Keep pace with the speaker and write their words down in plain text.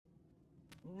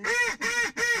For the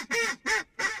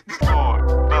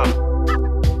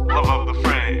love of the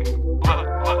frame.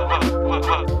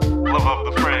 Love of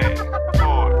the frame. For the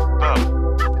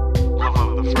love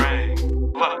of the frame.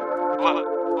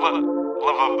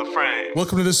 Love of the frame.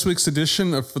 Welcome to this week's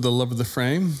edition of For the Love of the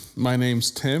Frame. My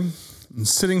name's Tim. And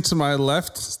sitting to my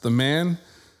left is the man.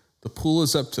 The pool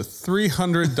is up to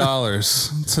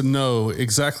 $300 to know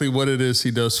exactly what it is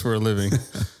he does for a living.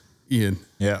 Ian.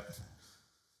 Yep.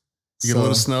 You gonna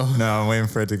let us know? No, I'm waiting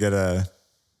for it to get at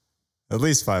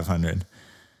least 500.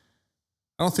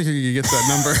 I don't think you can get that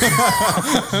number.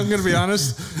 I'm going to be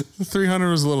honest. 300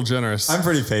 was a little generous. I'm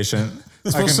pretty patient.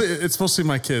 It's mostly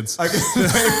my kids. I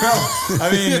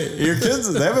mean, your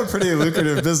kids, they have a pretty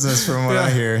lucrative business from what I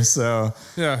hear. So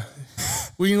Yeah.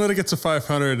 We can let it get to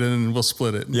 500 and we'll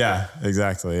split it. yeah,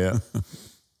 exactly. Yeah.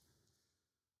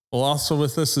 Well, also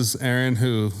with us is Aaron,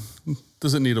 who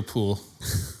doesn't need a pool.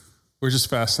 We're just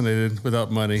fascinated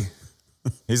without money.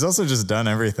 He's also just done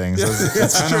everything. So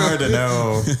it's kind of hard to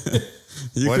know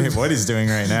what he's doing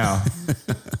right now.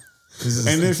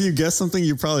 And if you guess something,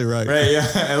 you're probably right. Right. Yeah.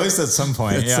 At least at some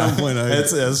point. At some point,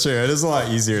 that's true. It is a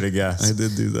lot easier to guess. I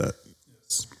did do that.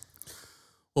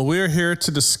 Well, we are here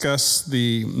to discuss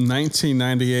the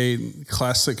 1998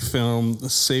 classic film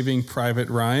Saving Private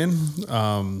Ryan.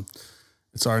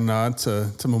 It's our nod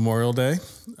to Memorial Day.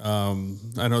 I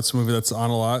know it's a movie that's on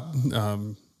a lot. A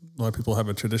lot of people have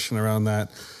a tradition around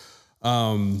that.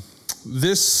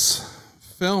 This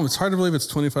film, it's hard to believe it's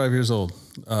 25 years old.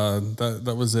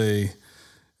 That was a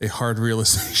hard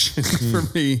realization for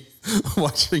me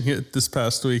watching it this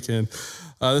past weekend.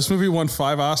 This movie won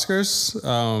 5 Oscars.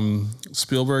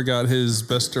 Spielberg got his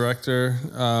Best Director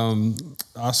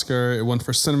Oscar. It won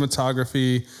for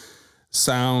cinematography,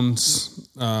 sound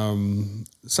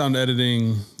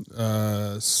editing,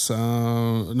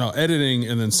 editing,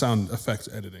 and then sound effect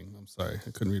editing. I'm sorry, I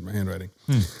couldn't read my handwriting.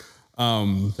 So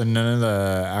none of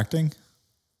the acting?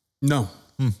 No.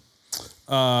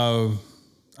 I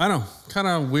don't know, kind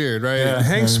of weird, right? Yeah,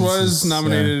 Hanks was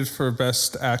nominated for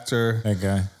Best Actor. That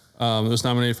guy. It was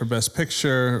nominated for Best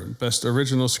Picture, Best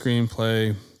Original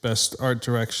Screenplay, Best Art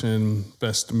Direction,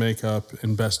 Best Makeup,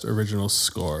 and Best Original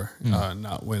Score,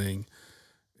 not winning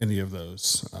any of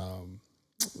those.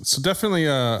 So definitely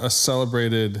a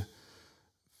celebrated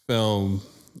film.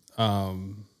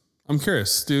 I'm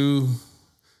curious,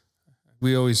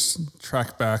 we always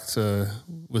track back to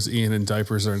was Ian in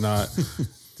diapers or not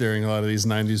during a lot of these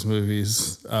 90s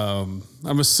movies. I'm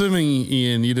assuming,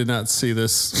 Ian, you did not see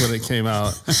this when it came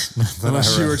out,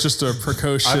 unless you were just a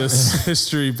precocious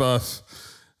history buff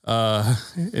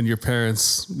and your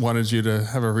parents wanted you to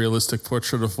have a realistic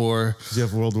portrait of war. Did you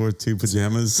have World War II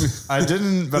pajamas? I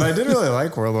didn't, but I did really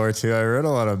like World War II. I read a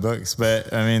lot of books,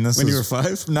 but I mean, When you were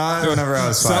 5? not whenever I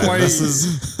was 5.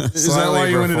 Is that why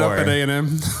you ended up at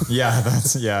A&M?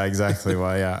 Yeah, exactly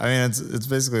why. Yeah. I mean, it's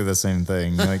basically the same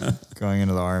thing. Like going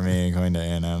into the Army and going to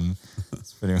A&M.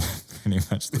 It's pretty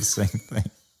much the same thing.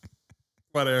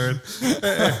 What, Aaron?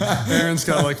 Aaron's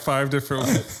got like 5 different.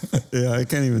 Yeah, I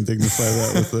can't even dignify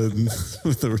that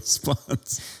with a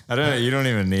response. You don't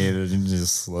even need it. You can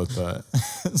just let that.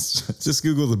 Just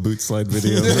Google the boot slide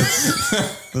video.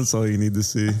 That's all you need to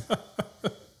see.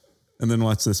 And then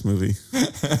watch this movie.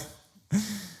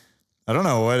 I don't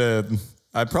know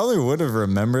I probably would have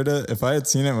remembered it. If I had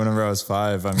seen it whenever I was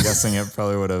 5, I'm guessing it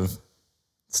probably would have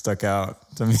stuck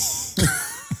out to me.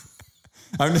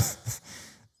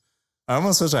 I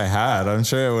almost wish I had. I'm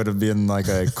sure it would have been like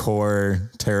a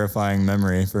core terrifying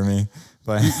memory for me.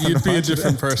 But You'd be a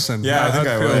different person. Yeah, I think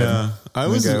I would. Yeah, I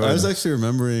was actually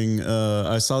remembering.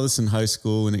 I saw this in high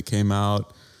school when it came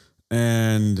out,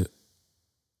 and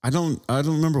I don't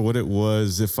remember what it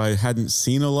was. If I hadn't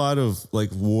seen a lot of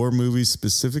like war movies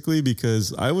specifically,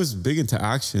 because I was big into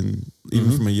action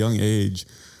even from a young age,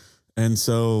 and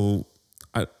so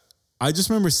I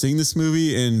just remember seeing this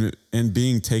movie and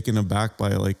being taken aback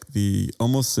by like the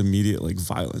almost immediate like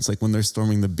violence, like when they're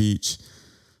storming the beach.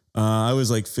 I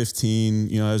was like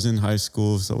 15, I was in high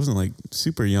school, so I wasn't like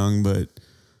super young, but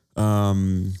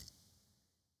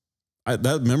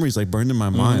that memory's like burned in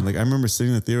my mind. Like I remember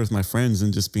sitting in the theater with my friends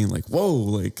and just being like, whoa,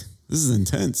 like this is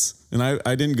intense. And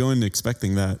I didn't go in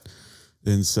expecting that.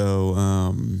 And so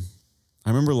I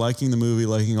remember liking the movie,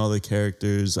 liking all the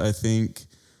characters. I think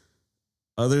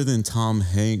other than Tom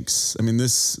Hanks, I mean,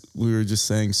 we were just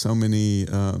saying so many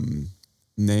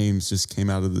names just came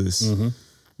out of this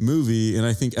movie. And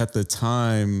I think at the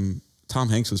time, Tom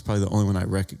Hanks was probably the only one I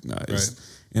recognized. Right.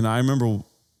 And I remember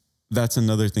that's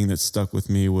another thing that stuck with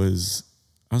me was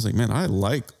I was like, man, I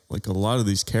like a lot of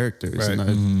these characters. Right.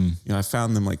 And I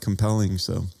found them like compelling.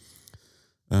 So,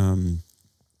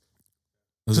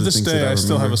 Those To are the this things day, that I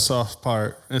still have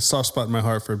remember. a soft spot in my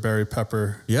heart for Barry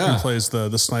Pepper. Yeah. Who plays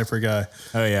the sniper guy.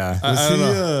 Oh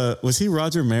yeah. Was he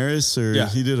Roger Maris or Yeah.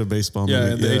 he did a baseball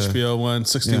Yeah, movie? the HBO one,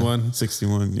 61. Yeah,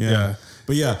 61. Yeah. Yeah.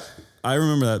 But yeah, I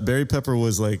remember that Barry Pepper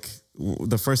was like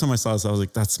the first time I saw this, I was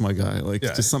like, that's my guy. Like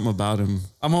Yeah. just something about him.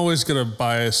 I'm always going to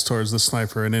bias towards the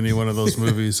sniper in any one of those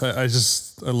movies. I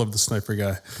love the sniper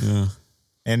guy. Yeah.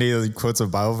 Andy quotes a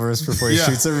Bible verse before he Yeah.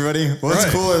 shoots everybody. What's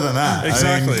Right. cooler than that?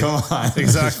 Exactly. I mean, come on.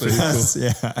 Exactly. That's-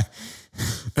 yeah.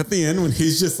 At the end when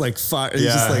he's just like fire, he's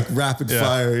Yeah. just like rapid Yeah.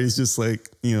 fire. He's just like,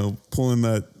 pulling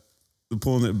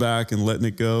it back and letting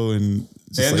it go and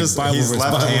And like just Bible he's verse,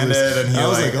 left-handed, Bible verse. and he I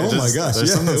was like, like, oh my gosh, there's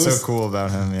yeah, something it was- so cool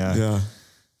about him. Yeah. Yeah.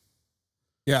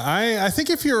 Yeah, I think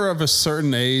if you're of a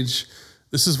certain age,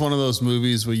 this is one of those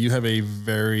movies where you have a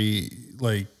very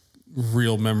like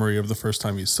real memory of the first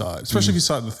time you saw it, especially if you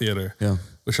saw it in the theater, Yeah.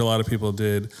 which a lot of people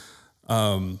did.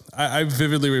 I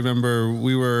vividly remember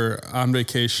we were on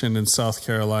vacation in South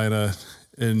Carolina,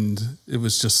 and it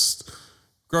was just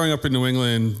growing up in New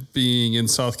England, being in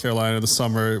South Carolina in the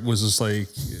summer, it was just like,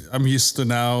 I'm used to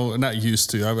now, not used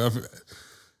to, I've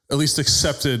at least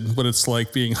accepted what it's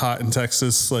like being hot in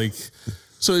Texas. Like,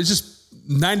 so it's just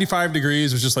 95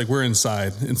 degrees was just like, we're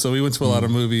inside. And so we went to a lot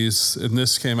of movies, and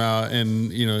this came out,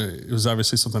 and, it was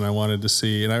obviously something I wanted to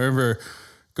see. And I remember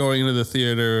going into the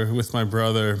theater with my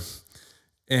brother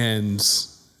and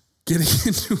getting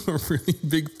into a really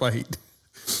big fight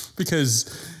because,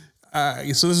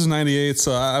 so this is 98.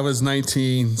 So I was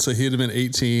 19. So he'd have been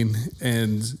 18,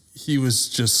 and he was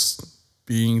just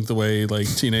being the way like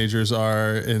teenagers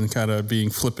are, and kind of being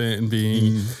flippant and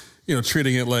being,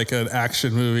 treating it like an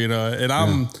action movie, and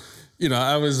I'm,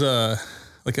 I was,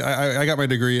 like, I got my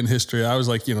degree in history. I was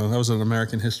like, I was an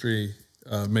American history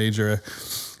major,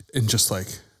 and just like,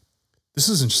 this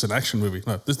isn't just an action movie.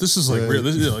 No, this is like real.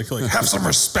 This is like have some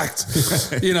respect,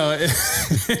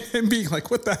 and being like,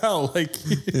 what the hell? Like,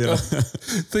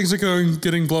 things are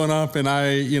getting blown up, and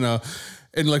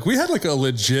and like we had like a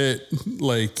legit,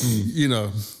 like,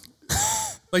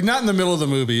 like not in the middle of the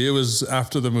movie. It was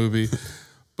after the movie,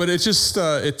 but it just,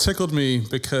 it tickled me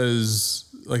because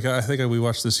like, I think we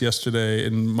watched this yesterday,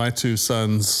 and my two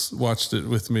sons watched it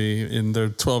with me, and they're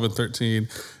 12 and 13.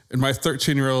 And my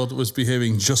 13-year-old was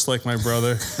behaving just like my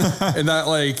brother. And that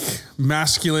like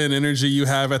masculine energy you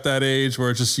have at that age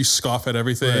where just you scoff at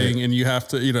everything, and you have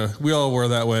to, we all were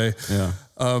that way. Yeah.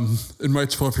 And my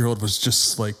 12-year-old was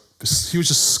just like, he was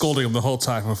just scolding him the whole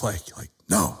time of like,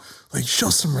 no, like show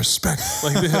some respect.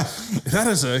 Like that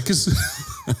is because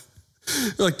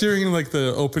like during like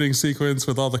the opening sequence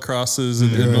with all the crosses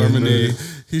in Normandy,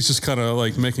 he's just kind of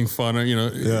like making fun of,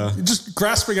 just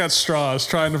grasping at straws,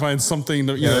 trying to find something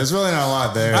to, There's really not a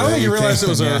lot there. I don't think he realized it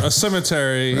was Yeah. a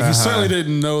cemetery. He certainly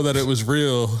didn't know that it was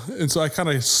real. And so I kind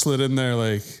of slid in there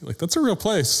like that's a real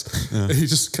place. And he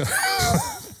just kind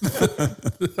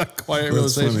of that quiet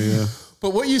realization. funny, yeah.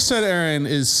 But what you said, Aaron,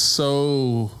 is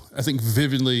so, I think,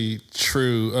 vividly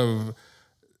true of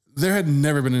there had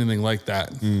never been anything like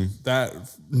that. That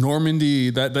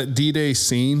Normandy, that D-Day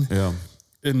scene, Yeah.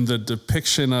 and the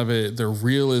depiction of it, the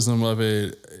realism of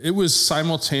it, it was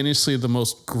simultaneously the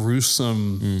most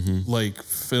gruesome, like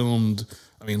filmed,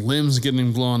 I mean, limbs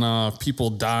getting blown off,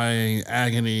 people dying,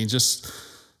 agony, just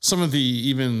some of the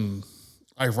even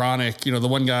ironic, the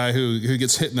one guy who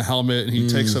gets hit in the helmet and he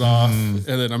takes it off and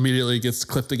then immediately gets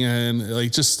clipped again.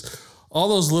 Like just all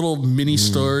those little mini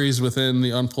stories within the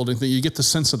unfolding thing. You get the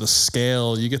sense of the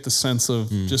scale. You get the sense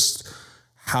of just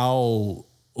how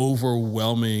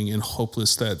overwhelming and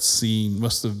hopeless that scene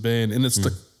must have been. And it's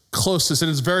the closest, and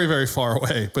it's very, very far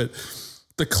away, but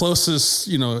the closest,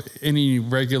 any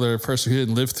regular person who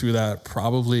didn't live through that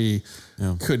probably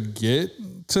could get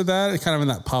to that, kind of in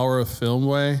that power of film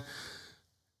way.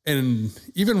 And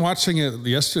even watching it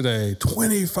yesterday,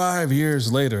 25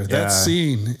 years later, that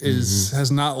scene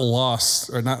has not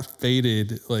lost or not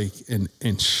faded like an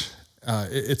inch.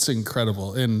 It's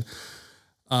incredible. And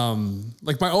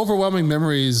like my overwhelming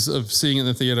memories of seeing it in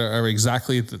the theater are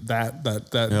exactly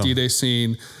that D-Day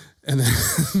scene. And then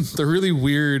the really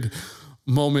weird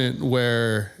moment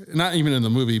where, not even in the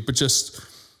movie, but just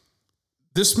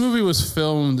this movie was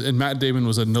filmed and Matt Damon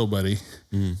was a nobody.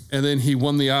 And then he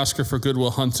won the Oscar for Good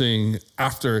Will Hunting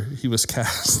after he was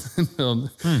cast.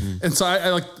 And so I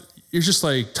like, you're just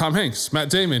like Tom Hanks, Matt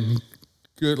Damon,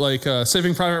 good, like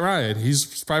Saving Private Ryan.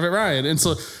 He's Private Ryan. And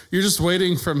so you're just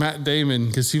waiting for Matt Damon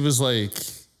because he was like,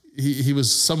 he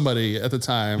was somebody at the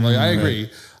time. Like I agree.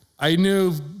 I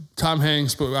knew Tom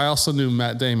Hanks, but I also knew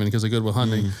Matt Damon because of Good Will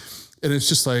Hunting. And it's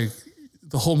just like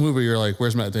the whole movie, you're like,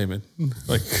 where's Matt Damon?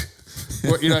 Like,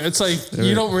 it's like,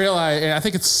 you don't realize, and I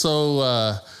think it's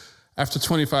so, after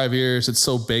 25 years, it's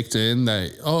so baked in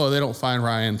that, they don't find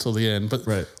Ryan until the end. But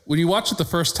Right. when you watch it the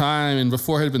first time and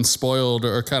before it had been spoiled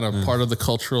or kind of part of the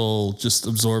cultural, just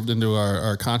absorbed into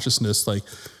our consciousness, like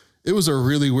it was a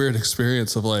really weird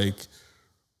experience of like,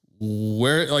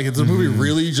 where, like, is the movie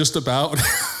really just about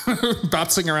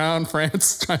bouncing around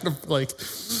France trying to like,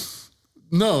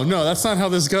 no, that's not how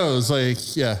this goes.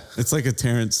 Like, yeah. It's like a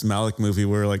Terrence Malick movie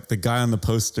where like the guy on the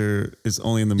poster is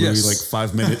only in the movie Yes. like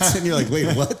 5 minutes, and you're like,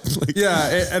 wait, what? Like,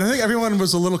 Yeah, and I think everyone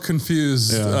was a little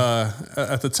confused Yeah.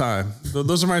 at the time.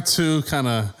 Those are my two kind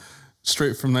of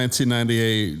straight from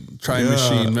 1998 Trying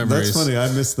Machine memories. That's funny.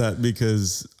 I missed that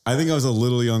because I think I was a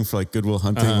little young for like Good Will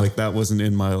Hunting. Like that wasn't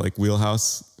in my like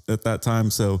wheelhouse at that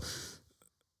time. So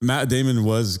Matt Damon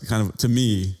was kind of, to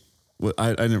me,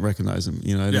 I didn't recognize him.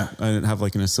 You know, I didn't have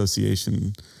like an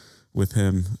association with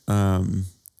him.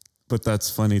 But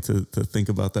that's funny to think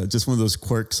about that. Just one of those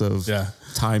quirks of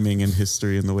timing and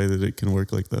history and the way that it can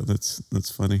work like that.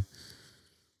 That's funny.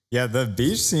 Yeah, the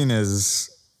beach scene is,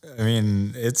 I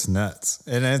mean, it's nuts.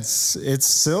 And it's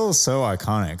still so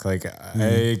iconic. Like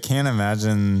I can't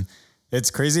imagine,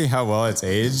 it's crazy how well it's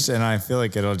aged, and I feel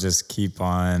like it'll just keep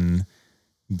on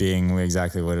being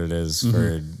exactly what it is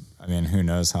for, I mean, who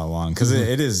knows how long, because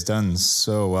it is done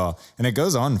so well, and it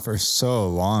goes on for so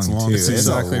long too. It's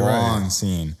exactly a long right.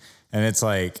 scene, and it's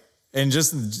like, and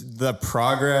just the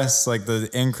progress, like the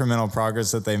incremental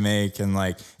progress that they make, and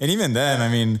like, and even then, I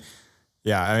mean,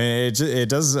 yeah, I mean, it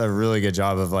does a really good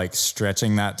job of like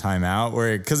stretching that time out,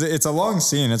 where, because it's a long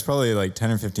scene, it's probably like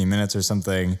 10 or 15 minutes or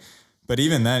something. But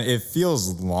even then, it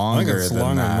feels longer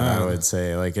than that, I would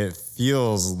say. Like, it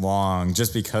feels long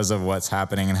just because of what's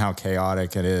happening and how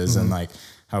chaotic it is and like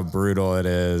how brutal it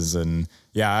is. And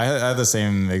yeah, I had the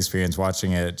same experience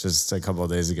watching it just a couple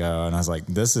of days ago, and I was like,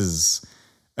 this is,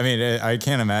 I mean, I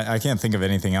can't imagine, I can't think of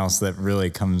anything else that really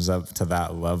comes up to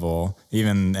that level,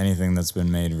 even anything that's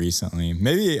been made recently.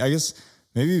 Maybe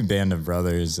Band of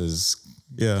Brothers is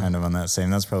kind of on that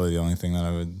same, that's probably the only thing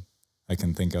that I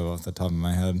can think of off the top of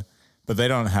my head. But they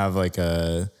don't have like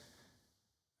actually,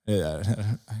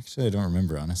 I don't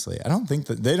remember, honestly. I don't think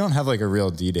that they don't have like a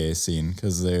real D-Day scene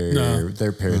because they're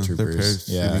paratroopers.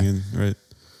 Right.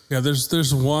 Yeah,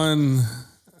 there's one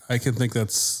I can think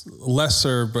that's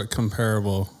lesser but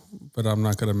comparable, but I'm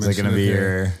not going to mention it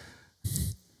here.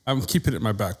 I'm keeping it in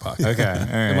my back pocket. Okay. All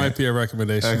right. It might be a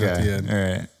recommendation at the end. All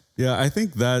right. Yeah, I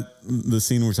think that the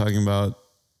scene we're talking about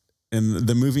and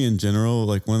the movie in general,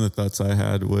 like one of the thoughts I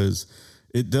had was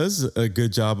it does a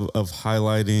good job of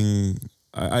highlighting,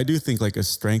 I do think, like a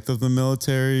strength of the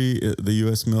military, the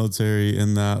U.S. military,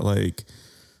 in that like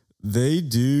they're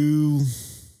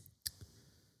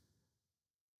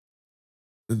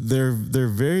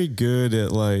very good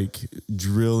at like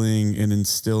drilling and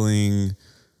instilling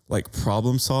like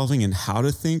problem solving and how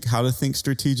to think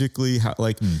strategically,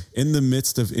 in the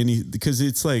midst of because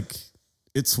it's like,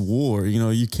 it's war, you know,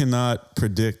 you cannot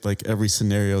predict like every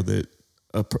scenario that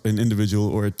an individual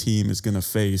or a team is going to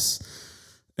face.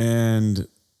 And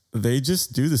they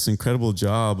just do this incredible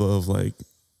job of like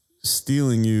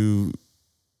stealing you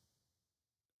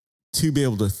to be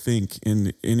able to think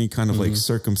in any kind of like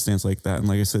circumstance like that. And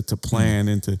like I said, to plan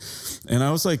and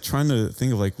I was like trying to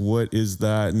think of like, what is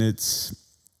that? And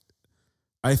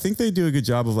I think they do a good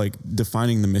job of like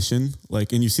defining the mission,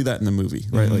 like, and you see that in the movie,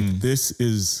 right? Like, this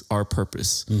is our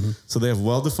purpose. So they have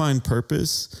well-defined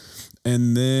purpose.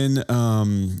 And then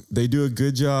they do a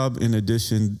good job, in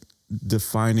addition,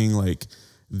 defining like,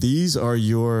 these are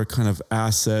your kind of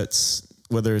assets,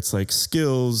 whether it's like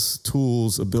skills,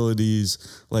 tools, abilities,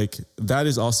 like that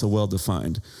is also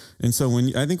well-defined. And so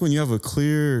I think when you have a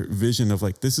clear vision of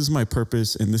like, this is my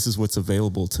purpose and this is what's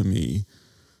available to me,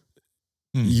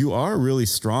 you are really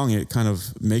strong at kind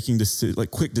of making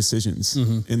quick decisions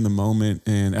in the moment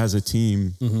and as a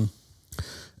team.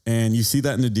 And you see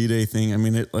that in the D-Day thing. I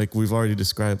mean, it, like we've already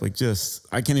described, like just,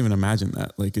 I can't even imagine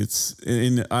that. Like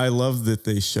and I love that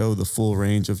they show the full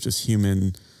range of just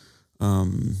human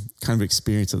kind of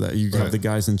experience of that. You have the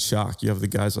guys in shock. You have the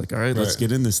guys like, all right, let's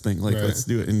get in this thing. Like, let's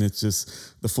do it. And it's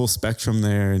just the full spectrum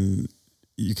there. And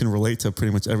you can relate to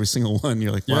pretty much every single one.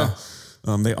 You're like, wow,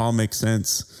 they all make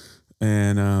sense.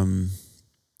 And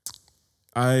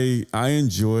I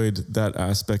enjoyed that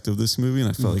aspect of this movie, and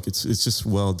I felt like it's just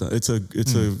well done. It's a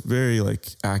very like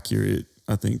accurate,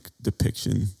 I think,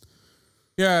 depiction.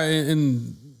 Yeah,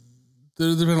 and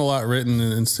there's been a lot written,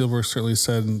 and Spielberg certainly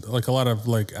said like a lot of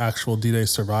like actual D-Day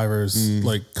survivors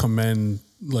like commend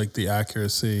like the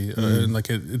accuracy and like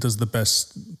it does the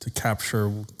best to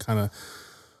capture kind of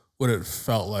what it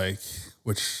felt like,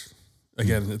 which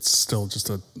again, it's still just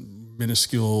a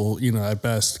minuscule, you know, at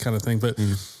best kind of thing, but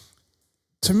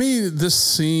to me, this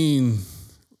scene,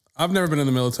 I've never been in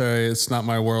the military. It's not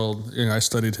my world. I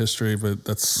studied history, but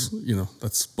that's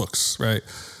books, right?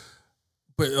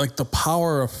 But like the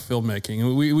power of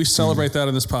filmmaking, we celebrate that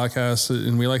in this podcast,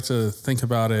 and we like to think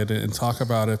about it and talk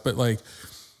about it. But like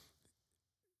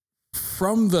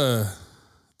from the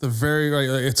very right,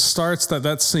 like it starts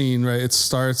that scene, right? It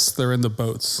starts, they're in the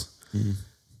boats,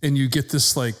 and you get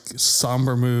this like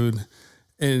somber mood,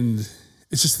 and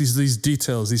it's just these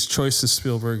details, these choices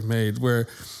Spielberg made, where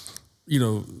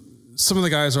some of the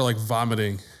guys are like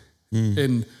vomiting,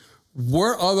 and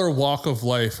what other walk of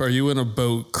life are you in a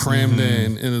boat crammed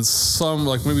in, and it's some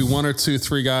like maybe 1 or 2,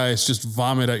 3 guys just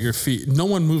vomit at your feet. No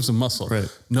one moves a muscle.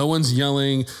 Right. No one's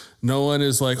yelling. No one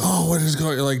is like, oh, what is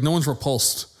going on? Like no one's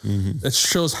repulsed. It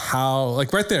shows how,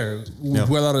 like right there,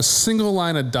 without a single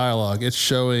line of dialogue, it's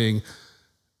showing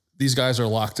these guys are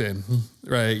locked in,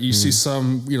 right? You see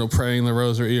some, praying the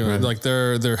rosary, like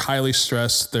they're highly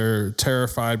stressed, they're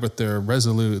terrified, but they're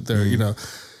resolute. They're,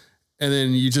 and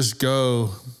then you just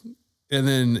go, and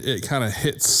then it kind of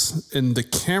hits, and the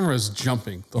camera's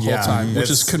jumping the whole time, which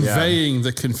is conveying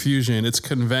the confusion. It's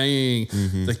conveying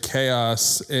the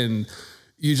chaos, and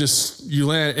you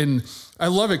land. And I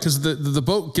love it because the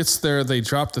boat gets there, they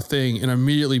drop the thing, and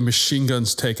immediately machine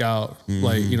guns take out,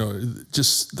 like,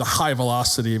 just the high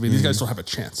velocity. I mean, these guys don't have a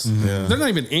chance. They're not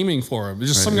even aiming for them.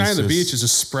 It's just some guy on the beach is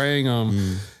just spraying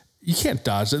them. You can't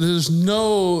dodge it. There's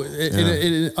no,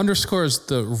 it underscores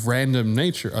the random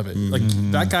nature of it. Like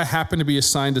that guy happened to be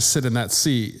assigned to sit in that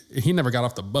seat. He never got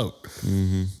off the boat.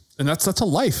 And that's a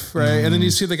life, right? And then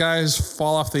you see the guys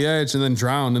fall off the edge and then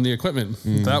drown in the equipment.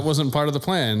 That wasn't part of the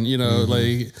plan,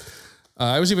 like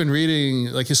I was even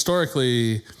reading like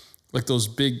historically, like those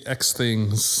big X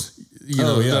things, that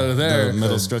are there. The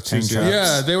metal structures.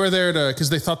 Yeah, they were there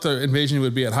because they thought the invasion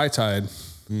would be at high tide.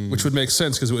 Which would make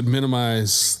sense because it would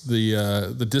minimize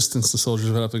the distance the soldiers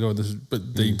would have to go.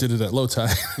 But they did it at low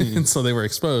tide, and so they were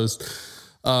exposed.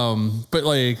 But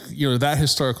like that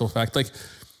historical fact, like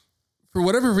for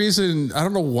whatever reason, I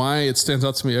don't know why it stands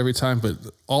out to me every time. But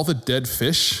all the dead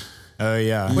fish. Oh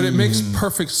yeah. But it makes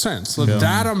perfect sense. Like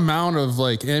that amount of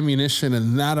like ammunition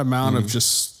and that amount of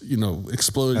just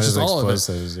explosions, just all of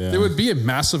it. Yeah. There would be a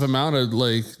massive amount of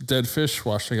like dead fish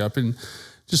washing up and.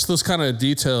 Just those kind of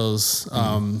details.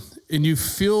 And you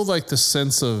feel like the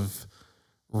sense of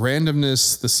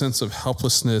randomness, the sense of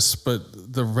helplessness,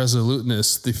 but the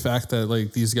resoluteness, the fact that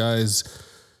like these guys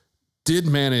did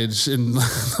manage in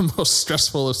the most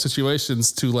stressful of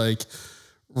situations to like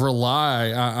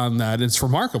rely on that. It's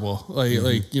remarkable. Like,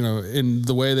 in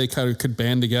the way they kind of could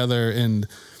band together and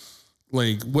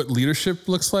like what leadership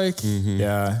looks like.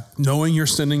 Yeah. Knowing you're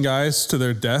sending guys to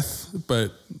their death,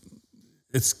 but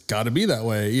it's got to be that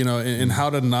way, and how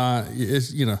to not,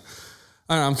 it's, I don't know,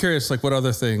 I'm curious, like what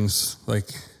other things, like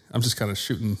I'm just kind of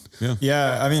shooting.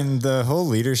 Yeah. I mean, the whole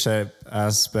leadership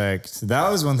aspect, that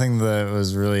was one thing that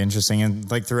was really interesting. And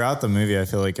like throughout the movie, I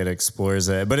feel like it explores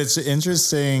it, but it's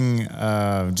interesting,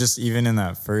 just even in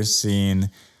that first scene,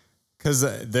 because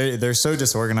they're so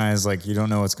disorganized, like you don't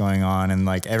know what's going on. And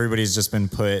like everybody's just been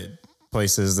put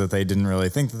places that they didn't really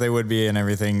think that they would be and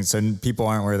everything. So people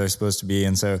aren't where they're supposed to be.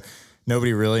 And so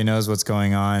nobody really knows what's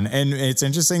going on. And it's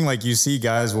interesting, like you see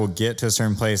guys will get to a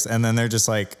certain place and then they're just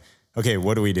like, okay,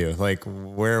 what do we do? Like,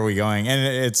 where are we going? And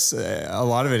it's a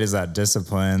lot of it is that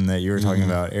discipline that you were talking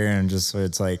about, Aaron, just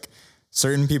it's like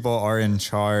certain people are in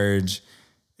charge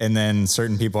and then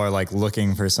certain people are like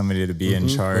looking for somebody to be in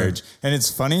charge. Right. And it's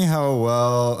funny how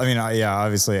well, I mean,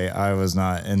 obviously I was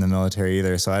not in the military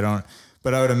either, so I don't,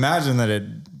 but I would imagine that it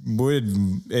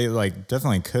like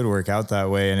definitely could work out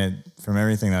that way. And it, from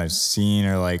everything that I've seen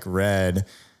or like read,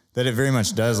 that it very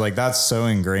much does. Like that's so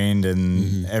ingrained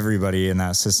in everybody in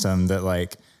that system that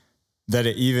like, that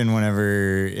it, even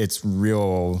whenever it's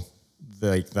real,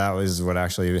 like that was what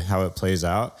actually, how it plays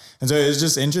out. And so it's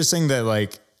just interesting that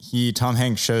like Tom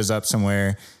Hanks shows up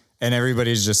somewhere and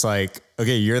everybody's just like,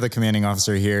 okay, you're the commanding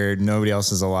officer here. Nobody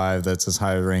else is alive that's as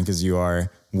high a rank as you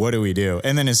are. What do we do?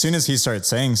 And then as soon as he starts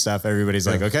saying stuff, everybody's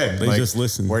like, okay, they like, just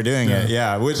listen. We're doing it.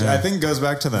 Yeah. Which I think goes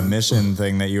back to the mission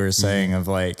thing that you were saying of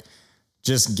like,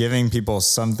 just giving people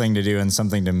something to do and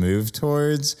something to move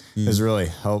towards is really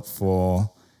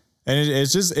helpful. And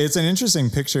it's an interesting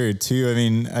picture too. I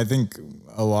mean, I think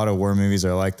a lot of war movies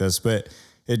are like this, but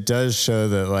it does show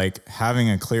that like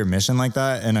having a clear mission like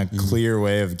that and a clear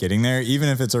way of getting there, even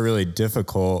if it's a really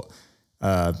difficult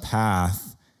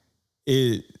path,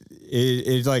 it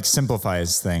like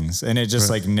simplifies things and it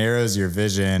just like narrows your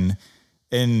vision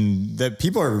and that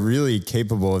people are really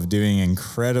capable of doing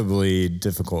incredibly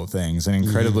difficult things and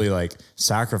incredibly like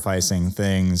sacrificing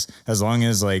things as long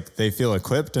as like they feel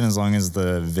equipped and as long as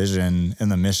the vision and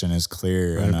the mission is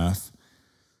clear enough.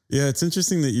 Yeah, it's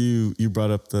interesting that you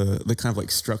brought up the kind of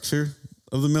like structure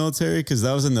of the military, because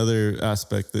that was another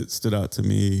aspect that stood out to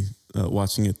me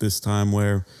watching it this time,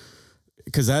 where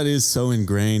because that is so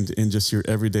ingrained in just your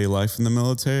everyday life in the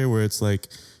military, where it's like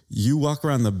you walk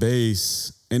around the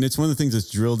base. And it's one of the things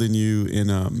that's drilled in you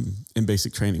in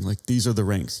basic training. Like, these are the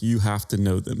ranks. You have to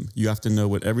know them. You have to know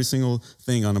what every single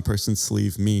thing on a person's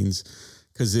sleeve means,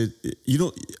 because it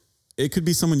could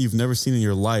be someone you've never seen in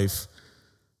your life,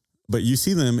 but you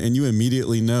see them and you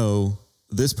immediately know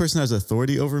this person has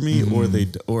authority over me,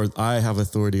 or I have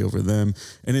authority over them.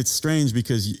 And it's strange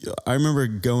because I remember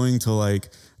going to like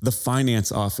the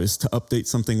finance office to update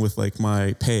something with like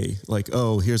my pay. Like,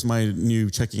 oh, here's my new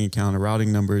checking account or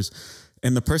routing numbers.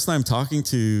 And the person I'm talking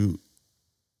to,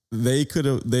 they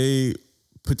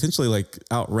potentially like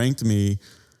outranked me,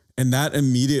 and that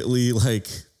immediately like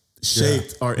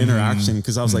shaped our interaction,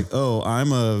 because I was like, oh,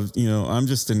 I'm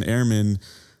just an airman.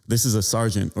 This is a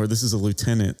sergeant, or this is a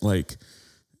lieutenant. Like,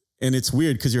 and it's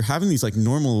weird because you're having these like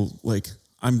normal, like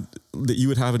that you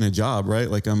would have in a job,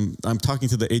 right? Like I'm talking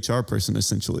to the HR person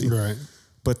essentially. Right.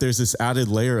 But there's this added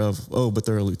layer of, oh, but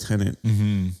they're a lieutenant.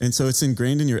 And so it's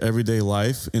ingrained in your everyday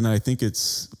life. And I think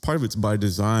part of it's by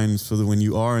design, so that when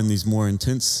you are in these more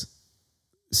intense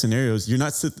scenarios, you're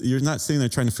not sitting there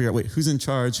trying to figure out, wait, who's in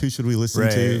charge? Who should we listen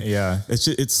to? Yeah.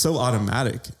 It's so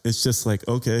automatic. It's just like,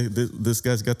 okay, this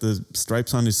guy's got the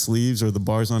stripes on his sleeves or the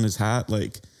bars on his hat.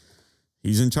 Like,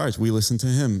 he's in charge. We listen to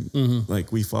him.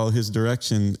 Like, we follow his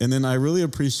direction. And then I really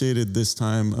appreciated this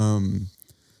time,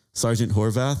 Sergeant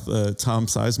Horvath, Tom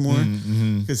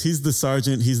Sizemore, because he's the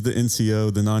sergeant, he's the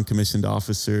NCO, the non-commissioned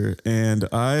officer. And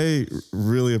I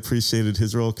really appreciated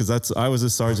his role, because I was a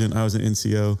sergeant, I was an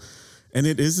NCO. And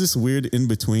it is this weird in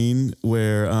between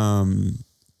where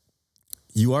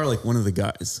you are like one of the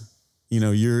guys,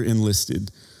 you're enlisted,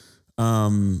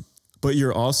 but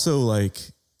you're also like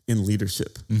in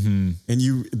leadership. And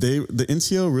the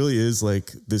NCO really is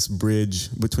like this bridge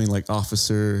between like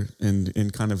officer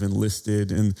and kind of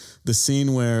enlisted. And the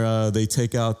scene where they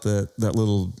take out that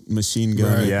little machine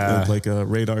gun at like a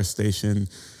radar station,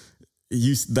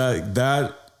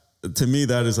 that to me,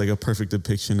 that is like a perfect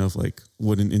depiction of like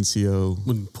what an NCO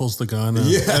when pulls the gun and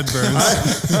head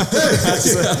burns.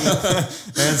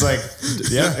 And it's like,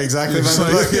 yeah, exactly.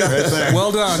 Right there.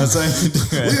 Well done. That's how you do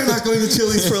it. We are not going to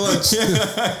Chili's for lunch.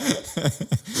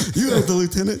 You are the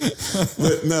lieutenant.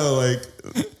 But no, like,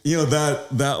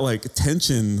 that like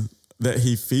tension that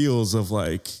he feels of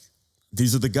like,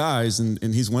 these are the guys and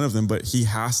he's one of them, but he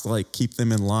has to like keep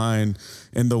them in line,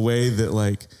 and the way that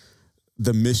like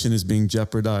the mission is being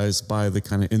jeopardized by the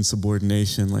kind of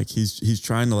insubordination. Like he's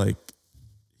trying to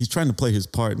play his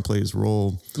part and play his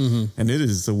role. And it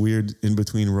is a weird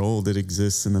in-between role that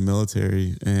exists in the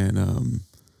military. And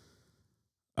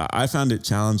I found it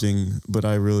challenging, but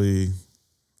I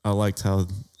liked how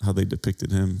they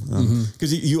depicted him.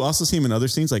 Because you also see him in other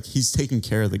scenes, like he's taking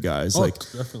care of the guys. Oh, like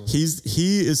definitely.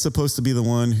 he is supposed to be the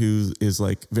one who is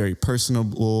like very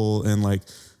personable, and like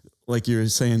you're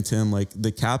saying, Tim, like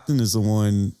the captain is the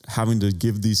one having to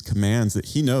give these commands that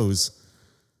he knows,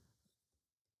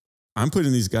 I'm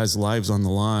putting these guys' lives on the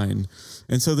line.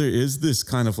 And so there is this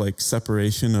kind of like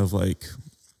separation of like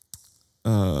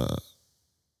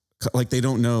they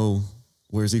don't know,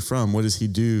 where's he from? What does he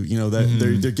do?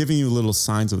 That they're giving you little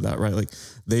signs of that, right? Like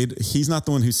he's not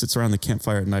the one who sits around the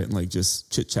campfire at night and like just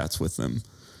chit chats with them.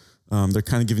 They're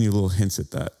kind of giving you little hints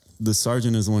at that. The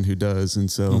sergeant is the one who does.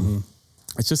 And so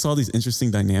it's just all these interesting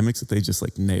dynamics that they just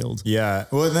like nailed. Yeah.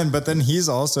 Well, but then he's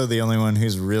also the only one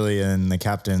who's really in the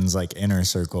captain's like inner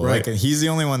circle. Right. Like he's the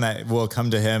only one that will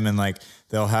come to him and like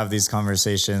they'll have these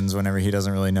conversations whenever he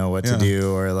doesn't really know what to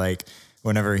do, or like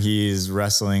whenever he's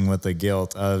wrestling with the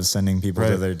guilt of sending people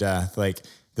to their death. Like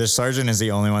the sergeant is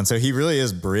the only one. So he really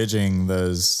is bridging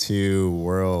those two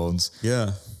worlds.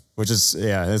 Yeah. Which is,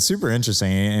 it's super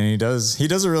interesting. And he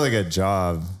does a really good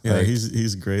job. Yeah, like,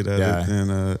 he's great at it. And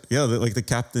like the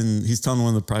captain, he's telling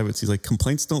one of the privates, he's like,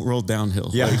 complaints don't roll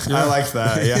downhill. Yeah, like, I like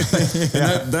that. Yeah.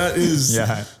 And that is,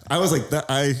 I was like, that.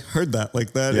 I heard that.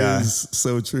 Like, that is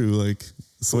so true. Like,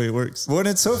 that's the way it works. Well, and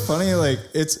it's so funny. Like,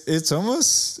 it's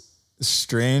almost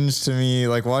strange to me,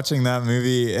 like watching that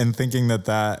movie and thinking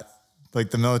that like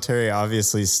the military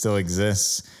obviously still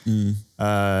exists.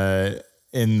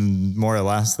 In more or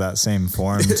less that same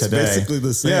form It's today. basically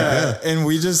the same. Yeah. And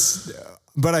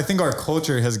but I think our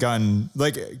culture has gotten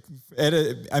like,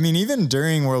 even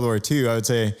during World War II, I would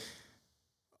say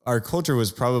our culture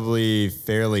was probably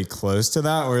fairly close to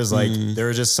that, whereas like there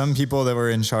were just some people that were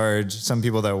in charge, some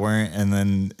people that weren't,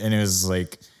 and it was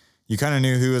like you kind of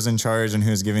knew who was in charge and who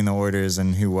was giving the orders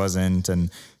and who wasn't, and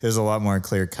it was a lot more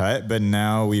clear cut. But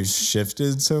now we've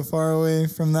shifted so far away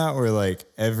from that, where like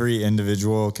every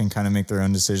individual can kind of make their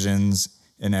own decisions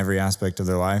in every aspect of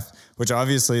their life, which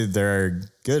obviously there are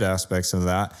good aspects of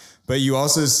that. But you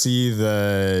also see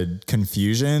the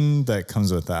confusion that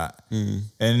comes with that.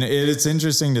 And it's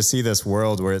interesting to see this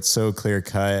world where it's so clear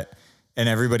cut and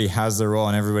everybody has their role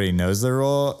and everybody knows their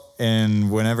role. And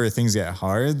whenever things get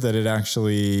hard, that it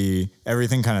actually,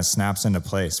 everything kind of snaps into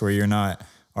place where you're not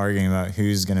arguing about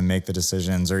who's going to make the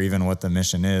decisions or even what the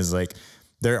mission is. Like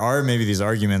there are maybe these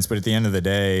arguments, but at the end of the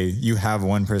day, you have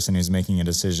one person who's making a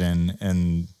decision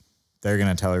and they're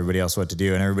going to tell everybody else what to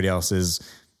do. And everybody else is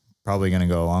probably going to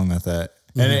go along with it.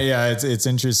 And it's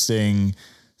interesting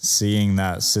seeing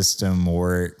that system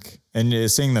work and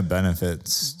seeing the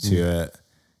benefits to it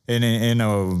in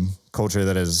a culture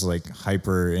that is like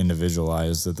hyper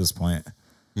individualized at this point.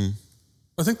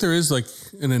 I think there is like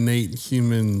an innate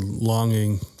human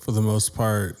longing for the most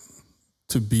part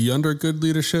to be under good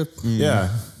leadership.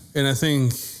 Yeah. And I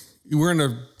think we're in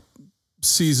a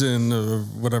season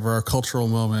of whatever our cultural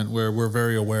moment where we're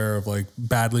very aware of like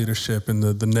bad leadership and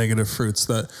the negative fruits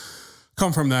that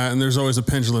come from that. And there's always a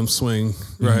pendulum swing,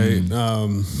 right?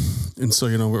 And so,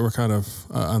 you know, we're kind of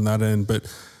on that end, but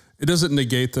it doesn't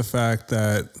negate the fact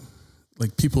that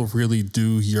like people really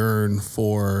do yearn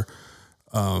for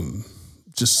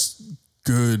just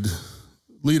good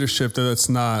leadership that's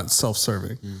not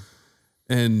self-serving.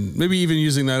 And maybe even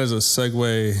using that as a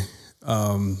segue,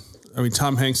 I mean,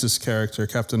 Tom Hanks's character,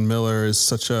 Captain Miller, is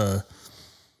such a,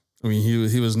 I mean,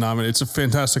 he was nominated. It's a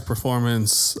fantastic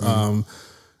performance.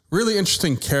 Really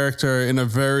interesting character in a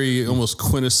very almost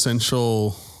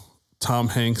quintessential Tom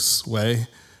Hanks way.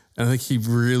 And I think he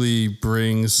really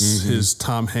brings his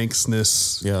Tom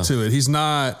Hanksness to it. He's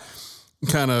not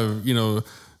kind of, you know,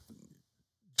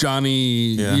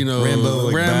 Johnny, you know, Rambo,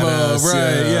 like badass.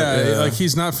 right? Yeah. Like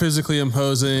he's not physically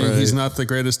imposing. Right. He's not the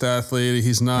greatest athlete.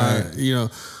 He's not, you know,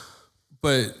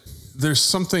 but there's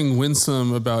something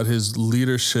winsome about his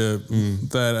leadership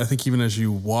that I think even as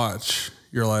you watch,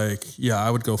 you're like, yeah,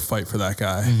 I would go fight for that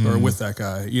guy or with that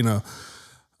guy, you know?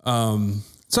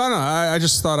 So I don't know. I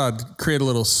just thought I'd create a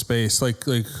little space. Like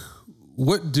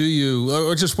what do you,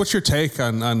 or just what's your take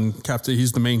on Captain?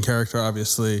 He's the main character,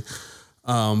 obviously.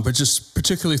 But just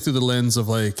particularly through the lens of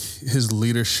like his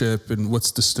leadership and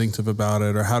what's distinctive about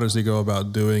it, or how does he go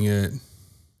about doing it?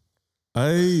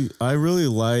 I really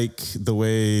like the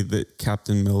way that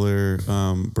Captain Miller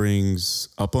brings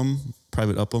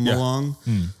Private Upham along.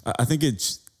 I think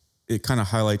it kind of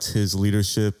highlights his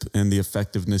leadership and the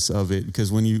effectiveness of it, because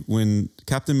when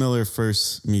Captain Miller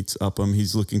first meets Upham,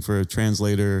 he's looking for a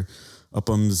translator.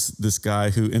 Upham's this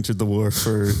guy who entered the war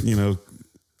for, you know,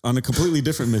 on a completely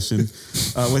different mission,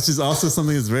 which is also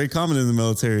something that's very common in the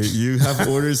military. You have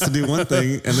orders to do one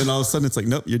thing, and then all of a sudden it's like,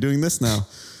 nope, you're doing this now.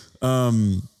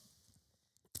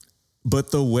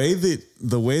 But the way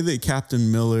that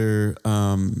Captain Miller,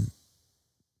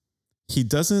 he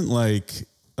doesn't lower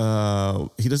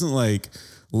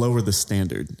the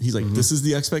standard. He's like, this is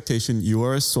the expectation. You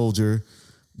are a soldier.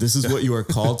 This is what you are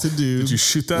called to do. Did you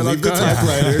shoot that Leave the gun?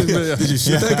 typewriter. Did you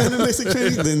shoot that gun in basic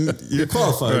training? Then you're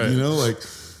qualified. Right. You know, like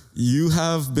you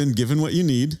have been given what you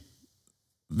need.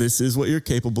 This is what you're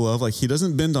capable of. Like he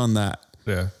doesn't bend on that.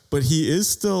 Yeah. But he is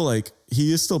still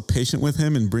patient with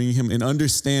him and bringing him in,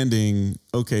 understanding,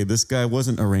 okay, this guy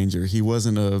wasn't a ranger. He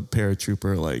wasn't a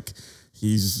paratrooper. Like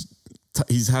he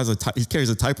carries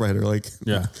a typewriter, like,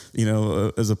 you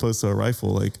know, as opposed to a rifle.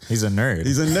 Like He's a nerd.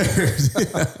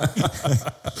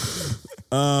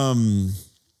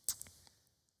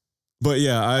 But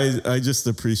yeah, I just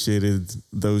appreciated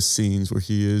those scenes where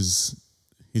he's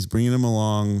bringing him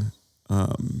along.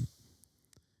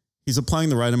 He's applying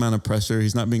the right amount of pressure.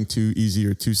 He's not being too easy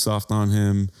or too soft on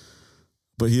him,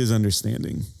 but he is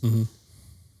understanding.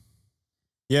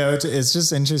 Yeah, it's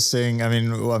just interesting. I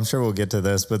mean, I'm sure we'll get to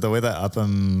this, but the way that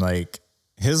Upham, like,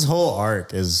 his whole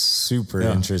arc is super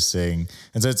interesting.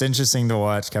 And so it's interesting to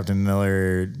watch Captain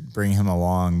Miller bring him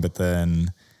along, but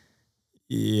then,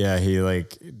 yeah, he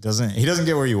doesn't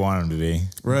get where you want him to be.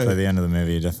 Right. By the end of the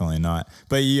movie, definitely not.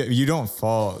 But you don't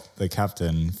fault the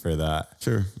captain for that.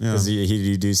 Sure. Yeah. Because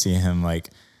you do see him, like,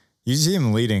 you see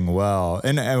him leading well.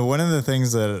 And one of the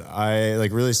things that I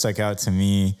like really stuck out to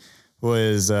me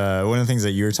was one of the things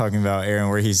that you were talking about, Aaron,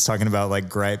 where he's talking about like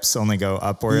gripes only go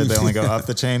upward, they only go up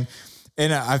the chain.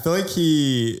 And I feel like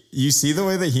you see the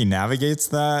way that he navigates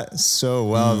that so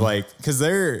well, like, because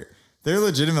they're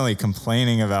legitimately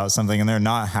complaining about something and they're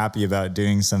not happy about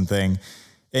doing something.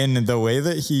 And the way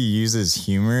that he uses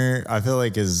humor, I feel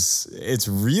like it's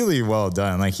really well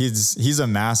done. Like he's a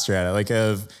master at it. Like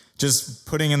of just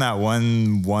putting in that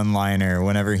one-liner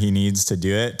whenever he needs to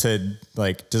do it to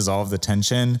like dissolve the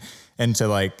tension and to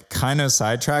like kind of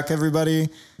sidetrack everybody,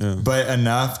 but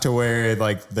enough to where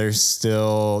like they're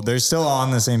still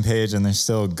on the same page and they're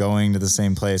still going to the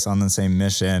same place on the same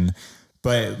mission.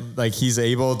 But like he's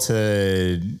able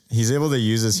to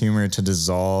use his humor to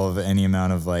dissolve any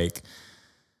amount of like,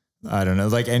 I don't know,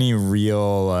 like any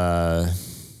real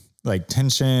like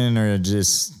tension or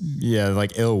just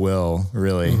like ill will,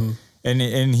 really.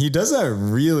 And he does that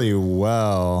really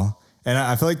well. And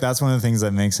I feel like that's one of the things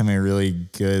that makes him a really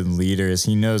good leader is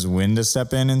he knows when to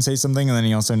step in and say something. And then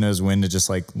he also knows when to just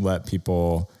like let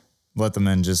them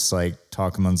in, just like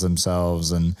talk amongst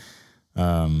themselves and,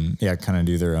 kind of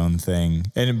do their own thing.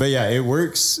 But it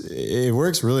works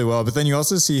really well. But then you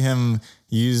also see him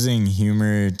using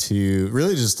humor to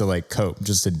really just to like cope,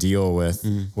 just to deal with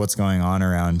what's going on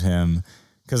around him.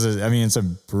 Cause I mean, it's a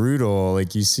brutal,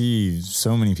 like you see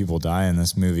so many people die in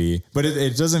this movie, but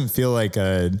it doesn't feel like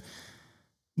a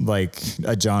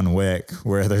John Wick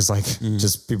where there's like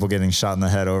just people getting shot in the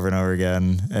head over and over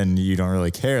again and you don't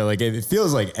really care. Like it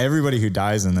feels like everybody who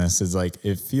dies in this is like,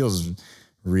 it feels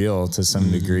real to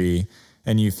some degree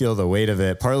and you feel the weight of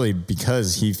it partly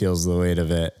because he feels the weight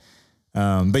of it.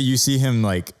 But you see him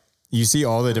you see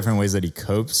all the different ways that he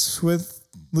copes with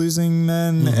losing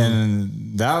men.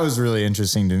 And that was really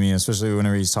interesting to me, especially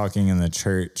whenever he's talking in the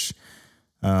church,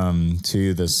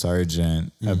 to the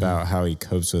sergeant about how he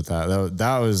copes with that.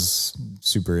 That was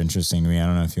super interesting to me. I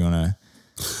don't know if you want to.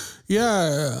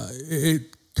 Yeah, it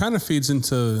kind of feeds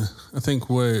into, I think,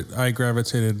 what I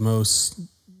gravitated most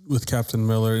with Captain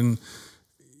Miller, and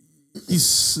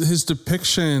his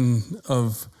depiction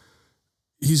of,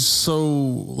 he's so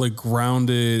like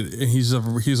grounded and he's a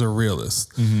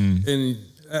realist. And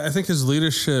I think his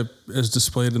leadership as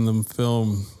displayed in the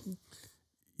film,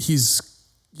 he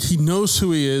knows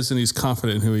who he is and he's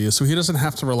confident in who he is. So he doesn't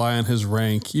have to rely on his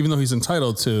rank, even though he's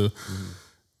entitled to,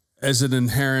 as an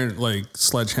inherent like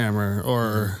sledgehammer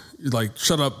or like,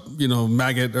 shut up,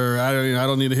 maggot, or I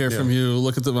don't need to hear from you.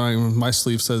 Look at my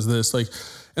sleeve says this, like,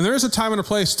 and there is a time and a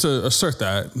place to assert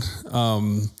that.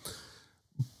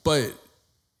 But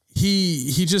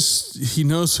he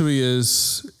knows who he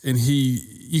is, and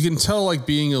you can tell like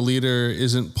being a leader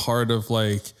isn't part of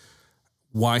like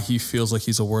why he feels like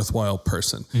he's a worthwhile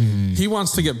person. He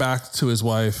wants to get back to his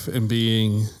wife and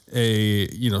being a,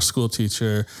 school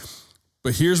teacher,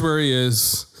 but here's where he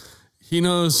is. He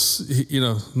knows,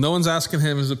 no one's asking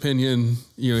him his opinion.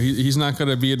 He's not going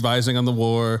to be advising on the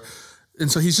war. And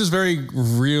so he's just very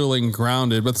real and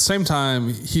grounded, but at the same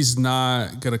time, he's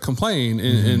not going to complain,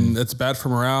 and it's bad for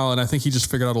morale. And I think he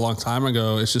just figured out a long time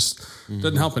ago, it's just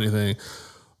doesn't help anything.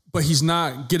 But he's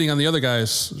not getting on the other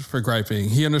guys for griping.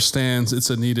 He understands it's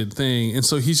a needed thing. And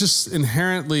so he's just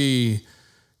inherently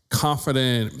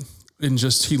confident in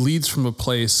he leads from a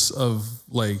place of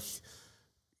like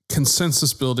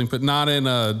consensus building, but not in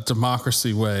a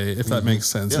democracy way, if that makes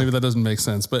sense. Maybe that doesn't make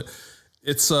sense, but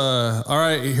it's all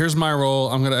right, here's my role.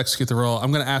 I'm going to execute the role.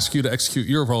 I'm going to ask you to execute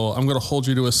your role. I'm going to hold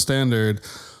you to a standard,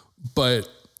 but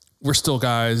we're still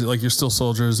guys, like you're still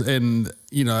soldiers. And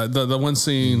the one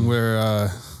scene where,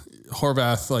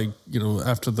 Horvath, like,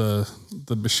 after the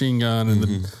machine gun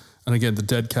and and again, the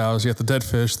dead cows, you got the dead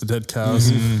fish, the dead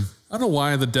cows. I don't know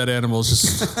why the dead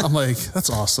animals I'm like, that's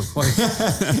awesome. Like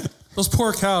those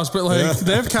poor cows, but like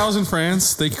they have cows in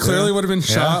France. They clearly would have been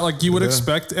shot. Like you would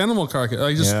expect animal carcass.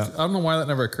 I don't know why that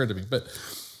never occurred to me, but,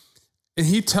 and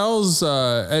he tells,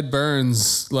 Ed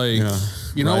Burns, like,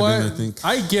 you know what?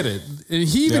 I get it. And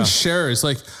he even shares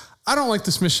like, I don't like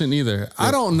this mission either.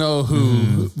 I don't know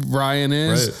who Ryan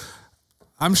is. Right.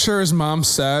 I'm sure his mom's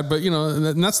sad, but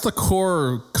and that's the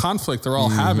core conflict they're all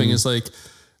having is like,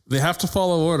 they have to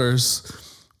follow orders,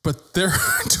 but they're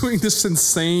doing this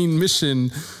insane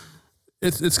mission.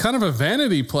 It's kind of a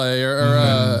vanity play or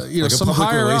like some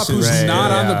higher up who's not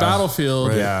on the battlefield.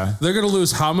 Right. Yeah. They're going to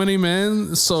lose how many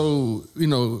men? So,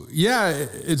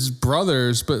 it's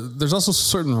brothers, but there's also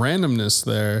certain randomness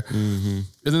there. And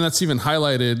then that's even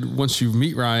highlighted once you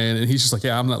meet Ryan and he's just like,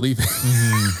 I'm not leaving.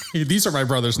 These are my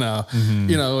brothers now,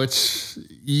 which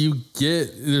you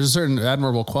get, there's a certain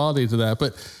admirable quality to that,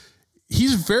 but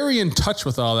he's very in touch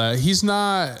with all that. He's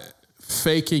not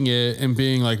faking it and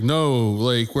being like, no,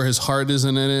 like where his heart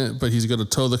isn't in it, but he's going to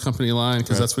toe the company line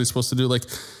because that's what he's supposed to do. Like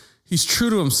he's true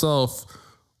to himself,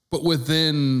 but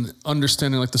within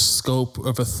understanding like the scope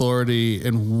of authority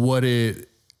and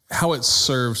how it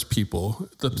serves people,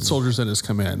 the soldiers in his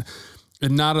command.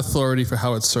 and not authority for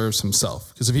how it serves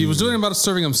himself. Because if he was doing it about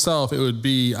serving himself, it would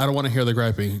be, I don't want to hear the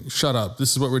griping. Shut up.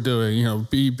 This is what we're doing. You know,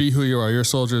 be who you are. You're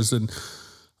soldiers. And,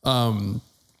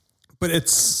 but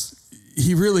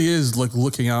he really is like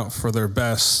looking out for their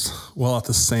best while at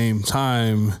the same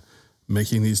time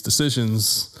making these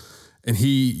decisions. And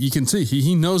you can see,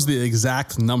 he knows the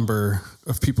exact number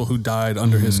of people who died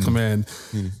under his command.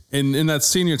 And in that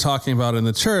scene you're talking about in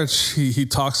the church, he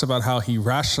talks about how he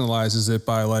rationalizes it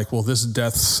by like, well, this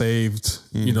death saved,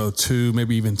 2,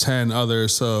 maybe even 10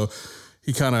 others. So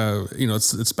he kind of,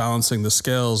 it's balancing the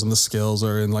scales, and the scales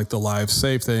are in like the lives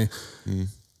saved thing. And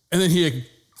then he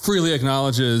freely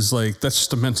acknowledges like that's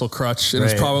just a mental crutch, and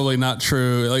it's probably not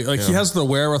true. Like he has the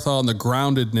wherewithal and the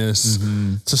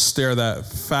groundedness to stare that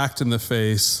fact in the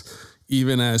face,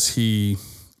 even as he,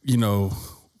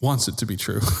 wants it to be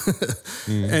true.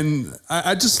 And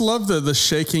I just love the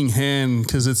shaking hand,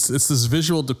 because it's this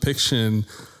visual depiction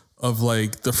of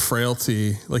like the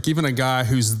frailty, like even a guy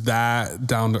who's that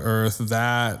down to earth,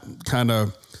 that kind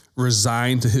of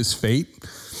resigned to his fate.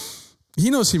 He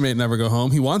knows he may never go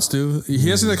home. He wants to. He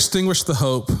hasn't extinguished the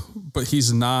hope, but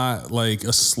he's not like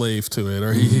a slave to it,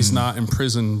 or he's not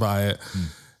imprisoned by it.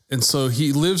 And so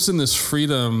he lives in this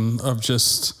freedom of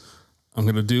just, I'm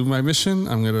going to do my mission.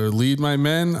 I'm going to lead my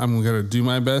men. I'm going to do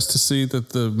my best to see that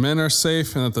the men are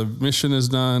safe and that the mission is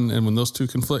done. And when those two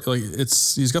conflict, like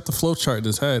he's got the flow chart in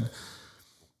his head,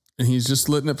 and he's just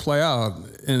letting it play out.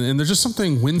 And there's just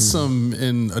something winsome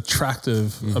and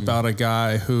attractive about a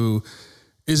guy who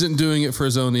isn't doing it for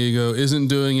his own ego, isn't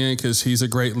doing it because he's a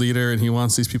great leader and he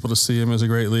wants these people to see him as a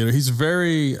great leader. He's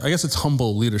very, I guess it's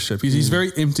humble leadership. He's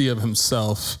very empty of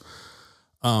himself,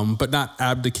 but not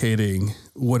abdicating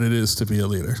what it is to be a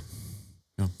leader.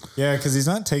 Yeah, because he's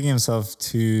not taking himself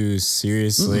too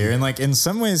seriously. And like in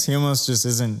some ways, he almost just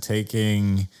isn't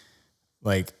taking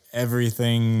like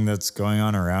everything that's going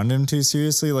on around him too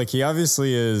seriously. Like he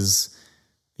obviously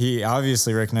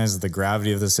recognizes the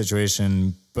gravity of the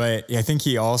situation, but I think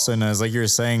he also knows, like you were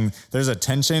saying, there's a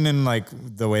tension in like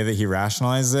the way that he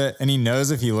rationalizes it. And he knows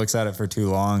if he looks at it for too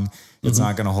long, it's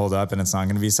not going to hold up and it's not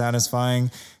going to be satisfying.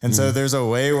 And so there's a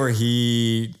way where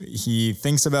he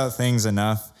thinks about things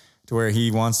enough to where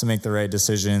he wants to make the right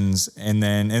decisions. And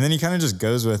then he kind of just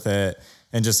goes with it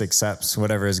and just accepts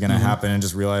whatever is going to happen, and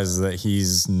just realizes that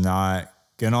he's not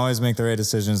going to always make the right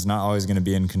decisions, not always going to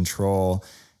be in control,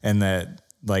 and that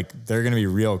like there are going to be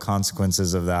real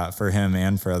consequences of that for him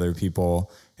and for other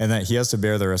people, and that he has to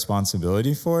bear the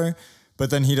responsibility for. But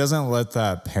then he doesn't let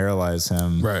that paralyze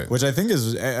him, right? Which I think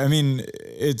is,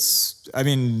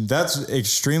 that's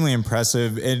extremely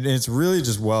impressive. It's really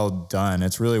just well done.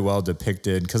 It's really well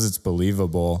depicted because it's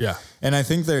believable. Yeah. And I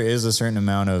think there is a certain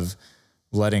amount of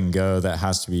letting go that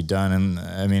has to be done. And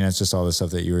I mean, it's just all the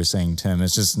stuff that you were saying, Tim.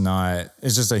 It's just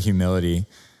a humility.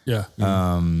 Yeah.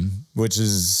 Which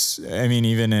is, I mean,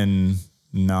 even in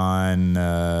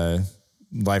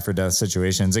life or death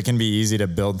situations, it can be easy to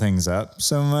build things up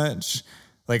so much.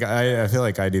 Like I feel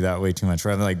like I do that way too much,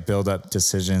 rather than like build up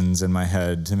decisions in my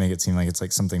head to make it seem like it's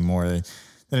like something more than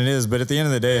it is. But at the end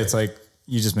of the day, it's like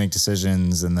you just make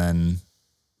decisions, and then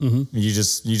you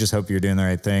just hope you're doing the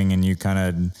right thing, and you kind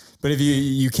of. But if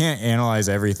you can't analyze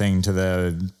everything to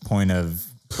the point of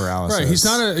paralysis. Right. He's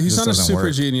not a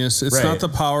super genius. It's not the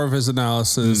power of his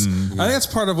analysis. I think that's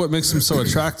part of what makes him so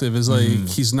attractive, is like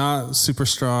he's not super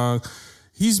strong.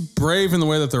 He's brave in the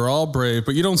way that they're all brave,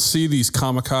 but you don't see these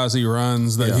kamikaze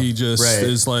runs that he just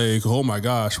is like, oh my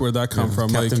gosh, where'd that come from?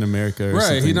 Captain like, America. Or right.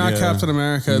 something. He's not Captain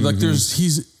America. Like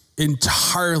he's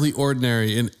entirely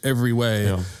ordinary in every way.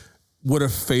 Yeah. What a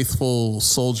faithful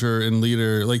soldier and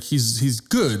leader. Like he's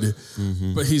good,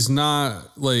 but he's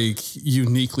not like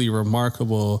uniquely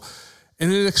remarkable.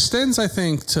 And it extends, I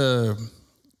think, to,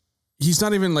 he's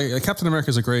not even like Captain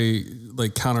America is a great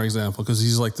like counterexample, because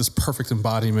he's like this perfect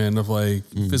embodiment of like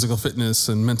physical fitness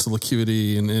and mental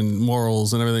acuity and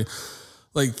morals and everything.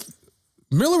 Like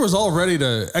Miller was all ready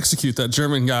to execute that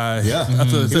German guy. Yeah,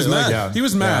 he was mad. He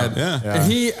was mad.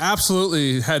 And he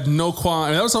absolutely had no qualm.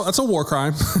 I mean, that's a war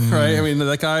crime, right? I mean,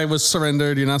 that guy was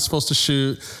surrendered. You're not supposed to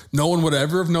shoot. No one would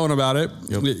ever have known about it.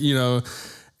 You know.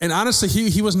 And honestly,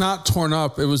 he was not torn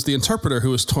up. It was the interpreter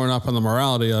who was torn up on the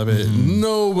morality of it.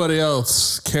 Nobody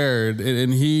else cared.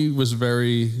 And he was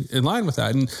very in line with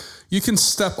that. And you can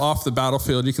step off the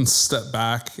battlefield. You can step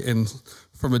back and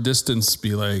from a distance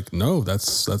be like, no,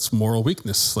 that's moral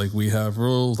weakness. Like, we have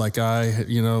rules. That guy,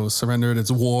 surrendered.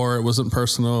 It's war. It wasn't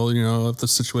personal. If the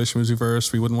situation was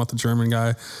reversed, we wouldn't want the German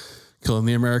guy killing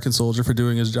the American soldier for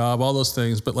doing his job, all those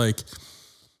things. But like,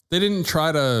 they didn't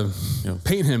try to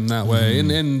paint him that way.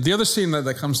 And the other scene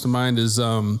that comes to mind is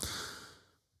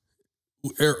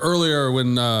earlier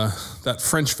when that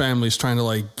French family is trying to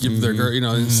like give their girl,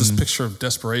 it's this picture of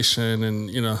desperation,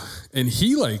 and and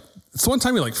he like it's one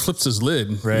time he like flips his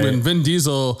lid when Vin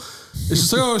Diesel is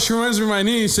just like, oh, she reminds me of my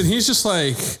niece, and he's just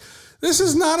like, this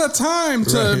is not a time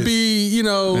to be,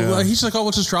 like, he's like, oh,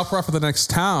 we'll just drop her off at the next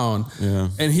town. Yeah.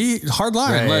 And he hard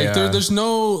line, there's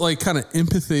no like kind of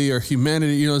empathy or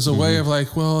humanity, there's a way of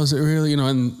like, well, is it really,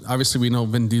 and obviously we know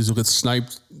Vin Diesel gets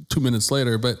sniped 2 minutes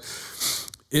later, but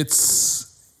it's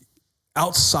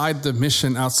outside the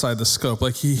mission, outside the scope.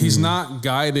 Like he's not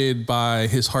guided by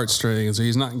his heartstrings, or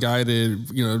he's not guided,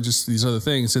 just these other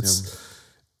things.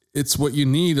 It's what you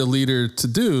need a leader to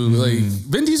do. Like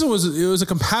Vin Diesel was a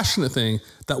compassionate thing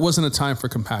that wasn't a time for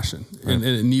compassion, and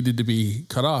it needed to be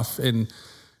cut off. And,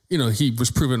 he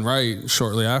was proven right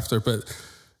shortly after, but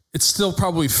it still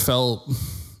probably felt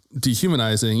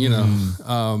dehumanizing,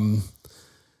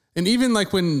 and even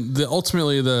like when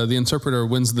ultimately the interpreter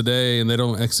wins the day and they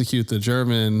don't execute the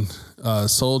German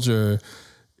soldier,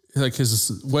 like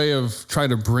his way of trying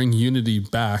to bring unity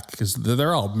back, because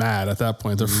they're all mad at that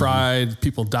point. They're fried.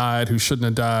 People died who shouldn't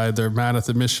have died. They're mad at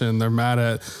the mission. They're mad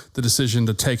at the decision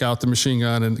to take out the machine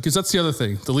gun. And because that's the other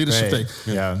thing, the leadership thing.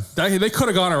 Yeah. They could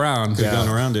have gone around. Gone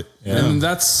around it. Yeah. And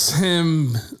that's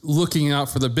him looking out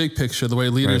for the big picture, the way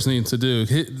leaders need to do.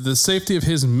 The safety of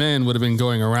his men would have been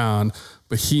going around,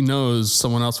 but he knows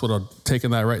someone else would have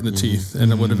taken that right in the teeth,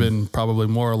 and it would have been probably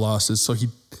more losses. So he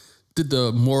did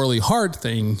the morally hard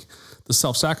thing, the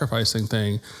self-sacrificing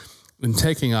thing, and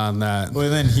taking on that. Well,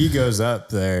 then he goes up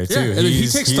there too. Yeah, and he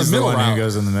takes the middle one route. Who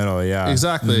goes in the middle. Yeah,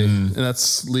 exactly. And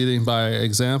that's leading by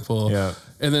example. Yeah.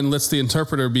 And then lets the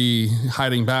interpreter be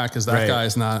hiding back, because that guy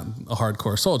is not a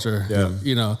hardcore soldier.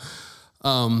 Yeah.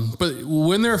 But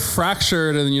when they're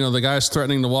fractured and, the guy's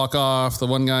threatening to walk off, the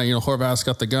one guy, Horvath's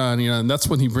got the gun, and that's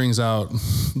when he brings out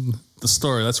the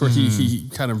story. That's where he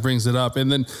kind of brings it up.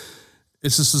 And then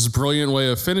it's just this brilliant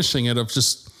way of finishing it, of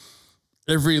just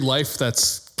every life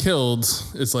that's killed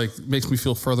is like, makes me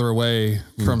feel further away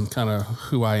from kind of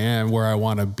who I am, where I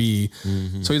want to be.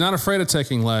 So he's not afraid of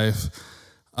taking life.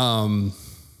 And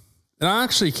I'm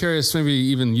actually curious, maybe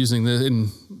even using this,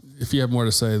 and if you have more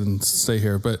to say, then stay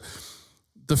here, but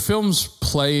the film's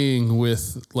playing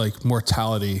with like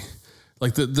mortality.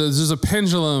 Like there's a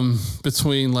pendulum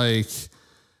between like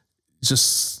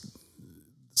just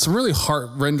some really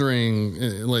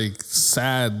heart-rendering, like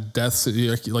sad deaths,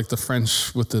 like the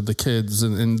French with the kids,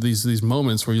 and these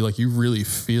moments where you really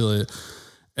feel it,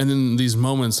 and then these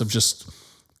moments of just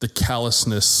the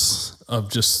callousness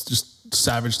of just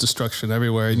savage destruction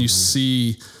everywhere, and you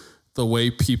see the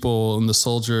way people and the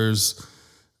soldiers,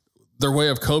 their way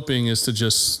of coping is to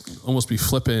just almost be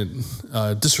flippant,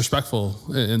 disrespectful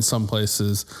in some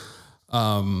places,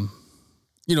 and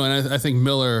I think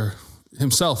Miller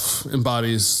himself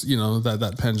embodies,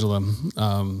 that pendulum.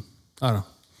 I don't know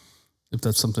if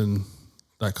that's something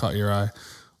that caught your eye,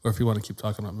 or if you want to keep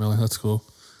talking about Miller, that's cool.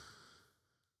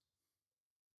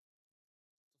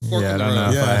 Yeah, I don't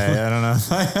know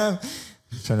if I have.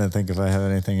 I'm trying to think if I have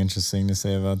anything interesting to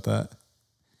say about that.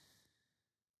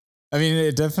 I mean,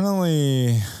 it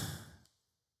definitely,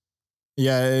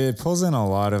 it pulls in a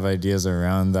lot of ideas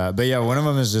around that. But yeah, one of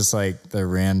them is just like the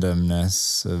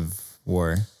randomness of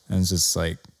war. And it's just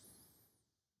like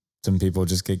some people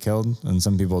just get killed and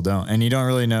some people don't. And you don't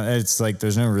really know. It's like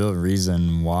there's no real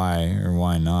reason why or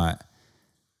why not.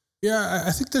 Yeah,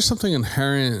 I think there's something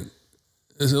inherent,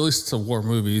 at least to war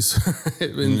movies,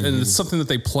 and it's something that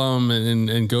they plumb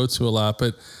and go to a lot.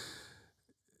 But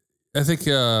I think,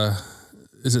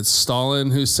 is it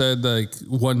Stalin who said like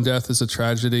one death is a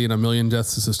tragedy and a million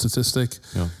deaths is a statistic?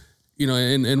 Yeah.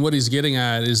 And what he's getting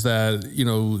at is that,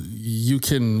 you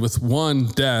can, with one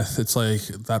death, it's like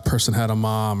that person had a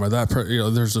mom, or that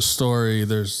there's a story,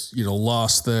 there's,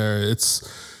 loss there.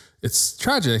 It's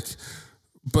tragic,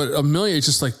 but a million, it's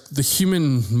just like the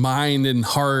human mind and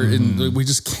heart, and we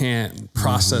just can't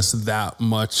process that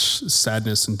much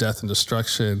sadness and death and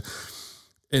destruction.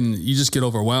 And you just get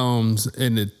overwhelmed,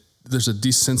 and there's a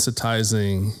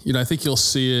desensitizing, I think you'll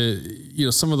see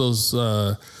it, some of those,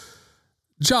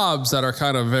 jobs that are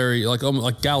kind of very almost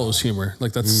like gallows humor,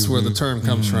 like that's where the term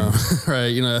comes from,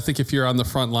 right? I think if you're on the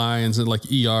front lines and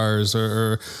like ERs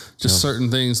or just certain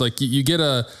things, like you get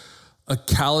a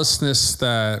callousness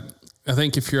that I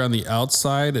think if you're on the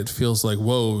outside, it feels like,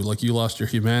 whoa, like you lost your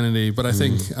humanity. But I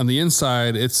think on the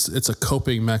inside, it's a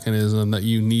coping mechanism that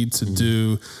you need to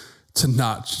do to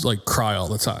not like cry all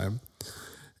the time.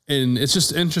 And it's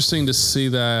just interesting to see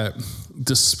that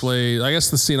displayed. I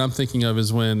guess the scene I'm thinking of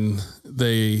is when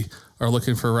they are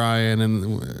looking for Ryan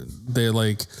and they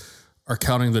like are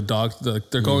counting the dog.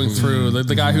 They're going through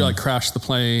the guy who like crashed the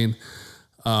plane.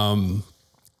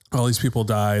 All these people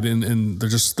died, and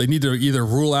they need to either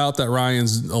rule out that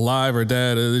Ryan's alive or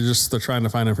dead. Or they're trying to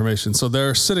find information. So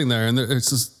they're sitting there, and it's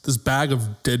this bag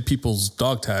of dead people's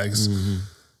dog tags.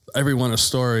 Everyone a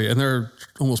story, and they're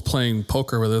almost playing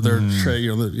poker with it. They're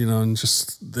and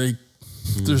just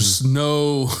there's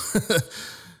no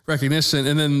recognition.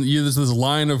 And then there's this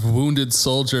line of wounded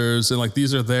soldiers, and like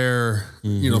these are their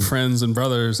friends and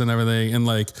brothers and everything, and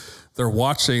like they're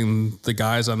watching the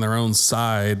guys on their own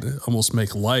side almost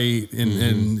make light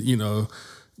and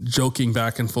joking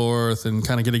back and forth and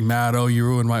kind of getting mad. Oh, you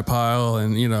ruined my pile,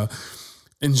 and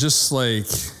and just like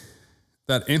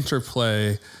that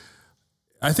interplay.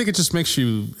 I think it just makes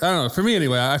you, I don't know, for me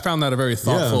anyway, I found that a very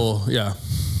thoughtful,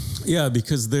 Yeah,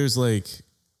 because there's like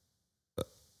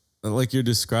you're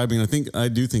describing, I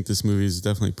do think this movie is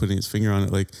definitely putting its finger on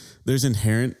it. Like there's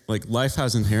inherent, like life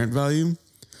has inherent value,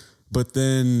 but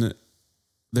then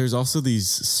there's also these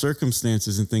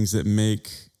circumstances and things that make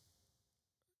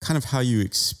kind of how you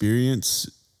experience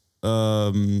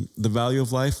the value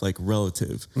of life, like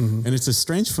relative. And it's a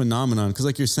strange phenomenon because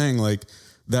like you're saying, like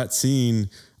that scene,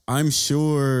 I'm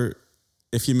sure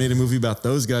if you made a movie about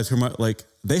those guys who might like,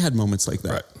 they had moments like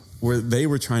that where they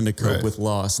were trying to cope with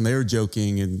loss and they were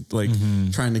joking and like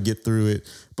trying to get through it,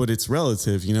 but it's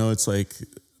relative, it's like,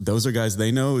 those are guys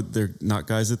they know, they're not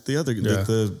guys that the other, that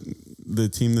the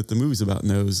team that the movie's about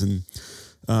knows. And,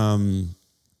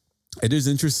 it is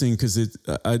interesting because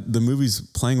the movie's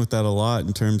playing with that a lot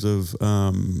in terms of,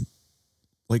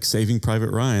 like Saving Private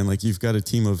Ryan. Like you've got a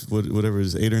team of whatever it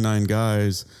is, 8 or 9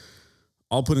 guys,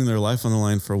 all putting their life on the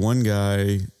line for one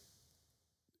guy.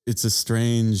 It's a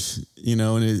strange, and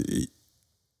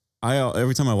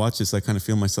every time I watch this, I kind of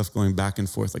feel myself going back and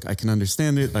forth. Like I can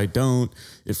understand it. I don't,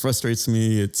 it frustrates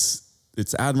me. It's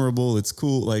admirable. It's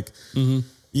cool. Like, and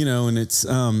it's,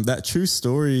 that true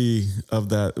story of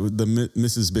the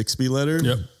Mrs. Bixby letter.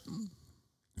 Yep.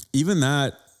 Even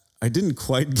that, I didn't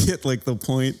quite get like the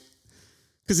point.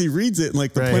 Because he reads it and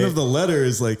like the point of the letter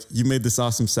is like, you made this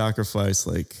awesome sacrifice.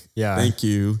 Like, thank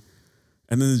you.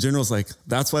 And then the general's like,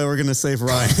 that's why we're going to save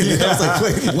Ryan. I was like,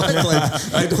 wait, what?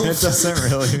 Like, I don't, it doesn't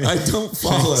really I don't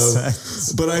follow.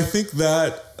 But I think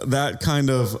that kind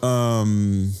of, I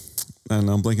don't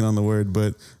know, I'm blanking on the word,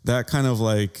 but that kind of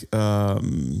like, I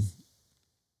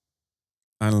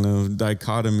don't know,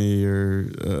 dichotomy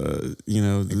or,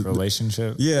 like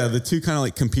relationship. Yeah. The two kind of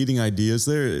like competing ideas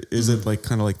there. Is it like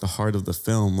kind of like the heart of the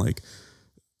film? Like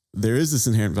there is this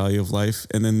inherent value of life.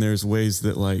 And then there's ways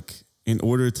that like, in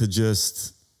order to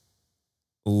just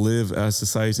live as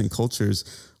societies and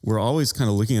cultures, we're always kind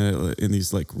of looking at it in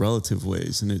these like relative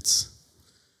ways. And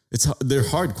they're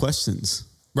hard questions.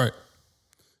 Right.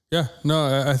 Yeah.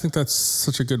 No, I think that's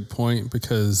such a good point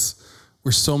because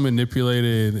we're so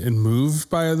manipulated and moved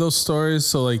by those stories.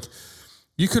 So like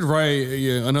you could write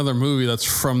another movie that's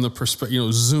from the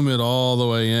perspective, zoom it all the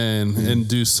way in and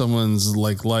do someone's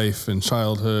like life and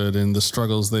childhood and the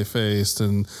struggles they faced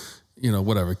and,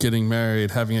 whatever, getting married,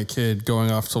 having a kid,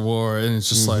 going off to war. And it's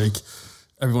just like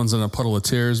everyone's in a puddle of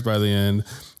tears by the end.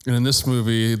 And in this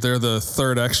movie, they're the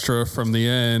third extra from the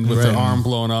end with their arm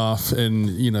blown off. And,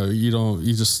 you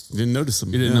didn't notice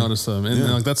them. You didn't notice them. And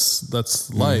like,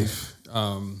 that's life.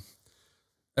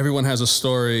 Everyone has a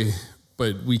story,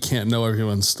 but we can't know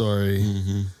everyone's story.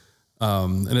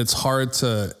 And it's hard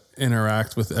to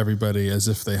interact with everybody as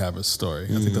if they have a story.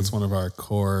 I think that's one of our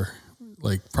core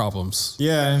like problems.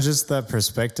 Yeah. And just that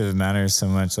perspective matters so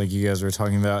much, like you guys were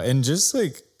talking about. And just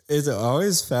like, it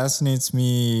always fascinates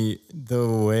me the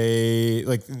way,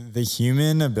 like the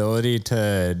human ability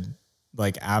to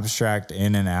like abstract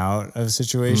in and out of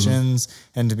situations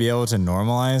and to be able to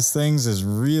normalize things is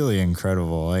really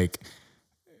incredible. Like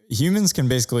humans can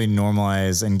basically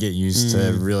normalize and get used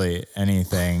to really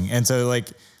anything. And so like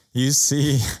you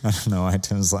see, I don't know why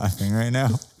Tim's laughing right now.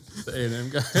 The A&M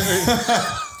guy.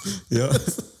 Yeah.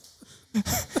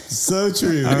 So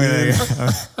true. I'm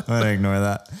gonna ignore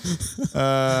that.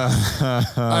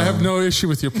 I have no issue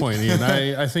with your point, Ian.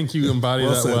 I think you embody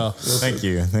that well. Thank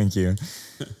you.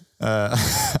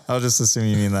 I'll just assume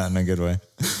you mean that in a good way.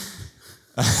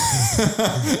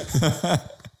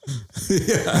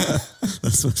 Yeah,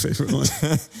 that's my favorite one.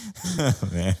 Oh,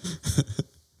 man.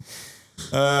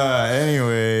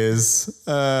 Anyways,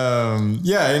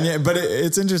 but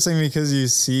it's interesting because you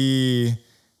see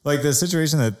like the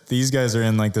situation that these guys are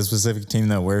in, like the specific team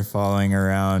that we're following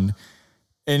around,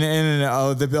 and a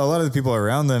lot of the people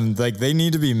around them, like they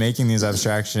need to be making these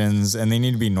abstractions and they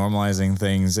need to be normalizing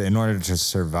things in order to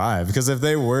survive. Because if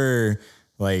they were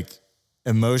like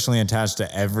emotionally attached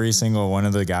to every single one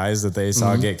of the guys that they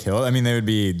saw get killed, I mean, they would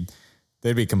be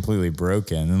they'd be completely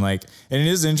broken. And like, and it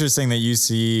is interesting that you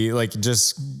see like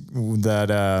just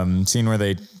that scene where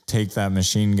they take that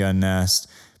machine gun nest,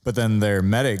 but then their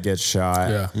medic gets shot.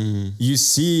 Yeah. You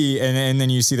see, and then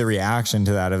you see the reaction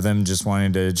to that of them just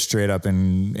wanting to straight up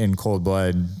in cold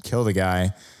blood kill the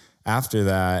guy after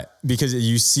that, because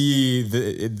you see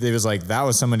it was like, that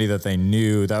was somebody that they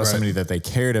knew, that was somebody that they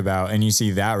cared about. And you see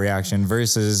that reaction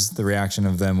versus the reaction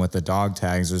of them with the dog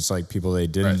tags, which like people they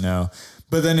didn't know.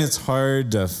 But then it's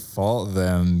hard to fault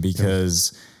them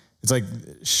because it's like,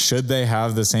 should they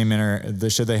have the same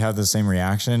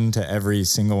reaction to every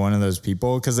single one of those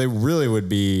people? Because they really would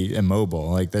be immobile.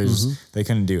 Like they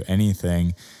couldn't do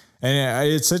anything.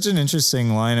 And it's such an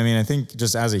interesting line. I mean, I think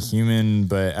just as a human,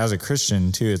 but as a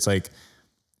Christian too, it's like,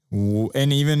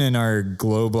 and even in our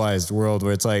globalized world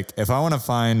where it's like, if I want to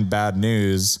find bad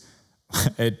news,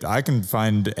 I can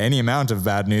find any amount of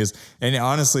bad news, and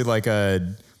honestly, like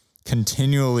a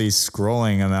continually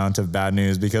scrolling amount of bad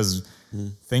news, because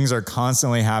things are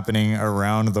constantly happening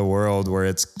around the world where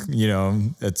it's, you know,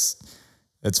 it's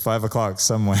 5 o'clock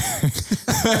somewhere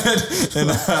in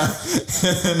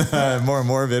a more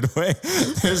morbid way.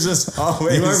 There's just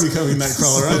always, You are becoming that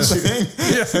crawler, aren't you?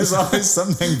 there's always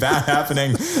something bad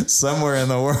happening somewhere in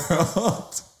the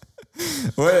world.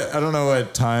 I don't know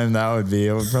what time that would be.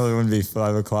 It probably wouldn't be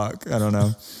 5 o'clock. I don't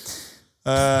know.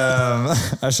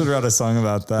 I should write a song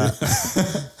about that.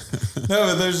 No,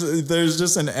 but there's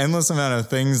just an endless amount of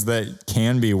things that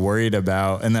can be worried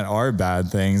about and that are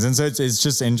bad things. And so it's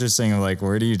just interesting of like,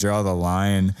 where do you draw the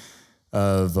line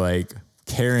of like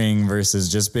caring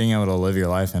versus just being able to live your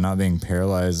life and not being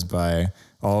paralyzed by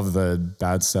all of the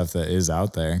bad stuff that is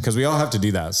out there? Because we all have to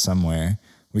do that somewhere.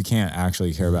 We can't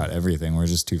actually care about everything. We're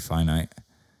just too finite.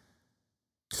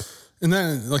 And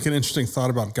then like an interesting thought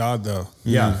about God though.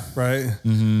 Yeah. Right.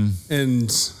 Mm-hmm. And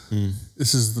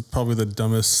this is probably the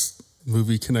dumbest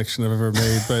movie connection I've ever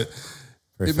made, but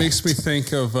it makes me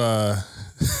think of that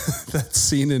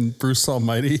scene in Bruce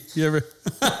Almighty. You ever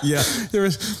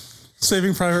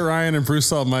Saving Private Ryan and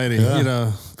Bruce Almighty, you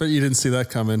know, but you didn't see that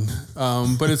coming.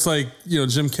 But it's like, you know,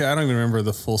 Jim Carrey, I don't even remember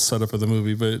the full setup of the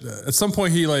movie, but at some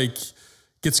point he like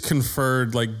gets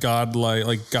conferred like God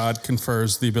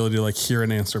confers the ability to like hear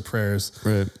and answer prayers.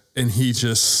 Right. And he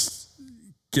just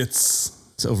gets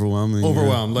It's overwhelming.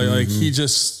 Like he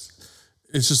just,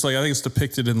 it's just like, I think it's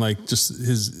depicted in like just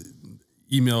his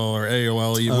email or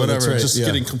AOL, whatever, just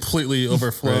getting completely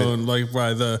overflown like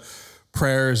by the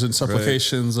prayers and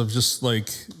supplications of just like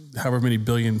however many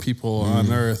billion people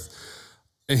on earth.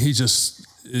 And he just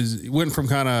went from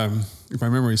kind of, if my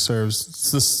memory serves,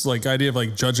 it's this like idea of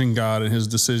like judging God and his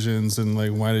decisions and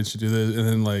like, why did you do this? And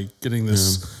then like getting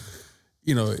this,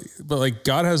 you know, but like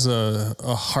God has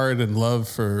a heart and love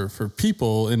for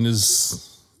people and is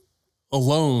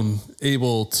alone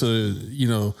able to, you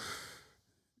know,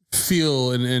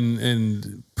 feel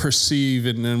and perceive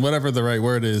and whatever the right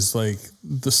word is, like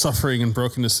the suffering and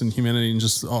brokenness in humanity and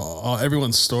just all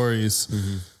everyone's stories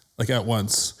like at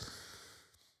once.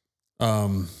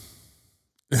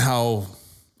 How,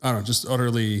 I don't know, just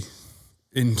utterly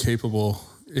incapable.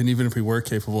 And even if we were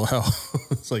capable, how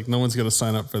it's like, no one's going to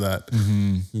sign up for that.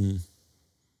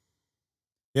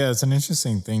 Yeah. It's an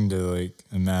interesting thing to like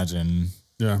imagine.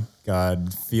 Yeah.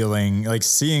 God feeling like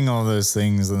seeing all those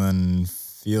things and then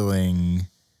feeling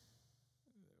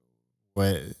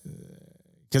what,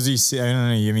 because you see, I don't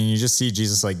know, I mean, you just see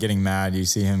Jesus like getting mad. You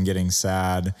see him getting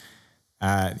sad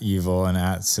at evil and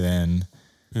at sin.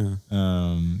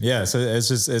 Yeah. So it's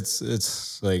just,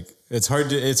 it's like, it's hard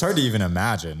to even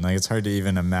imagine. Like, it's hard to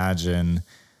even imagine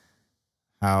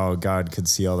how God could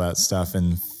see all that stuff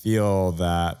and feel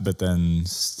that, but then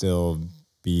still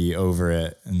be over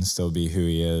it and still be who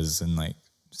he is and like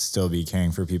still be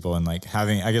caring for people and like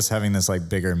having this like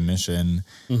bigger mission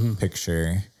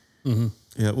picture.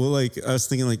 Yeah. Well, like I was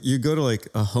thinking like you go to like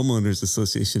a homeowners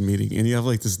association meeting and you have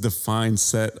like this defined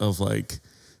set of like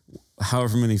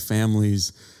however many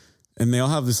families and they all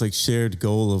have this like shared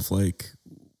goal of like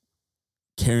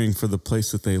caring for the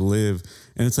place that they live.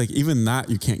 And it's like, even that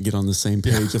you can't get on the same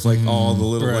page of like all the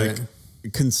little like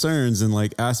concerns and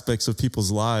like aspects of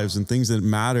people's lives and things that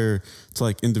matter to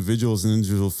like individuals and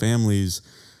individual families.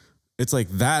 It's like,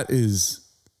 that is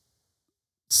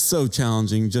so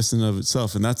challenging just in and of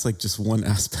itself. And that's like just one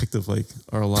aspect of like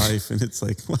our life. And it's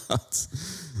like, wow,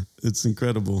 it's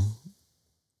incredible.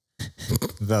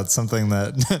 That's something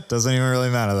that doesn't even really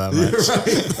matter that much.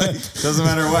 Like, doesn't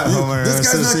matter what homeowner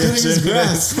association. This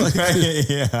guy's not cutting his grass. Right?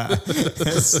 Yeah, it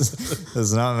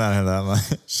does not matter that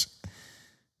much.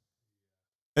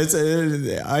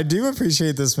 I do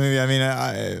appreciate this movie. I mean,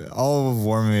 all of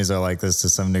war movies are like this to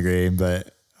some degree,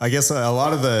 but I guess a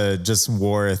lot of the just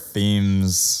war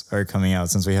themes are coming out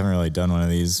since we haven't really done one of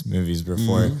these movies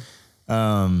before.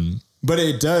 But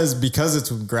it does, because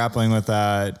it's grappling with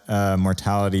that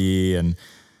mortality and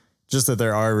just that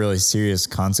there are really serious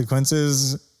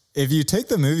consequences. If you take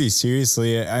the movie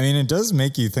seriously, I mean, it does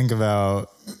make you think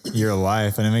about your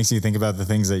life, and it makes you think about the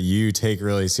things that you take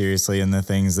really seriously and the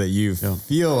things that you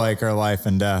feel like are life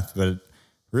and death, but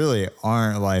really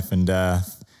aren't life and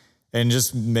death, and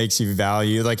just makes you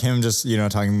value, like him just, you know,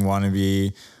 talking, want to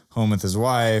be home with his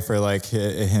wife, or like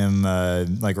him,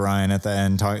 like Ryan at the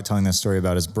end telling this story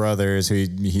about his brothers who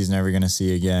he's never going to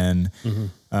see again.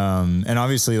 And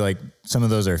obviously like some of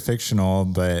those are fictional,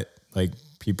 but like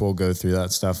people go through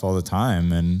that stuff all the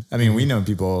time. And I mean, we know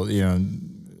people, you know,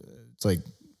 it's like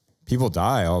people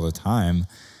die all the time.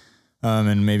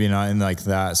 And maybe not in like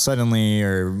that suddenly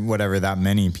or whatever, that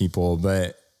many people,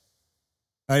 but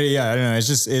I don't know. It's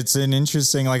just, it's an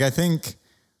interesting, like, I think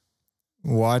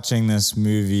watching this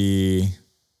movie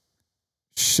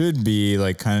should be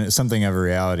like kind of something of a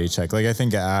reality check. Like, I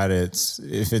think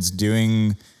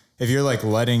if you're like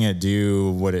letting it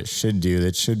do what it should do,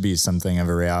 that should be something of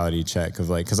a reality check of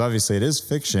like, cause obviously it is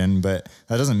fiction, but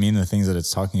that doesn't mean the things that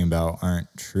it's talking about aren't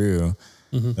true.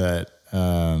 That,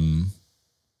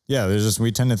 there's just,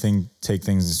 we tend to take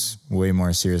things way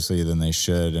more seriously than they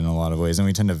should in a lot of ways. And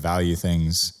we tend to value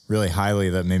things really highly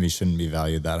that maybe shouldn't be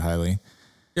valued that highly.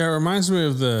 Yeah, it reminds me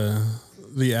of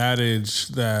the adage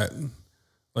that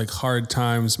like hard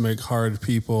times make hard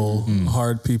people,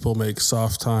 hard people make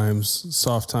soft times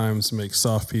make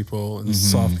soft people, and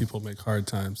soft people make hard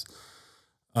times.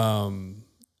 And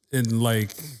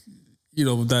like, you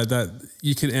know, that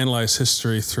you can analyze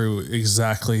history through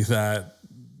exactly that,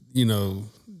 you know,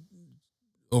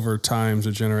 over times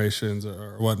or generations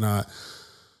or whatnot.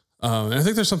 And I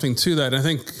think there's something to that. And I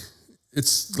think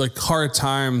it's like hard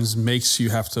times makes you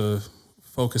have to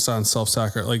focus on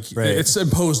self-sacrifice. Like it's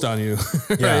imposed on you,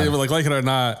 right? Like it or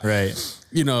not. Right.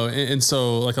 You know, and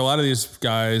so like a lot of these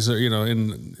guys are, you know,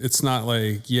 and it's not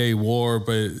like yay war,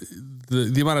 but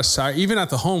the amount of even at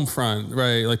the home front,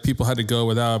 right? Like people had to go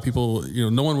without people, you know,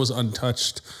 no one was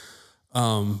untouched.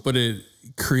 But it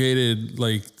created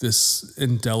like this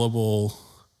indelible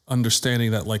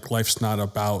understanding that like life's not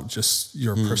about just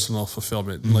your personal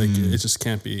fulfillment. Like it just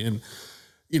can't be. And,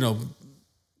 you know,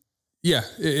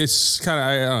 it's kind of,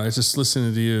 I don't know, it's just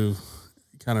listening to you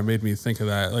kind of made me think of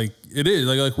that. Like it is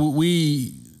like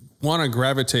we want to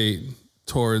gravitate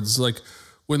towards like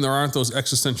when there aren't those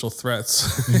existential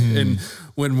threats and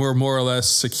when we're more or less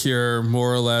secure,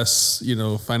 more or less, you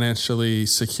know, financially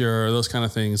secure, those kind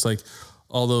of things, like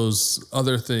all those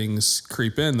other things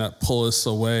creep in that pull us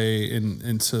away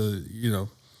into, you know,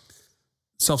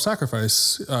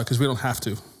 self-sacrifice, because we don't have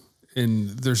to.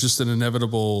 And there's just an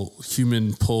inevitable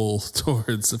human pull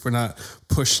towards, if we're not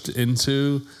pushed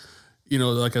into, you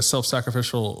know, like a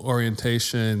self-sacrificial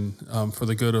orientation for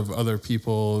the good of other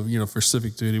people, you know, for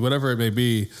civic duty, whatever it may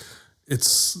be,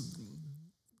 it's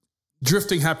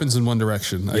drifting happens in one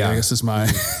direction. I guess is my,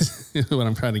 what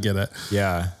I'm trying to get at.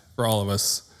 Yeah. For all of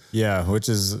us. Yeah, which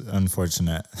is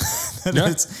unfortunate.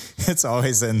 It's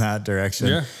always in that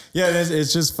direction. Yeah,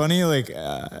 it's just funny. Like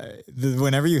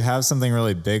whenever you have something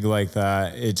really big like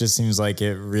that, it just seems like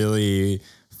it really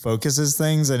focuses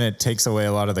things and it takes away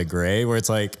a lot of the gray. Where it's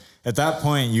like at that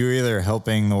point you were either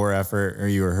helping the war effort or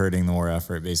you were hurting the war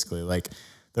effort. Basically, like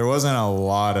there wasn't a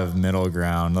lot of middle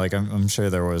ground. Like I'm sure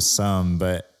there was some,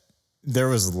 but there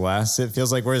was less. It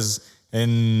feels like, whereas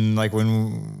in like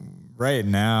when right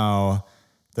now.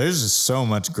 There's just so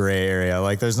much gray area.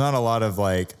 Like there's not a lot of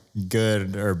like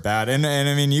good or bad. And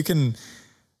I mean, you can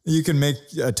make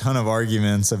a ton of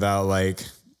arguments about like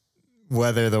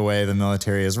whether the way the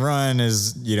military is run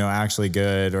is, you know, actually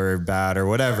good or bad or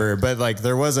whatever. But like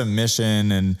there was a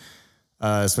mission, and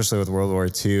especially with World War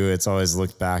II, it's always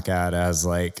looked back at as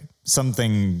like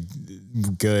something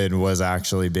good was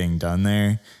actually being done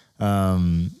there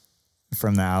from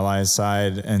the Allies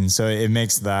side. And so it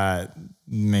makes the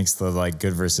like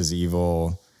good versus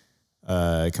evil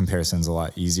comparisons a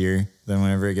lot easier than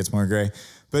whenever it gets more gray.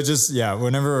 But just,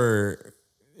 whenever we're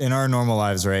in our normal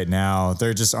lives right now,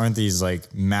 there just aren't these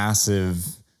like massive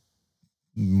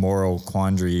moral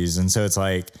quandaries. And so it's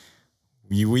like,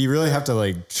 we really have to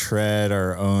like tread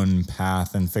our own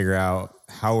path and figure out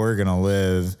how we're going to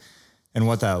live and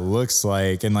what that looks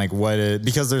like. And like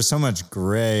because there's so much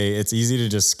gray, it's easy to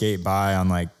just skate by on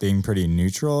like being pretty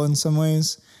neutral in some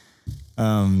ways.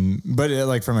 But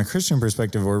like from a Christian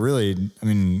perspective, we're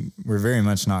very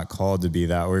much not called to be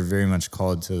that. We're very much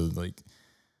called to like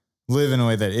live in a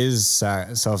way that is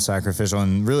self-sacrificial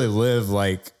and really live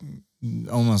like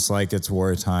almost like it's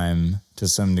wartime to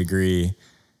some degree.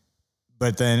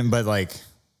 But like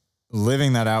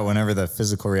living that out whenever the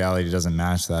physical reality doesn't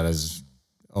match that is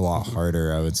a lot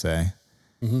harder, I would say.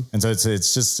 And so it's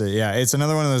just, it's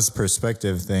another one of those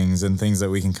perspective things and things that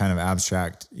we can kind of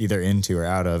abstract either into or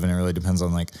out of. And it really depends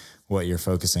on like what you're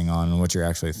focusing on and what you're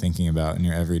actually thinking about in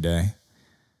your everyday.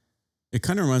 It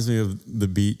kind of reminds me of the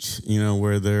beach,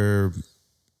 where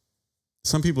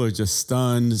some people are just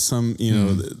stunned. Some,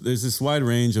 there's this wide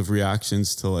range of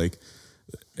reactions to like,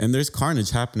 and there's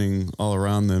carnage happening all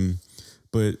around them,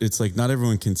 but it's like, not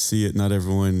everyone can see it. Not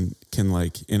everyone can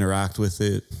like interact with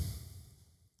it.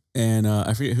 And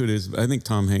I forget who it is, but I think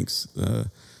Tom Hanks,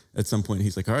 at some point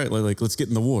he's like, all right, like let's get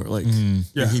in the war. Like,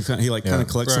 he kind of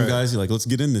collects some guys. He's like, let's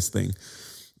get in this thing.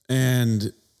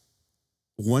 And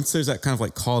once there's that kind of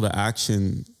like call to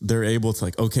action, they're able to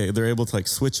like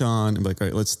switch on and be like, all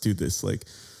right, let's do this. Like,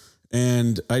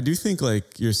 and I do think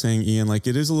like you're saying, Ian, like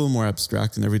it is a little more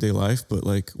abstract in everyday life, but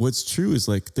like what's true is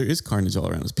like there is carnage all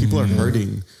around us. People are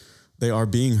hurting. They are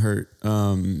being hurt.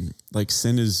 Like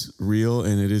sin is real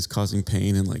and it is causing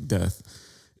pain and like death.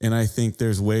 And I think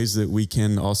there's ways that we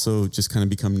can also just kind of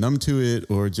become numb to it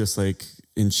or just like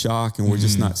in shock and we're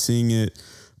just not seeing it.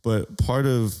 But part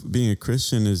of being a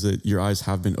Christian is that your eyes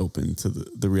have been opened to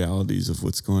the realities of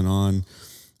what's going on.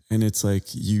 And it's like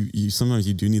you sometimes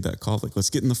you do need that call, like let's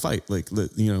get in the fight, like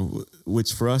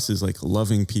which for us is like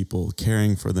loving people,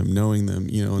 caring for them, knowing them,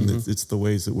 and it's the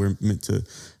ways that we're meant to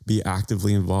be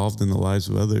actively involved in the lives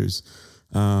of others.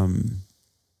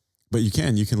 But you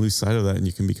can lose sight of that and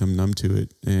you can become numb to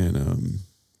it. And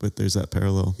but there's that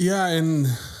parallel. Yeah, and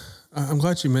I'm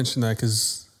glad you mentioned that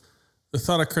because the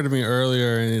thought occurred to me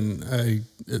earlier, and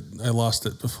I lost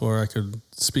it before I could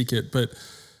speak it, but.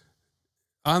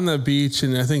 On the beach,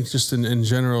 and I think just in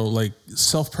general, like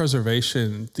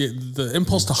self-preservation, the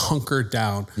impulse to hunker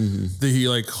down, the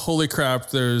like, holy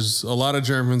crap, there's a lot of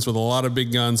Germans with a lot of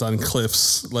big guns on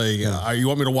cliffs. Like, you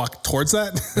want me to walk towards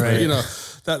that? Right.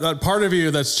 That part of you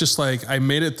that's just like, I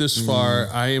made it this far.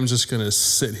 I am just going to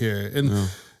sit here. And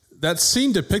that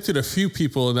scene depicted a few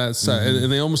people in that side,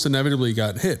 and they almost inevitably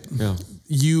got hit. Yeah.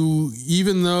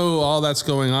 Even though all that's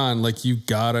going on, like you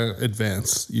gotta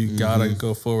advance, you gotta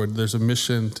go forward. There's a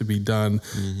mission to be done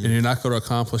and you're not going to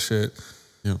accomplish it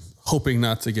hoping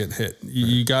not to get hit.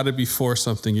 You gotta be for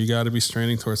something. You gotta be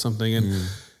straining towards something. And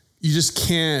you just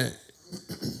can't,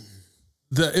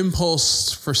 the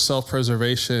impulse for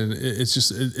self-preservation,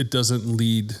 it doesn't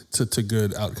lead to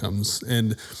good outcomes.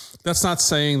 And that's not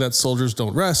saying that soldiers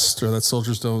don't rest or that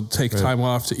soldiers don't take time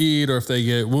off to eat, or if they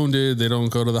get wounded, they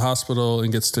don't go to the hospital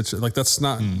and get stitched. Like that's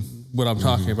not what I'm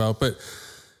talking about. But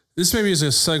this maybe is a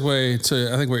segue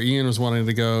to, I think, where Ian was wanting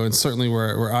to go, and certainly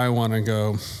where I want to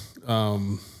go.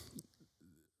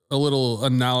 A little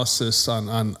analysis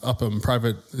on Upham,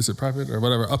 private or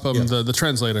whatever, Upham, the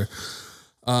translator.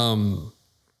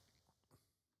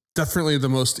 Definitely the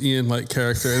most Ian-like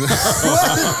character.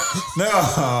 No,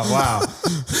 wow.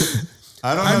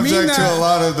 I don't object to a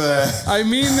lot of the. I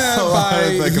mean that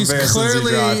by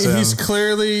he's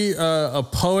clearly a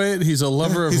poet. He's a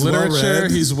lover of literature.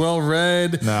 He's well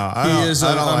read. No, he is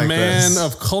a like man this.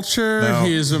 of culture. No.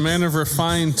 He is a man of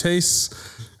refined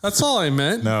tastes. That's all I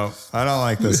meant. No, I don't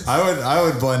like this. I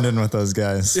would blend in with those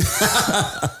guys.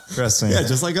 Trust me. Yeah,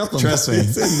 just like Upham. Trust me.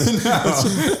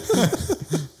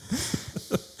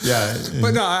 Yeah,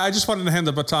 but no, I just wanted to hand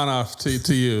the baton off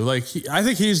to you. Like, I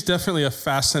think he's definitely a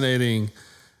fascinating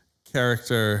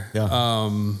character. Yeah.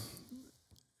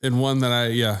 And one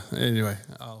that anyway.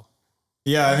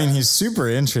 I mean, he's super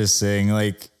interesting.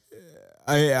 Like,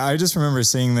 I just remember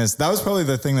seeing this. That was probably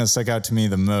the thing that stuck out to me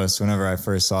the most whenever I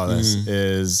first saw this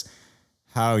is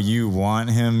how you want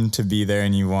him to be there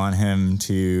and you want him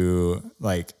to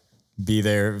like be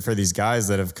there for these guys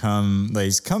that have come, like,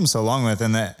 he's come so long with,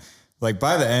 and that, like,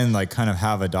 by the end, like, kind of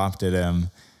have adopted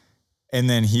him. And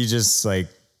then he just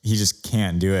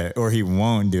can't do it, or he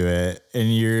won't do it.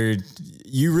 And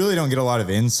you really don't get a lot of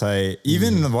insight.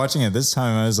 Even watching it this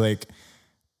time, I was like,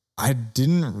 I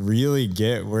didn't really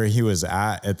get where he was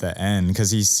at the end,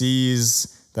 because he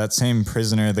sees that same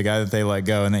prisoner, the guy that they let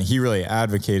go and that he really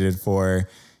advocated for.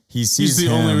 He's the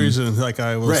only reason that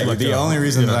guy was right. let The go. only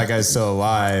reason that guy's still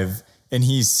alive, and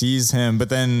he sees him, but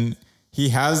then he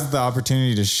has the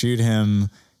opportunity to shoot him,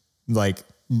 like,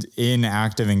 in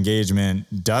active engagement,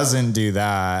 doesn't do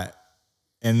that,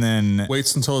 and then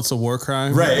waits until it's a war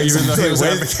crime, right? Even though he was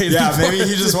advocating for maybe it.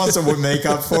 he just wants to make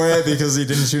up for it because he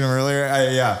didn't shoot him earlier.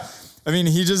 I mean,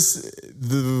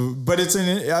 but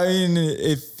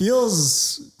it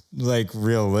feels like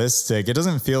realistic. It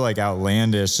doesn't feel like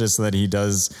outlandish, just that he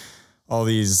does all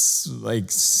these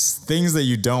like things that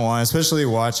you don't want, especially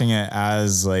watching it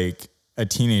as like a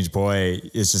teenage boy.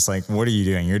 It's just like, what are you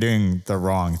doing? You're doing the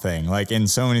wrong thing. Like in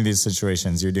so many of these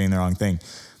situations, you're doing the wrong thing.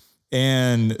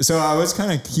 And so I was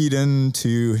kind of keyed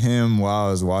into him while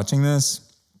I was watching this,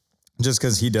 just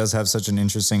because he does have such an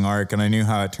interesting arc, and I knew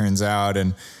how it turns out.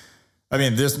 And I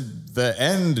mean, the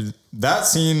end, that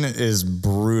scene is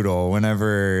brutal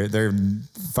whenever they're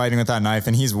fighting with that knife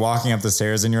and he's walking up the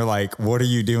stairs and you're like, what are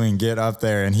you doing? Get up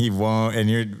there. And he won't.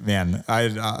 And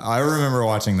I remember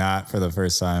watching that for the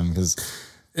first time because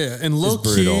yeah, and low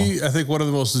key, I think one of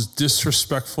the most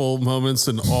disrespectful moments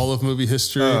in all of movie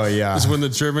history is when the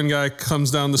German guy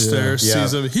comes down the stairs,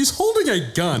 sees him. He's holding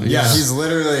a gun. Yeah, he's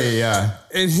literally,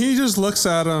 And he just looks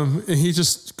at him and he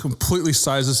just completely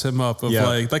sizes him up of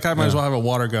like, that guy might as well have a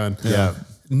water gun. Yeah.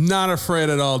 Not afraid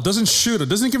at all. Doesn't shoot him.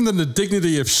 Doesn't give him the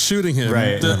dignity of shooting him.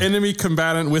 Right. The enemy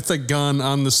combatant with a gun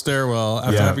on the stairwell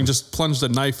after having just plunged a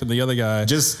knife in the other guy.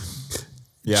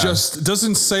 Just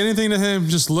doesn't say anything to him,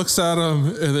 just looks at him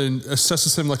and then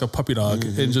assesses him like a puppy dog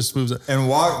and just moves it. And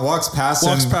walks past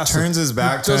him, turns his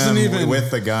back to him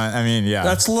with the gun. I mean,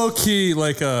 that's low key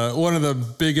like one of the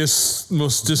biggest,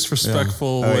 most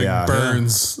disrespectful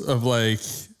burns of like,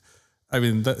 I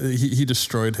mean, he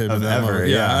destroyed him in that moment.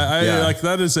 Like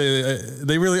that is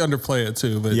they really underplay it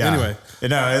too. But anyway,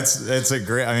 it's a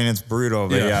great. I mean, it's brutal,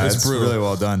 but it's brutal. Really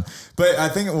well done. But I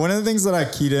think one of the things that I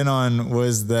keyed in on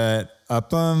was that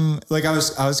Upham, like I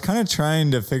was kind of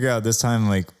trying to figure out this time,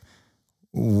 like,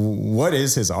 what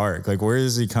is his arc? Like, where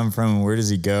does he come from? Where does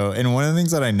he go? And one of the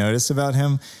things that I noticed about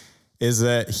him is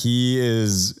that he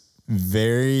is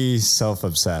very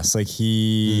self-obsessed. Like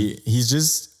he's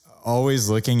just always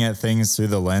looking at things through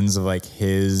the lens of like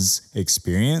his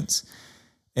experience.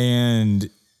 And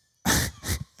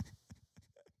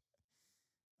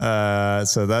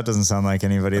so that doesn't sound like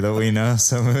anybody that we know.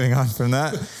 So moving on from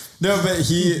that. No, but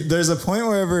there's a point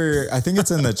wherever I think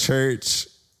it's in the church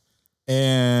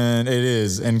and it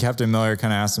is. And Captain Miller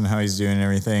kind of asks him how he's doing and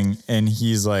everything. And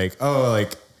he's like, oh,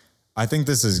 like, I think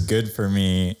this is good for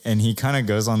me. And he kind of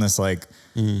goes on this like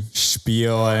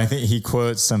spiel. And I think he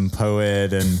quotes some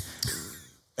poet and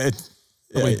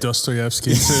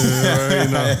Dostoevsky too.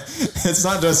 It's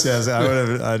not Dostoevsky.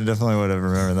 I definitely would have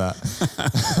remembered that.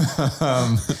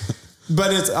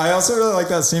 But I also really like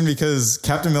that scene because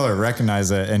Captain Miller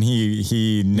recognized it and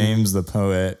he names the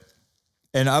poet.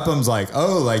 And Upham's like,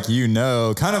 oh, like,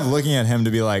 kind of looking at him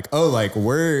to be like, oh, like,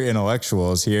 we're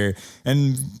intellectuals here.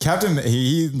 And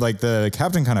the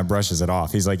captain kind of brushes it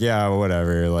off. He's like, yeah,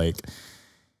 whatever. Like,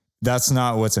 that's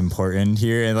not what's important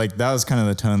here. And like, that was kind of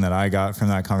the tone that I got from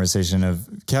that conversation of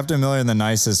Captain Miller in the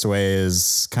nicest way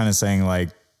is kind of saying like,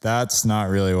 that's not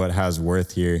really what has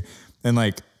worth here. And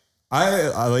like, I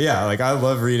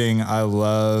love reading. I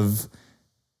love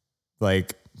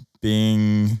like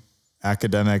being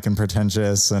academic and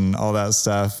pretentious and all that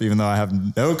stuff, even though I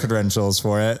have no credentials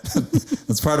for it.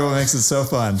 That's part of what makes it so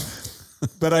fun.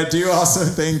 But I do also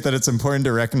think that it's important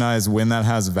to recognize when that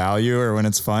has value or when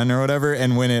it's fun or whatever,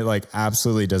 and when it like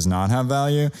absolutely does not have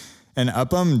value. And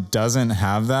Upham doesn't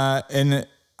have that. And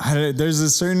there's a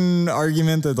certain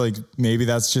argument that like maybe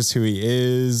that's just who he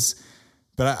is.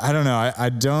 But I don't know. I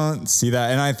don't see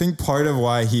that. And I think part of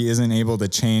why he isn't able to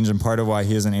change and part of why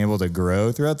he isn't able to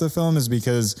grow throughout the film is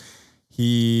because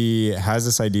he has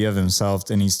this idea of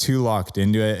himself and he's too locked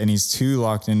into it. And he's too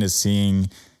locked into seeing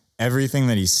everything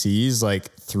that he sees like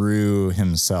through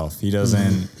himself.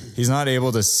 He's not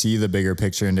able to see the bigger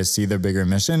picture and to see the bigger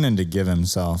mission and to give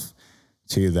himself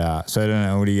to that. So I don't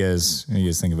know. What do you guys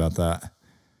think about that?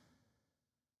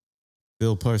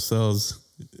 Bill Parcells.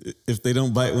 If they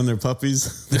don't bite when they're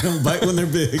puppies, they don't bite when they're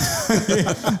big.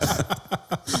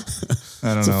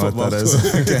 I don't know what that is.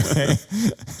 Okay.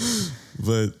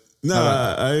 But no,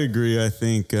 I agree. I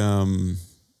think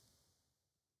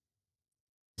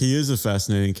he is a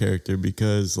fascinating character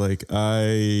because like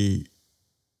I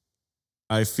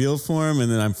feel for him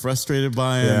and then I'm frustrated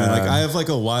by him. Yeah. And like I have like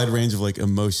a wide range of like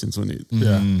emotions when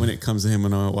it comes to him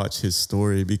when I watch his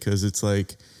story, because it's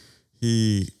like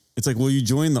it's like, well, you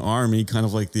join the army, kind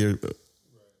of like the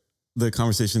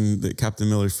conversation that Captain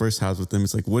Miller first has with them.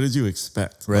 It's like, what did you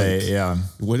expect? Right. Like, yeah.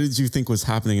 What did you think was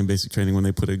happening in basic training when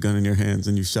they put a gun in your hands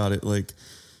and you shot it? Like,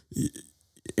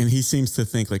 and he seems to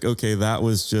think like, okay, that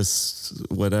was just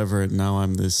whatever. And now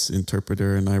I'm this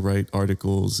interpreter and I write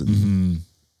articles. And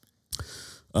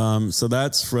so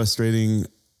that's frustrating.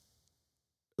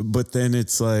 But then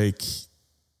it's like,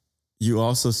 you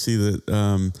also see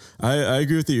that, I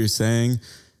agree with what you're saying.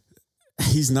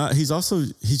 He's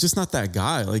just not that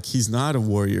guy. Like he's not a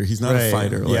warrior. He's not a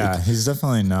fighter. Like, he's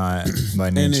definitely not by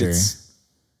nature.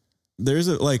 there's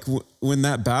a like when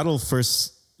that battle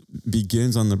first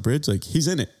begins on the bridge, like he's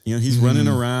in it. You know, he's running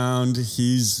around.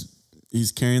 He's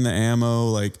carrying the ammo.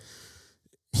 Like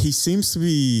he seems to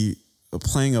be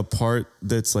playing a part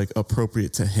that's like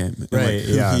appropriate to him, and Right, like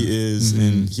who yeah. he is,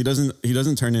 and he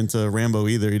doesn't turn into Rambo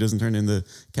either. He doesn't turn into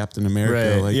Captain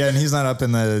America. Right. Like, Yeah, and he's not up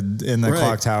in the Right.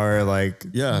 clock tower like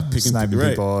picking sniping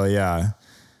right. people. Yeah.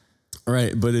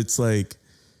 Right. But it's like,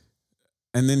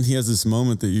 and then he has this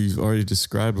moment that you've already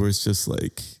described where it's just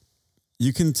like,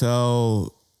 you can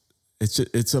tell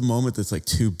it's a moment that's like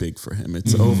too big for him.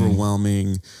 It's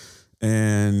overwhelming.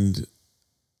 And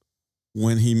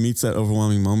when he meets that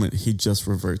overwhelming moment, he just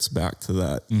reverts back to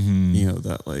that, you know,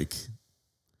 that like,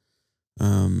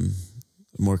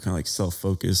 more kind of like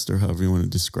self-focused or however you want to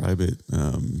describe it,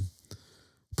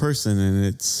 person. And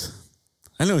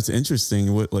I know it's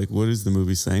interesting. What is the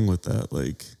movie saying with that?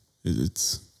 Like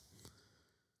it's.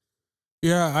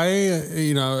 Yeah,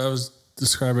 I was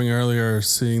describing earlier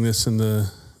seeing this in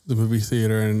the movie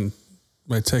theater, and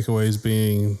my takeaways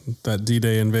being that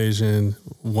D-Day invasion.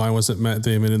 Why wasn't Matt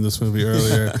Damon in this movie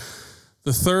earlier?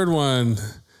 The third one,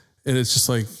 and it's just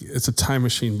like, it's a time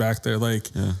machine back there. Like,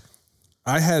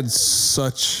 I had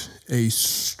such a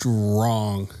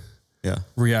strong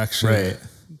reaction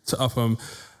to Upham.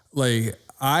 Like,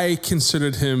 I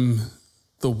considered him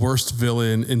the worst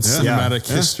villain in cinematic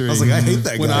history. I was like, I hate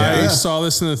that guy. When I saw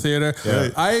this in the theater, Yeah.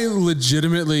 I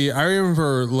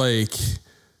remember like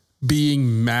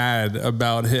being mad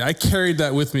about it. I carried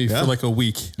that with me for like a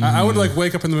week. I would like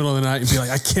wake up in the middle of the night and be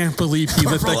like, I can't believe he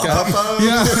lit that guy.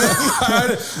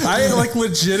 Yeah. I like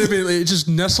legitimately, it just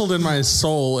nestled in my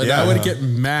soul, and I would get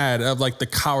mad of like the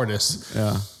cowardice.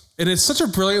 Yeah. And it's such a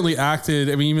brilliantly acted,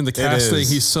 I mean, even the casting,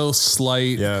 is. he's so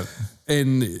slight. Yeah.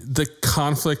 And the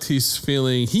conflict he's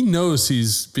feeling, he knows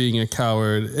he's being a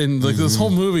coward. And like this whole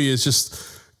movie is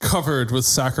just covered with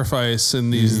sacrifice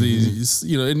and these,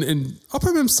 you know, and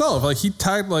Upham himself, like he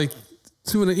tagged like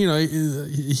to, you know,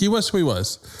 he was who he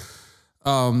was.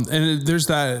 And there's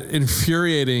that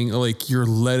infuriating, like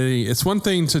it's one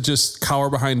thing to just cower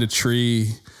behind a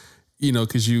tree, you know,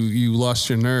 cause you lost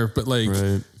your nerve, but like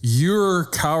your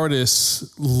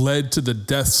cowardice led to the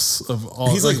deaths of all.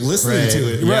 He's like listening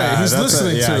to it. Right. He's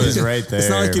listening to it. He's right there. It's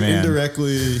not like man.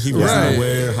 indirectly he wasn't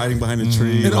aware, hiding behind a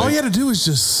tree. And like, all you had to do is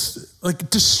just like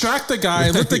distract the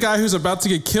guy, let the guy who's about to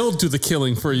get killed do the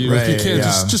killing for you. If you Right, can,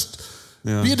 yeah. just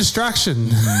be a distraction.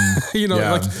 You know,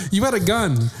 Yeah. like you had a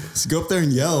gun. just go up there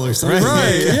and yell or something.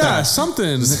 Right. Yeah.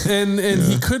 Something. And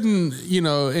he couldn't, you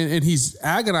know, and he's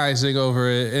agonizing over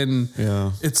it. And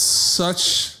it's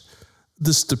such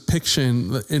this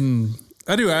depiction in,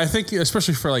 anyway, I think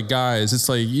especially for like guys, it's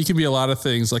like you can be a lot of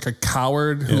things, like a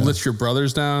coward who lets your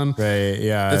brothers down. Right.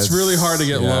 Yeah. It's really hard to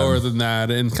get lower than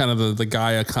that in kind of the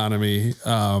guy economy.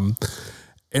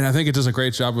 And I think it does a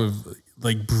great job of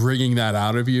like bringing that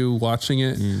out of you watching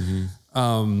it.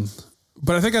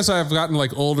 But I think as I've gotten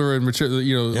like older and mature,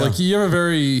 you know, like you have a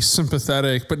very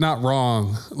sympathetic, but not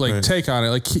wrong, like take on it.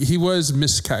 Like he was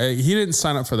he didn't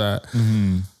sign up for that.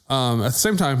 At the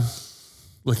same time,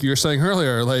 like you were saying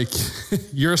earlier, like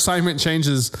your assignment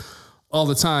changes all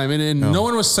the time. And no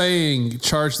one was saying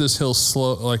charge this hill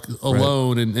slow, like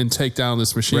alone and take down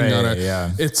this machine gunner.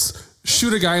 Yeah. It's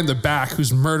shoot a guy in the back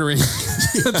who's murdering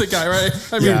the guy, right?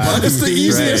 I mean, it's the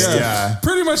easiest,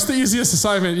 pretty much the easiest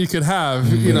assignment you could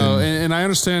have, you know, and I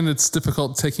understand it's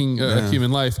difficult taking a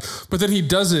human life, but then he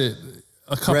does it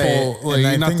a couple,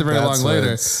 like not very long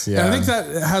later. And I think that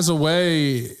has a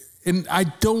way. And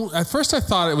at first I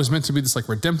thought it was meant to be this like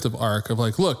redemptive arc of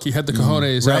like, look, he had the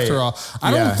cojones after all.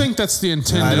 I don't think that's the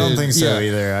intended. I don't think so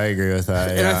either. I agree with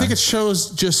that. And I think it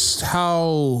shows just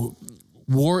how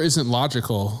war isn't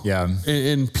logical. Yeah.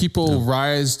 And people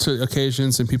rise to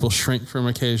occasions and people shrink from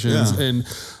occasions and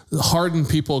hardened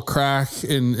people crack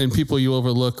and people you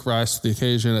overlook rise to the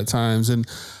occasion at times. And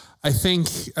I think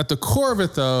at the core of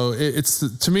it though, it's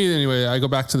to me anyway, I go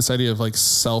back to this idea of like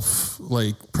self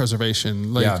like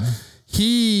preservation. Like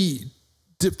he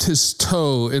dipped his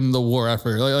toe in the war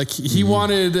effort. Like he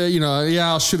wanted, you know,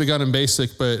 I'll shoot a gun in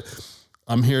basic, but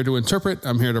I'm here to interpret.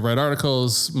 I'm here to write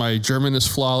articles. My German is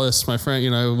flawless. My friend, you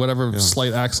know, whatever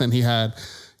slight accent he had,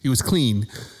 he was clean.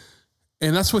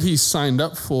 And that's what he signed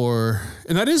up for.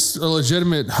 And that is a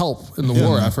legitimate help in the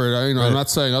war effort. I'm not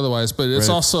saying otherwise, but it's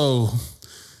also,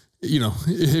 you know,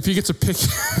 if he gets a pick,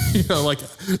 you know, like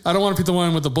I don't want to be the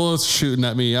one with the bullets shooting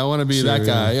at me. I want to be that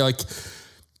guy. Like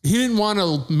he didn't want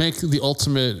to make the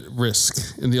ultimate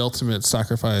risk and the ultimate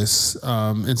sacrifice.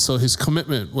 And so his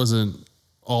commitment wasn't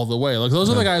all the way. Like those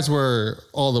other guys were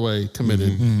all the way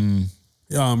committed.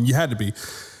 You had to be.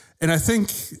 And I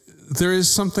think there is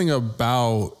something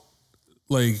about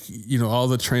like, you know, all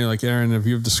the training, like Aaron, if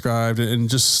you've described, and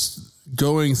just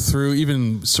going through,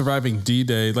 even surviving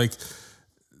D-Day, like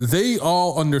they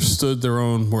all understood their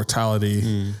own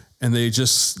mortality and they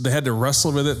had to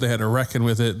wrestle with it. They had to reckon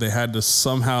with it. They had to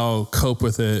somehow cope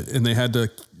with it, and they had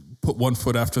to put one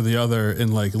foot after the other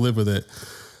and like live with it.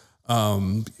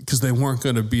 Cause they weren't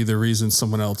going to be the reason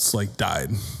someone else like died.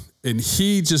 And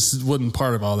he just wasn't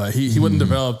part of all that. He wasn't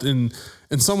developed in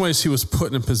some ways. He was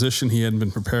put in a position he hadn't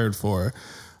been prepared for.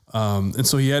 And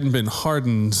so he hadn't been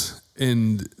hardened,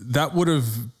 and that would have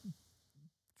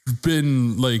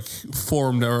been like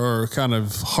formed or kind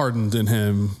of hardened in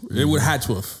him. It would had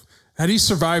to have. Had he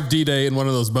survived D-Day in one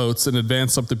of those boats and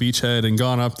advanced up the beachhead and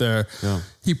gone up there,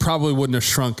 he probably wouldn't have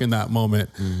shrunk in that moment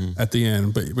at the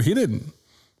end. But he didn't.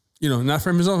 You know, not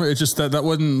from his own. It's just that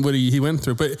wasn't what he went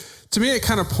through. But to me, it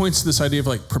kind of points to this idea of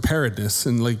like preparedness.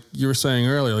 And like you were saying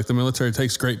earlier, like the military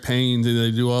takes great pains. They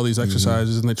do all these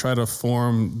exercises and they try to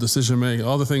form decision making,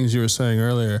 all the things you were saying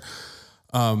earlier.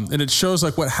 And it shows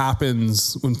like what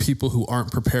happens when people who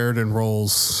aren't prepared in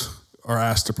roles are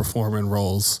asked to perform in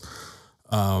roles.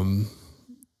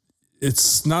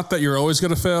 It's not that you're always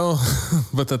going to fail,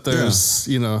 but that there's,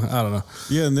 you know, I don't know.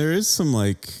 Yeah. And there is some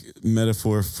like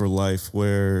metaphor for life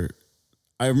where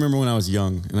I remember when I was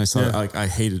young and I saw like, I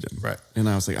hated him. Right. And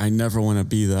I was like, I never want to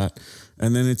be that.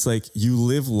 And then it's like, you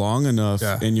live long enough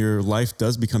and your life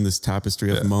does become this tapestry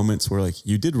of moments where like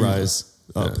you did rise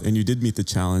up and you did meet the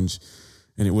challenge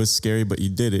and it was scary, but you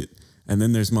did it. And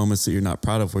then there's moments that you're not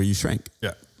proud of where you shrank.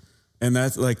 Yeah. And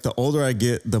that's like, the older I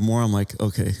get, the more I'm like,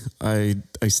 okay, I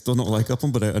still don't like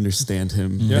Upham, but I understand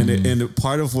him. Yeah. And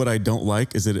part of what I don't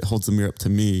like is that it holds the mirror up to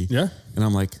me. Yeah. And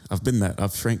I'm like, I've been that.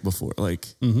 I've shrank before. Like,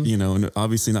 you know, and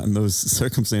obviously not in those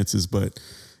circumstances, but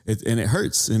it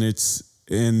hurts.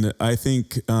 And I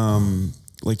think,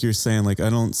 like you're saying, like, I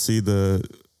don't see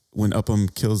when Upham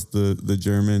kills the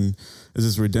German as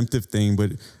this redemptive thing,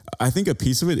 but I think a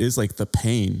piece of it is like the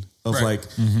pain of like,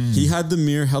 he had the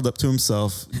mirror held up to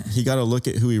himself. He got to look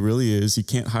at who he really is. He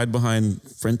can't hide behind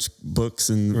French books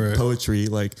and poetry.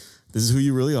 Like, this is who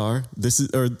you really are. This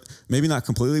is, or maybe not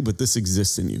completely, but this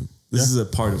exists in you. This is a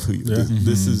part of who you,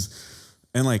 this is,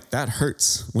 and like, that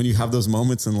hurts when you have those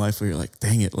moments in life where you're like,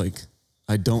 dang it. Like,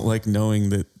 I don't like knowing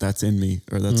that that's in me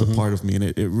or that's a part of me. And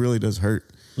it really does hurt.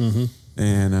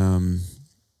 And,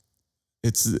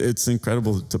 it's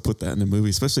incredible to put that in a movie,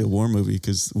 especially a war movie,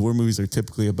 because war movies are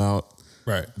typically about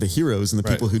the heroes and the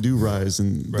people who do rise,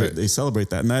 and they celebrate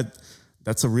that. And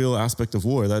that's a real aspect of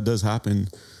war. That does happen,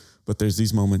 but there's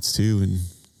these moments too, and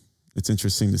it's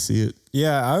interesting to see it.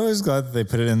 Yeah, I was glad that they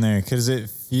put it in there because it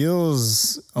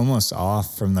feels almost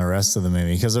off from the rest of the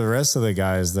movie, because the rest of the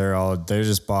guys, they're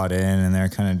just bought in and they're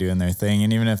kind of doing their thing.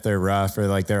 And even if they're rough or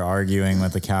like they're arguing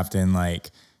with the captain,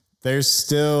 like, they're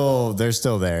still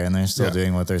there and they're still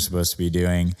doing what they're supposed to be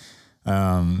doing.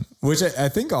 Which I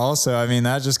think also, I mean,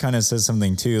 that just kind of says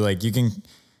something too. Like you can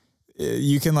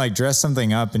like dress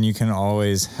something up and you can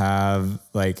always have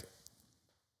like,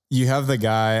 you have the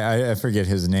guy, I forget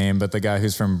his name, but the guy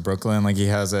who's from Brooklyn, like he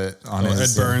has it on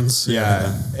his Ed Burns.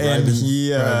 Yeah. And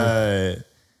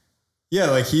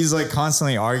like he's like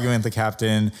constantly arguing with the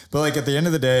captain, but like at the end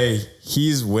of the day,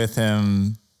 he's with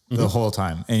him the whole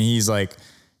time. And he's like,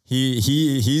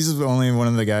 He's only one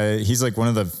of the guys. He's like one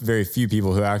of the very few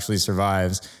people who actually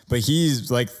survives. But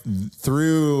he's like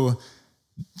through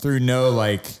no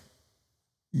like,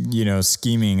 you know,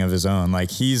 scheming of his own.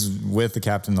 Like he's with the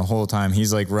captain the whole time.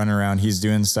 He's like running around. He's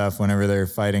doing stuff whenever they're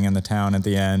fighting in the town at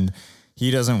the end.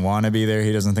 He doesn't want to be there.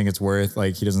 He doesn't think it's worth.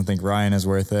 Like he doesn't think Ryan is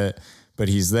worth it. But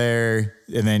he's there,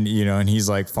 and then you know, and he's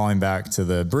like falling back to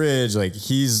the bridge. Like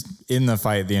he's in the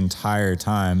fight the entire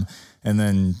time. And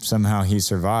then somehow he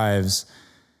survives,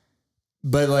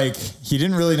 but like, he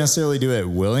didn't really necessarily do it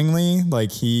willingly.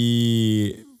 Like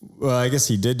well, I guess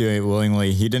he did do it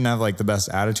willingly. He didn't have like the best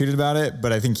attitude about it,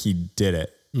 but I think he did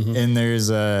it. And there's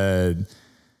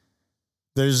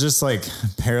just like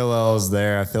parallels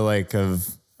there. I feel like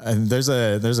there's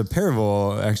a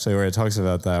parable actually where it talks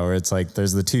about that, where it's like,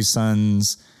 there's the two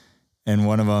sons and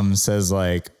one of them says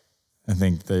like, I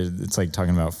think it's like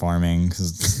talking about farming,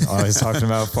 because it's always talking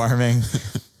about farming,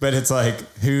 but it's like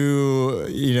who,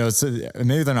 you know,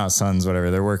 maybe they're not sons,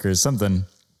 whatever, they're workers, something.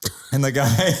 And the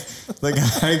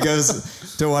guy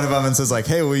goes to one of them and says like,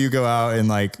 hey, will you go out and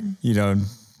like, you know,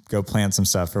 go plant some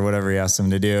stuff or whatever he asked him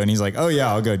to do. And he's like, oh yeah,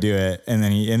 I'll go do it. And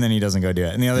then he doesn't go do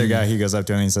it. And the other guy, he goes up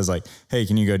to him and he says like, hey,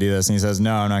 can you go do this? And he says,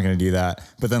 no, I'm not going to do that.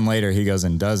 But then later he goes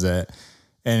and does it.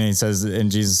 And he says, and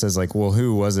Jesus says like, well,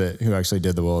 who was it who actually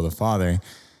did the will of the Father?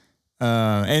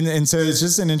 And so it's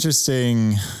just an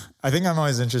interesting, I think I'm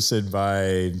always interested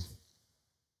by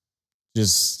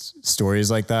just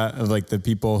stories like that of like the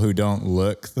people who don't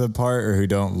look the part or who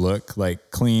don't look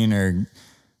like clean or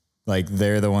like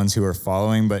they're the ones who are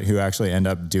following, but who actually end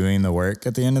up doing the work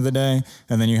at the end of the day.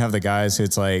 And then you have the guys who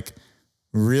it's like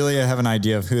really have an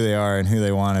idea of who they are and who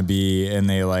they want to be. And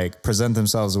they like present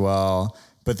themselves well,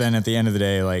 but then at the end of the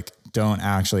day, like don't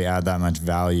actually add that much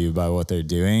value by what they're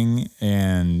doing.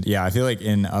 And yeah, I feel like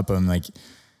in Upham, like,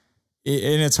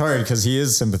 and it's hard because he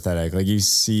is sympathetic. Like you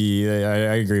see,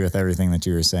 I agree with everything that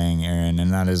you were saying, Aaron,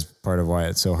 and that is part of why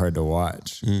it's so hard to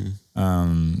watch.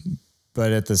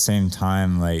 But at the same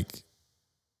time, like,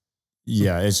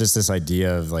 yeah, it's just this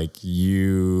idea of like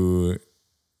he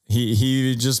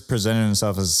just presented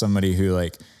himself as somebody who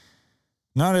like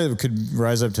not could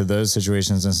rise up to those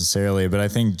situations necessarily, but I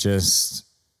think just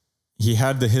he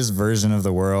had his version of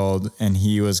the world and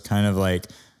he was kind of like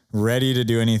ready to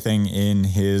do anything in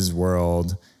his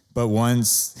world. But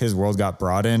once his world got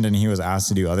broadened and he was asked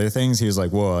to do other things, he was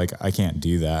like, whoa, like I can't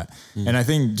do that. And I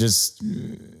think just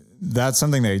that's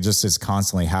something that just is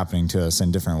constantly happening to us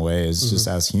in different ways, just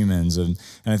as humans. And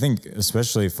I think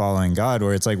especially following God,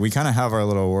 where it's like, we kind of have our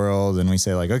little world and we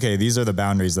say like, okay, these are the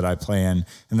boundaries that I play in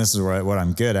and this is what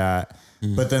I'm good at.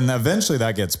 But then eventually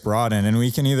that gets broadened and we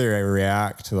can either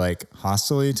react like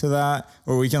hostily to that,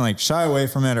 or we can like shy away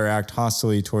from it or act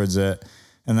hostily towards it.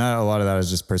 And that a lot of that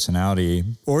is just personality,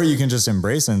 or you can just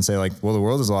embrace it and say like, well, the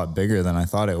world is a lot bigger than I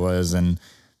thought it was. And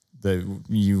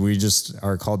we just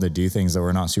are called to do things that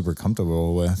we're not super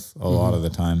comfortable with a lot of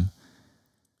the time.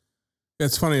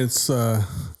 It's funny. It's, I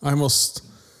almost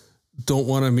don't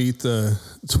want to meet the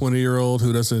 20-year-old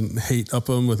who doesn't hate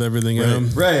Upham with everything in him.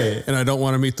 Right. And I don't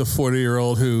want to meet the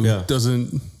 40-year-old who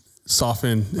doesn't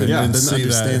soften and doesn't see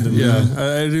understand that. him.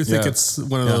 I do think it's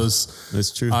one of those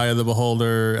That's true. eye of the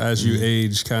beholder. As you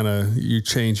age, kind of you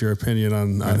change your opinion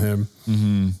on him.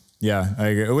 Mm-hmm. Yeah, I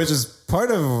agree. Which is part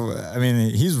of, I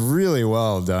mean, he's really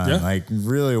well done, like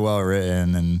really well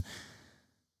written, and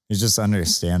he's just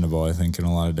understandable, I think, in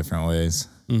a lot of different ways.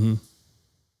 Mm-hmm.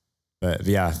 But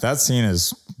yeah, that scene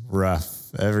is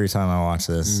rough. Every time I watch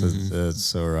this, it's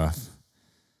so rough.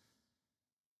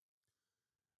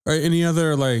 All right, any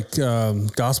other like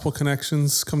gospel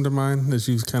connections come to mind as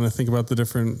you kind of think about the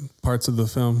different parts of the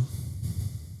film?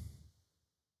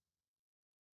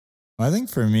 I think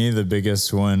for me, the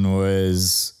biggest one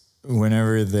was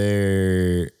whenever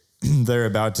they're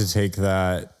about to take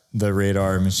the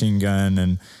radar machine gun,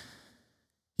 and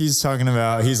he's talking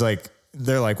about,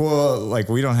 they're like, well, like,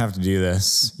 we don't have to do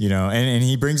this, you know? And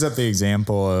he brings up the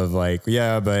example of like,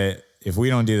 yeah, but if we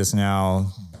don't do this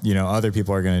now, you know, other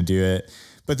people are going to do it.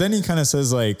 But then he kind of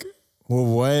says like, well,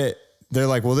 what? They're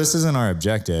like, well, this isn't our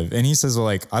objective. And he says, well,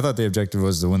 like, I thought the objective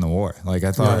was to win the war. Like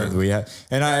I thought we had,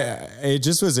 and it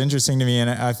just was interesting to me. And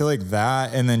I feel like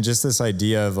that, and then just this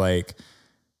idea of like,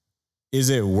 is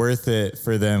it worth it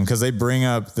for them? Cause they bring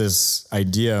up this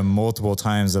idea multiple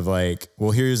times of like,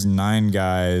 well, here's 9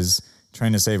 guys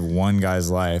trying to save one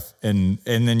guy's life. And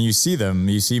then you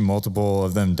see multiple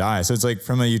of them die. So it's like,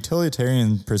 from a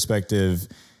utilitarian perspective,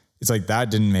 it's like, that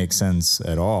didn't make sense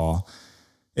at all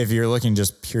if you're looking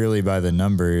just purely by the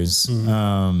numbers.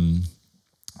 And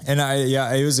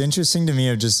it was interesting to me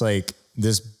of just like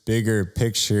this bigger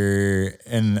picture.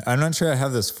 And I'm not sure I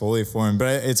have this fully formed,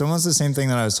 but it's almost the same thing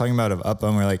that I was talking about of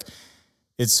Upham, where like,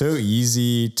 it's so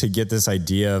easy to get this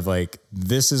idea of like,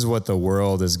 this is what the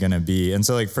world is going to be. And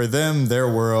so like for them, their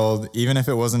world, even if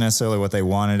it wasn't necessarily what they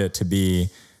wanted it to be,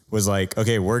 was like,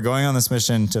 okay, we're going on this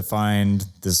mission to find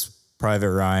this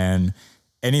Private Ryan.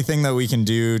 Anything that we can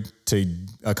do to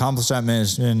accomplish that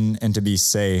mission and to be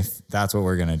safe, that's what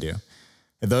we're going to do.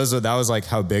 That was like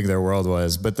how big their world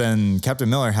was. But then Captain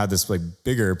Miller had this like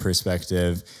bigger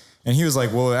perspective, and he was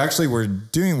like, well, actually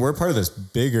we're part of this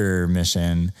bigger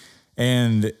mission.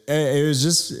 And it was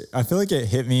just, I feel like it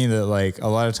hit me that like a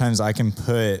lot of times I can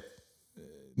put,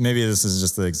 maybe this is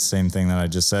just the same thing that I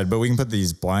just said, but we can put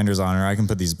these blinders on, or I can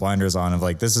put these blinders on of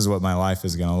like, this is what my life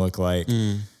is going to look like.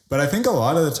 But I think a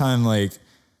lot of the time, like,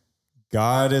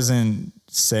 God isn't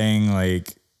saying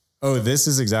like, oh, this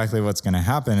is exactly what's going to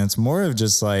happen. It's more of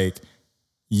just like,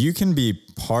 you can be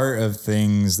part of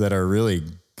things that are really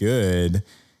good.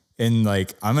 And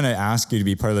like, I'm going to ask you to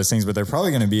be part of those things, but they're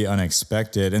probably going to be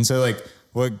unexpected. And so like,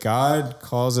 what God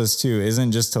calls us to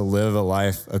isn't just to live a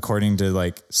life according to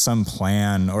like some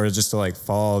plan or just to like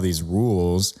follow these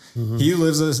rules.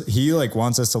 He like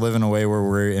wants us to live in a way where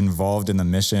we're involved in the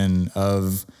mission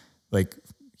of like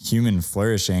human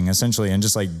flourishing essentially, and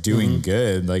just like doing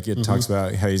good. Like it talks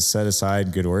about how he's set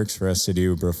aside good works for us to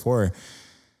do before.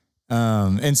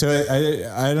 And so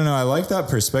I don't know. I like that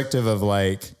perspective of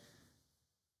like,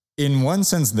 in one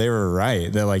sense, they were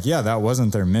right. They're like, yeah, that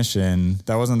wasn't their mission.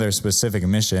 That wasn't their specific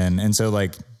mission. And so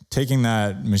like taking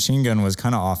that machine gun was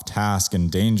kind of off task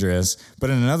and dangerous. But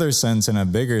in another sense, in a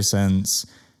bigger sense,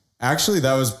 actually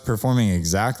that was performing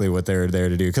exactly what they were there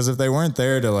to do. Because if they weren't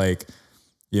there to like,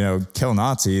 you know, kill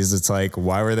Nazis, it's like,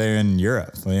 why were they in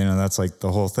Europe? You know, that's like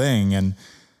the whole thing. And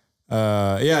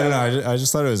I don't know. I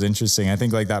just thought it was interesting. I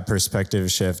think like that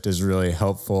perspective shift is really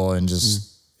helpful, and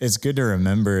just, it's good to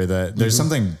remember that there's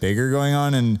something bigger going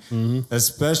on. And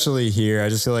especially here, I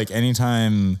just feel like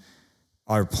anytime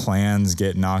our plans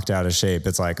get knocked out of shape,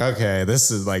 it's like, okay,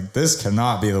 this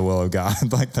cannot be the will of God.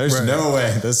 Like there's no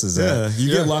way this is it. You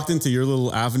get locked into your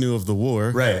little avenue of the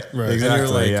war. Right. Exactly. And you're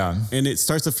like, and it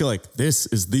starts to feel like this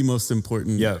is the most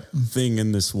important thing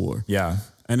in this war. Yeah.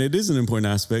 And it is an important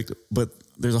aspect, but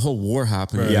there's a whole war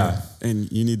happening. Right. Yeah. And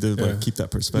you need to like keep that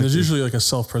perspective. There's usually like a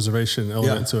self-preservation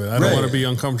element to it. I don't want to be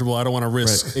uncomfortable. I don't want to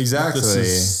risk. Exactly.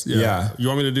 You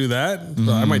want me to do that?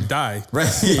 I might die. Right.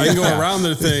 I can go around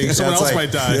the thing. Someone else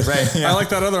might die. Right. Yeah. I like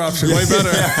that other option way better.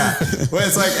 Well,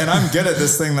 it's like, and I'm good at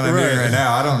this thing that I'm doing right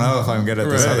now. I don't know if I'm good at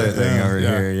this other thing over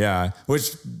here. Yeah.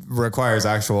 Which requires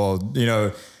actual, you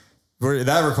know,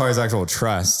 that requires actual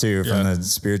trust too, from the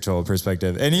spiritual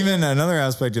perspective. And even another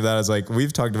aspect of that is like,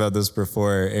 we've talked about this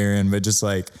before, Aaron, but just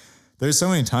like, there's so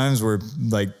many times where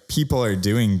like people are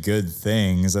doing good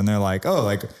things and they're like, oh,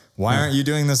 like, why aren't you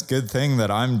doing this good thing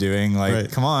that I'm doing?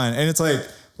 Like, come on. And it's like,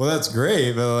 well, that's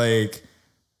great. But like,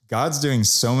 God's doing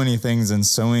so many things in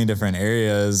so many different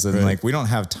areas, and like, we don't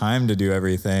have time to do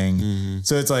everything.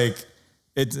 So it's like,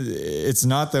 it's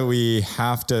not that we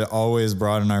have to always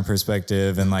broaden our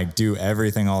perspective and like do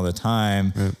everything all the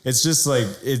time. It's just like,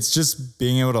 it's just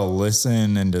being able to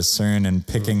listen and discern and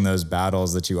picking those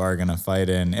battles that you are going to fight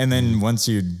in. And then once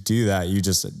you do that, you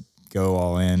just go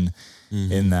all in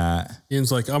that.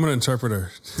 Ian's like, I'm an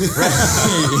interpreter.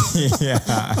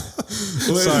 Yeah.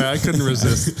 Sorry, I couldn't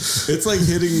resist. It's like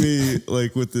hitting me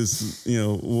like with this, you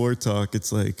know, war talk.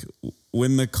 It's like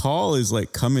when the call is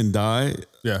like, come and die.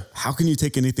 Yeah. How can you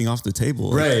take anything off the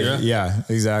table? Right. Yeah,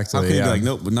 exactly. How can you be like,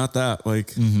 nope, but not that.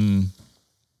 Like,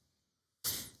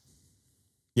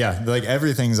 yeah, like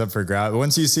everything's up for grabs.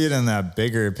 Once you see it in that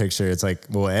bigger picture, it's like,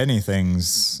 well,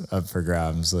 anything's up for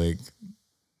grabs. Like,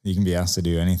 you can be asked to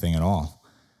do anything at all.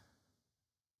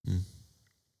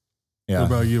 Yeah. What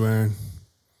about you, Aaron?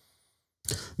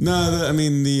 No, I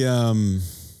mean,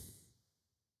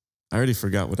 I already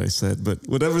forgot what I said, but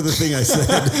whatever the thing I said,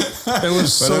 It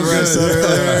was so Whatever I said good.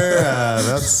 earlier,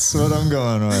 that's what I'm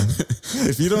going with.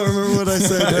 if you don't remember what I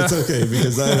said, it's okay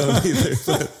because I don't either.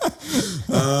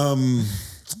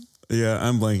 But, yeah,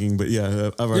 I'm blanking, but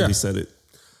yeah, I've already said it.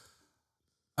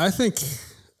 I think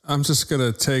I'm just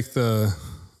gonna take the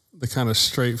kind of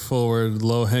straightforward,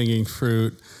 low hanging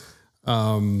fruit,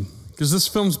 because this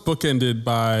film's bookended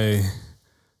by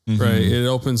right. It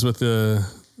opens with the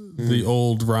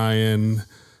old Ryan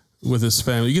with his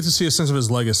family. You get to see a sense of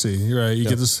his legacy, right? You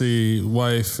get to see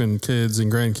wife and kids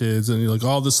and grandkids, and like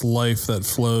all this life that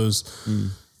flows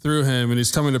through him, and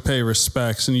he's coming to pay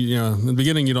respects. And you know, in the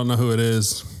beginning, you don't know who it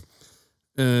is.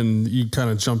 And you kind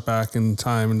of jump back in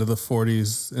time into the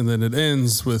 40s, and then it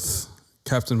ends with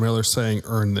Captain Miller saying,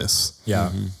 "Earn this."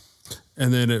 Yeah.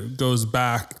 And then it goes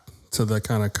back to the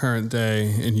kind of current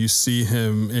day, and you see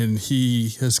him, and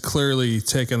he has clearly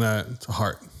taken that to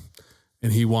heart.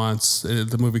 And he wants,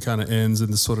 the movie kind of ends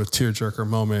in this sort of tearjerker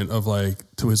moment of like,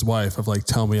 to his wife, of like,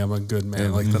 tell me I'm a good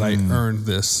man, like that I earned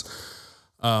this.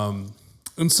 And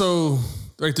so,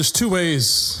 right, there's two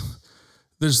ways.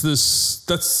 There's this,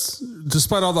 that's,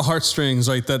 despite all the heartstrings,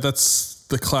 like that's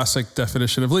the classic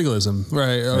definition of legalism,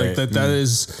 right? Like that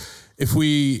is, if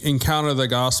we encounter the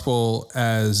gospel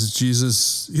as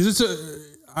Jesus,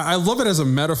 I love it as a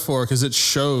metaphor because it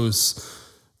shows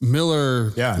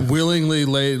Miller willingly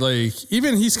like,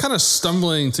 even he's kind of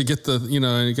stumbling to get the, you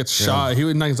know, and he gets shot. He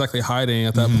was not exactly hiding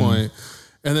at that point.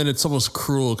 And then it's almost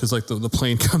cruel because like the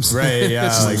plane comes in. Yeah.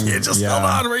 It's just hold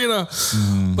on, you know.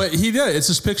 But he did. It's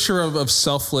this picture of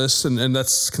selfless, and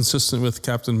that's consistent with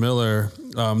Captain Miller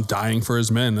dying for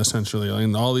his men, essentially.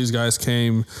 And all these guys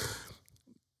came,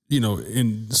 you know,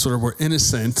 in sort of were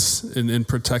innocent in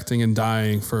protecting and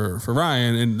dying for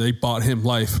Ryan, and they bought him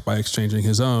life by exchanging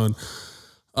his own.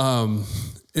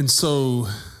 And so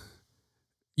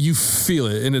you feel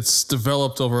it, and it's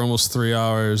developed over almost 3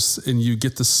 hours, and you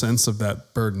get the sense of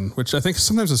that burden, which I think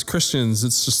sometimes as Christians,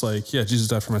 it's just like, yeah, Jesus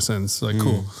died for my sins. Like,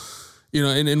 cool. You know,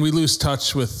 and we lose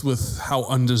touch with how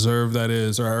undeserved that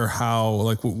is, or how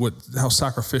like how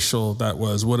sacrificial that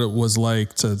was, what it was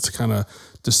like to kind of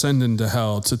descend into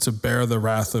hell, to bear the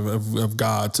wrath of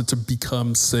God, to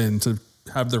become sin, to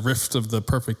have the rift of the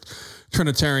perfect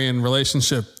Trinitarian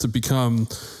relationship to become,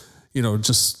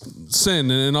 just sin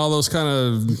and all those kind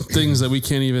of things that we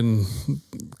can't even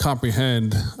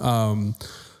comprehend.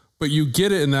 But you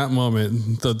get it in that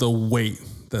moment, the weight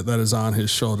that is on his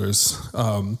shoulders.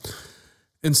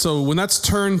 And so when that's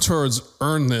turned towards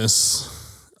earn this,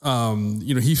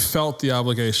 he felt the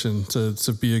obligation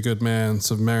to be a good man,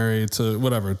 to marry, to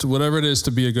whatever it is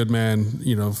to be a good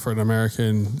man, for an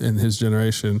American in his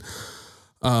generation.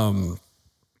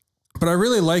 But I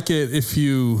really like it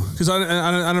because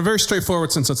on a very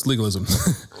straightforward sense, that's legalism.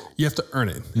 You have to earn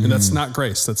it. And that's not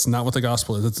grace. That's not what the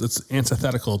gospel is. It's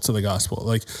antithetical to the gospel.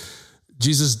 Like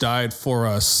Jesus died for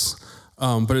us.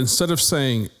 But instead of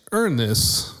saying earn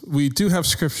this, we do have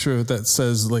scripture that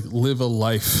says like live a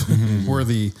life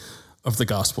worthy of the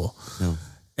gospel. Yeah.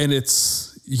 And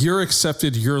it's you're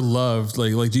accepted, you're loved.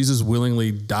 Like Jesus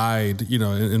willingly died,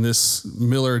 and this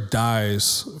Miller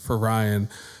dies for Ryan.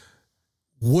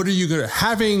 What are you going to,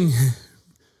 having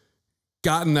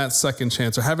gotten that second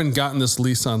chance or having gotten this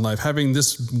lease on life, having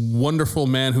this wonderful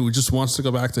man who just wants to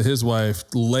go back to his wife,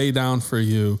 lay down for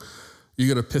you,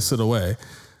 you're going to piss it away.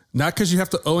 Not because you have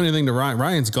to owe anything to Ryan.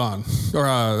 Ryan's gone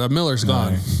or Miller's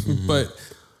gone, but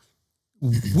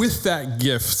with that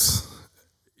gift,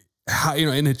 how,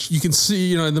 and you can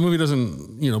see, and the movie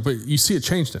doesn't, but you see it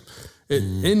changed him. It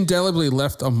indelibly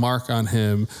left a mark on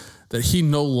him that he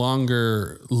no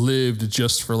longer lived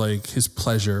just for like his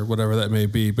pleasure, whatever that may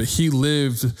be, but he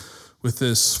lived with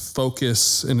this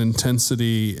focus and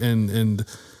intensity and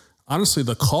honestly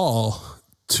the call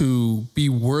to be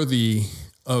worthy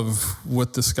of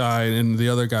what this guy and the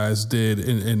other guys did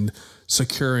in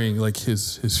securing like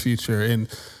his future. And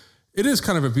it is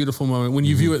kind of a beautiful moment when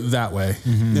you view it that way.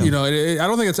 I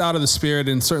don't think it's out of the spirit,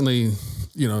 and certainly,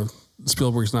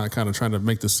 Spielberg's not kind of trying to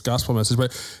make this gospel message,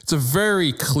 but it's a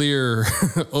very clear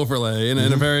overlay and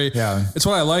a very, it's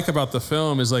what I like about the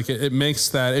film is like, it makes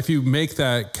that, if you make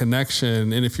that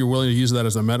connection and if you're willing to use that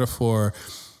as a metaphor,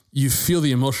 you feel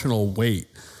the emotional weight.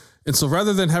 And so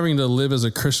rather than having to live as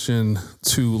a Christian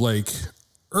to like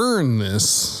earn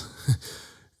this,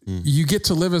 you get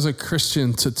to live as a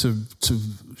Christian to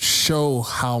show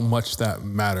how much that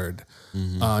mattered.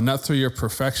 Not through your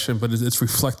perfection, but it's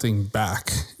reflecting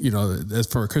back, as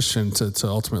for a Christian to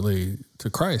ultimately to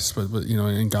Christ, but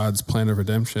in God's plan of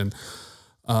redemption.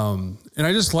 And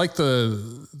I just like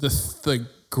the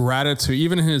gratitude,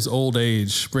 even in his old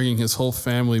age, bringing his whole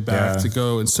family back to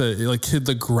go and say, like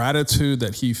the gratitude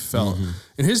that he felt.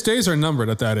 And his days are numbered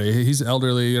at that age. He's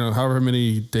elderly, however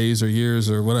many days or years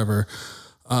or whatever.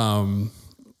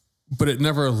 But it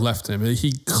never left him.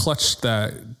 He clutched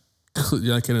that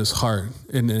like in his heart.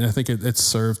 And I think it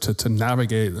served to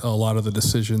navigate a lot of the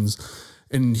decisions.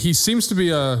 And he seems to be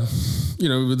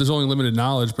there's only limited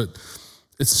knowledge, but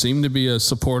it seemed to be a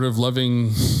supportive,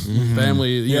 loving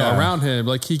family, around him.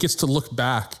 Like he gets to look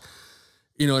back,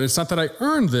 and it's not that I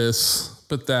earned this,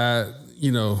 but that,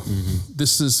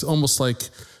 this is almost like,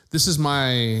 this is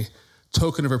my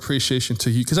token of appreciation to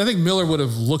you. Cause I think Miller would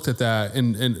have looked at that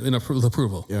in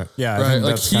approval. Yeah. Yeah. Right.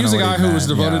 Like he's a guy who was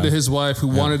devoted to his wife, who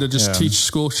wanted to just teach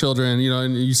school children,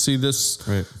 and you see this,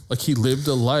 like he lived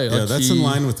a life. Yeah. Like that's in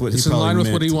line with what it's in line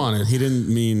with what he wanted. He didn't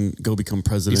mean go become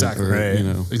president.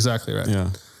 Exactly. Exactly right. Yeah.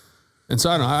 And so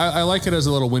I don't know, I like it as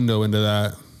a little window into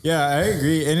that. Yeah, I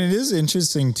agree. And it is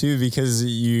interesting too, because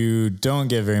you don't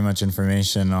get very much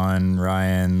information on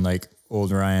Ryan, like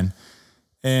old Ryan.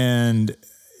 And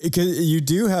you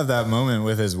do have that moment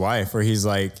with his wife where he's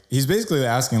basically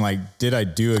asking like, did I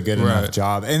do a good enough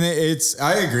job? And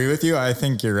I agree with you. I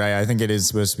think you're right. I think it is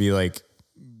supposed to be like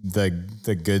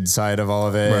the good side of all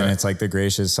of it. And it's like the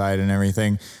gracious side and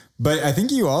everything. But I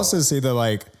think you also see that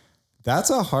like,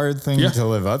 that's a hard thing to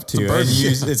live up to. And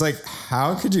it's like,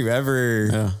 how could you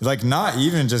ever like, not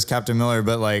even just Captain Miller,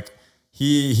 but like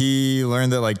he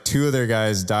learned that like 2 other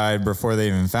guys died before they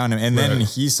even found him. And then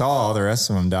he saw all the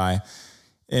rest of them die.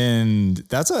 And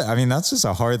that's just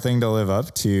a hard thing to live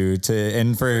up to,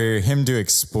 and for him to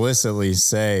explicitly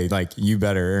say like, you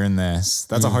better earn this.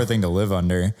 That's a hard thing to live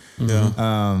under. Yeah.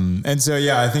 And so,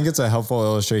 I think it's a helpful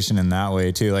illustration in that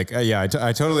way too. Like, I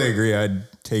totally agree. I'd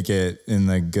take it in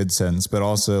the good sense, but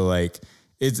also like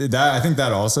I think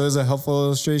that also is a helpful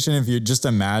illustration. If you're just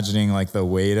imagining like the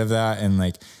weight of that, and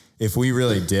like, if we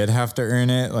really did have to earn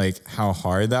it, like how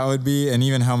hard that would be, and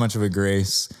even how much of a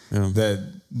grace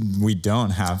that we don't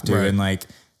have to, and like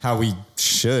how we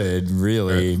should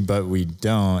really, but we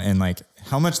don't. And like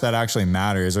how much that actually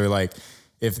matters, or like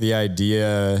if the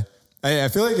idea, I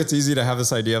feel like it's easy to have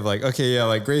this idea of like, okay,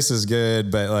 like grace is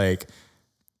good, but like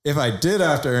if I did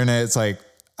have to earn it, it's like,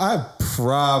 I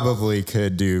probably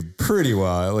could do pretty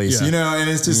well at least, and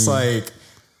it's just like,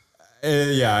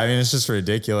 Yeah, I mean, it's just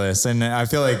ridiculous. And I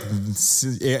feel like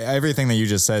everything that you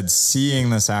just said, seeing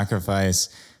the sacrifice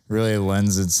really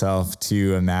lends itself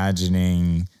to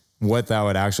imagining what that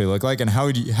would actually look like and how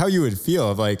you would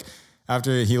feel of like,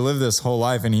 after he lived this whole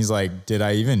life and he's like, did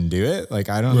I even do it? Like,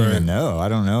 I don't even know. I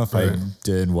don't know if I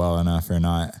did well enough or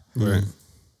not. Right.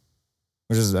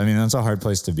 Which is, I mean, that's a hard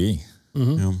place to be.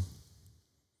 Yeah.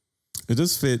 It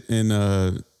does fit in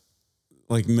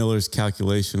like Miller's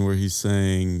calculation where he's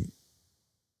saying,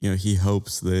 you know, he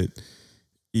hopes that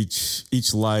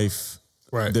each life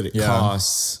Right. that it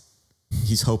costs,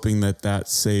 he's hoping that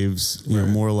saves you know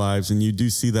more lives. And you do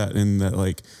see that in that,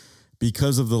 like,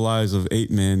 because of the lives of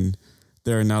 8 men,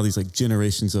 there are now these like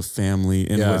generations of family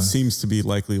and what seems to be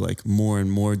likely like more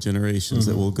and more generations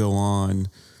that will go on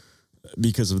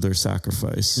because of their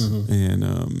sacrifice. And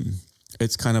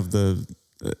it's kind of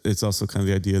it's also kind of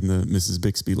the idea in the Mrs.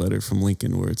 Bixby letter from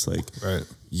Lincoln where it's like,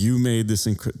 you made this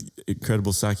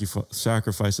incredible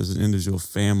sacrifice as an individual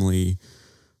family,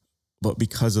 but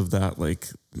because of that, like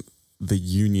the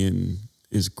union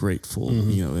is grateful,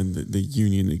 you know, and the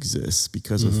union exists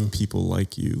because of people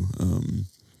like you.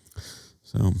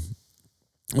 So,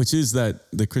 which is that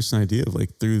the Christian idea of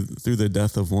like through the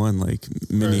death of one, like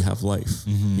many have life,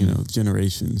 you know,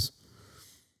 generations.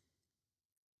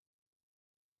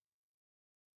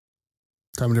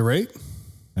 Time to rate?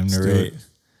 Time to rate.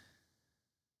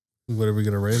 What are we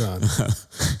going to rate on?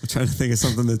 I'm trying to think of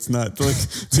something that's not like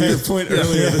to your point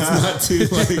earlier. That's not too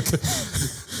like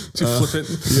Too flippant.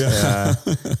 Yeah.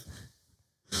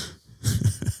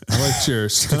 I liked your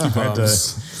sticky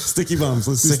bombs. Sticky bombs.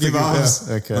 Let's do Sticky bombs?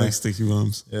 Yeah. Okay. I like sticky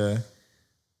bombs. Yeah.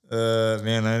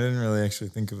 Man, I didn't really actually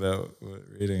think about what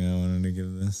rating I wanted to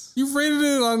give this. You rated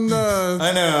it on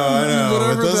I know.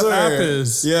 whatever but those the app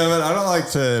is. Yeah, but I don't like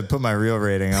to put my real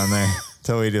rating on there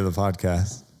until we do the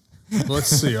podcast. Let's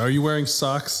see. Are you wearing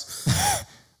socks?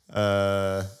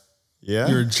 Yeah.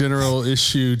 Your general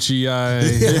issue GI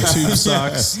tube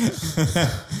socks.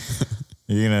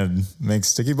 You gonna make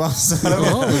sticky bombs out of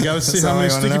it? Oh, we got to see how many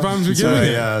sticky bombs we're giving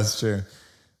you. Yeah, that's true.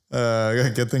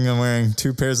 Good thing I'm wearing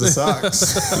 2 pairs of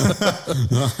socks.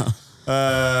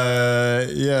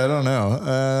 Yeah, I don't know.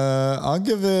 I'll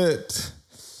give it.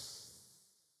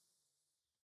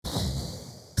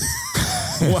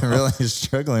 I'm really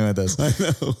struggling with this. I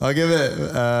know. I'll give it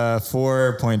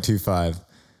 4.25.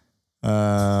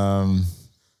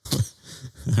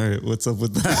 All right, what's up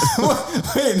with that?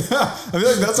 Wait, no. I feel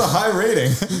like that's a high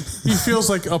rating. He feels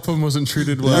like Upham wasn't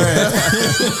treated well.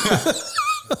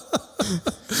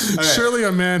 Surely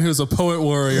a man who's a poet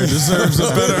warrior deserves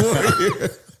a better.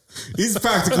 He's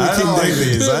practically I King don't like David.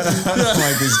 these. I don't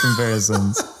like these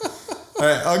comparisons. All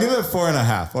right, I'll give it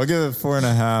 4.5. I'll give it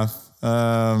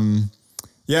 4.5.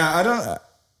 Yeah, I don't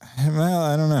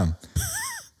know.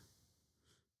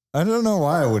 I don't know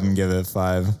why I wouldn't give it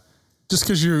 5. Just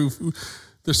because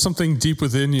there's something deep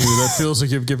within you that feels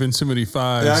like you've given too many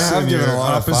 5s. Yeah, I have in given your a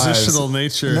lot of 5s. oppositional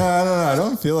nature. No, I don't know. I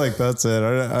don't feel like that's it.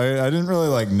 I didn't really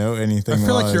like note anything. I feel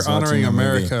while like you're was watching honoring the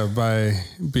movie. America by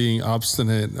being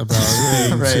obstinate about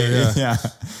being Right? too, Yeah.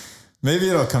 Maybe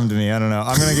it'll come to me. I don't know.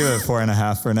 I'm gonna give it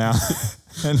 4.5 for now.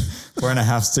 And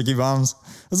 4.5 sticky bombs.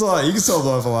 That's a lot. You can still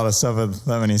blow up a lot of stuff with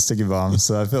that many sticky bombs.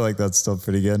 So I feel like that's still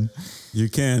pretty good. You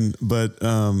can, but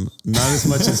not as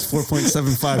much as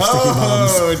 4.75 sticky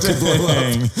bombs. Oh,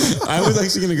 dang. I was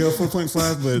actually going to go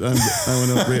 4.5, but I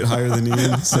went up rate higher than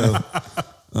Ian. So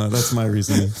that's my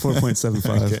reasoning.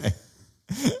 4.75. Okay.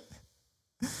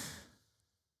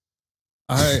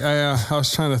 I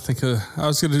was trying to think of, I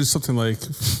was going to do something like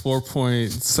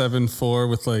 4.74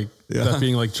 with like that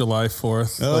being like July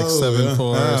 4th, like 7.4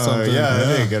 or something. Yeah,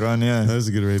 that'd be a good one. Yeah. That was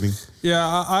a good rating. Yeah,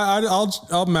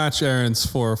 I'll match Aaron's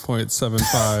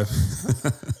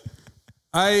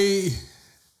 4.75.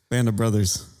 Band of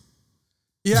brothers.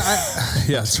 Yeah,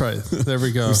 that's right. There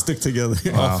we go. We stick together.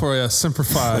 All for Semper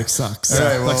Fi. Like socks. All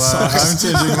right. Well, I'm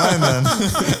changing mine then.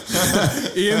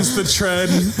 Ian's the tread,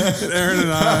 and Aaron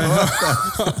and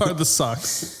I are the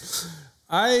socks.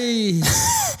 I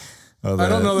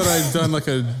don't know that I've done like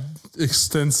a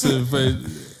extensive, but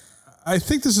I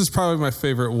think this is probably my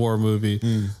favorite war movie.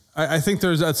 I think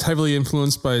that's heavily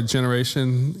influenced by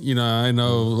generation. You know, I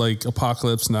know like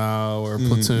Apocalypse Now or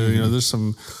Platoon. You know, there's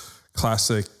some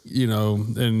classic. You know,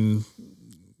 and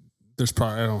there's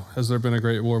probably has there been a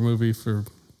great war movie for?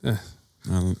 Yeah.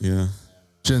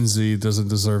 Gen Z doesn't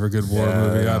deserve a good war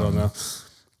movie. I don't know.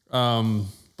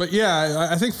 But yeah,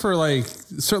 I think for like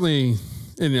certainly,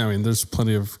 and I mean, there's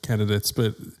plenty of candidates,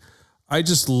 but I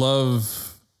just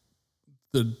love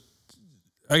I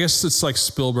guess it's like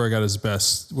Spielberg at his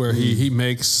best, where he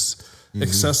makes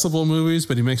accessible movies,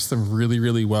 but he makes them really,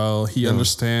 really well. He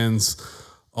understands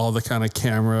all the kind of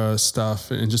camera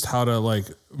stuff and just how to like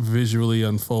visually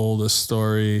unfold a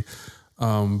story,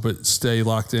 but stay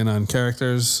locked in on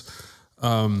characters.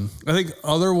 I think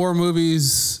other war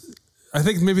movies, I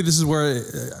think maybe this is where,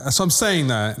 so I'm saying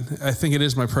that I think it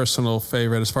is my personal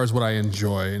favorite as far as what I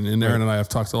enjoy. And Aaron and I have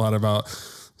talked a lot about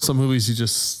some movies you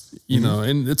just, you know,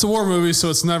 and it's a war movie,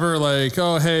 so it's never like,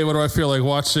 oh, hey, what do I feel like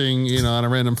watching, you know, on a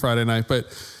random Friday night. But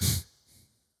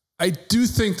I do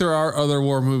think there are other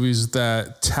war movies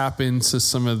that tap into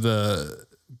some of the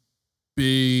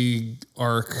big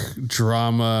arc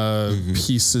drama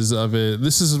pieces of it.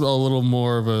 This is a little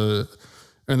more of a,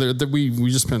 and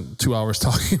we just spent 2 hours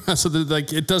talking about, so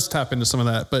like it does tap into some of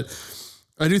that. But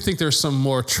I do think there's some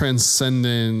more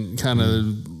transcendent kind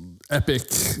of epic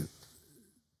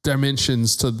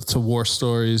dimensions to war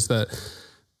stories that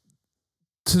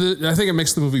I think it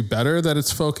makes the movie better that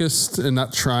it's focused and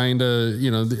not trying to, you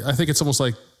know, I think it's almost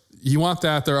like you want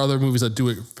that. There are other movies that do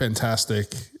it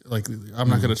fantastic. Like I'm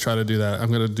not going to try to do that. I'm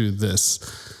going to do this.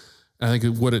 And I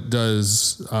think what it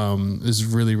does is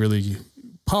really, really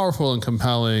powerful and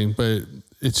compelling, but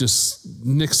it just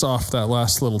nicks off that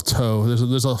last little toe.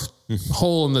 There's a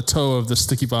hole in the toe of the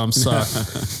sticky bomb sock.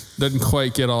 Doesn't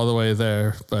quite get all the way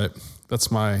there, but that's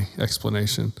my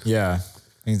explanation. Yeah,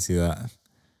 I can see that.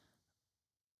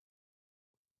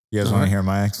 You guys want to hear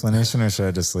my explanation or should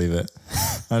I just leave it?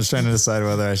 I was trying to decide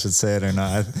whether I should say it or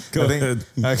not. Go ahead.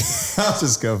 Okay, I'll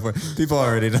just go for it. People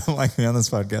already don't like me on this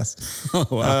podcast. Oh,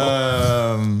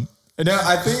 wow. No,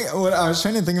 I think what I was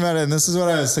trying to think about it, and this is what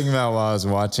I was thinking about while I was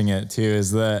watching it too,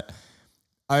 is that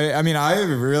I mean, I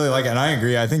really like it, and I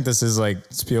agree. I think this is like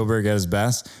Spielberg at his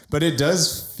best, but it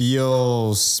does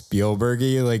feel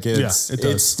Spielberg-y. Like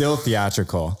it's still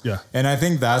theatrical. Yeah. And I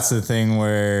think that's the thing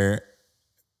where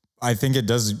I think it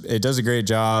does a great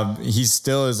job. He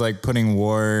still is like putting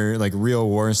war, like real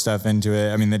war stuff into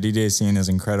it. I mean, the D-Day scene is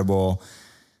incredible.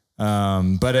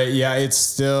 But it's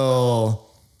still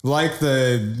like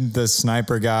the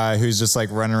sniper guy who's just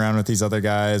like running around with these other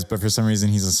guys, but for some reason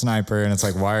he's a sniper and it's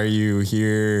like, why are you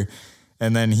here?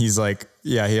 And then he's like,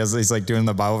 he's like doing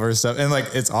the Bible verse stuff. And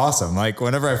like, it's awesome. Like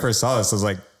whenever I first saw this, I was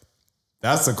like,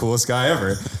 that's the coolest guy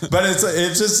ever. But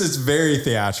it's very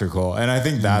theatrical. And I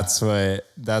think that's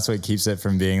what keeps it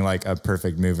from being like a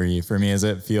perfect movie for me, is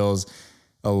it feels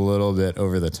a little bit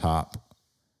over the top.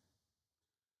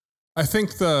 I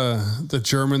think the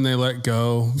German they let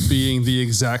go being the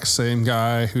exact same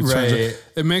guy who turns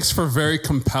it makes for very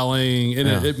compelling, and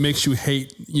it makes you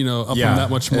hate, you know, him that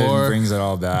much more. It brings it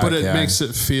all back. But it makes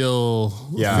it feel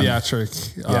theatric.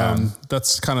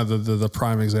 That's kind of the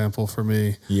prime example for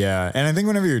me. Yeah. And I think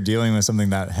whenever you're dealing with something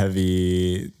that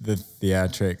heavy, the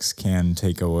theatrics can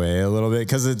take away a little bit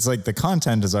because it's like the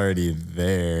content is already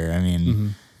there. I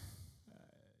mean,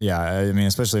 I mean,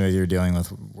 especially when you're dealing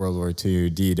with World War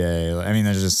II, D-Day. I mean,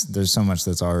 there's so much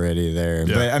that's already there.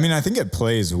 Yeah. But I mean, I think it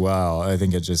plays well. I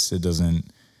think it doesn't.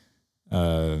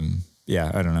 I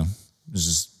don't know.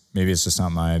 Maybe it's just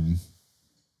not my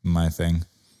thing.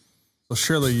 Well,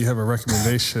 surely you have a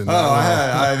recommendation.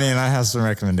 I have some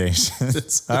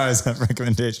recommendations. I always have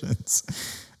recommendations.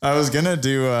 I was gonna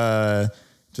do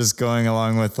just going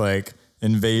along with like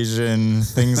invasion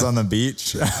things on the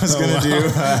beach. I was going to do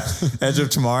Edge of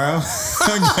Tomorrow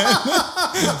again.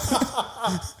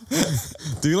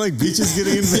 Do you like beaches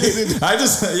getting invaded?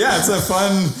 It's a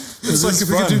fun. It's like if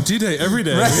we could do D-Day every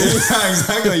day. Right? Yeah,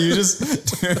 exactly. You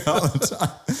just do it all the time.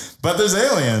 But there's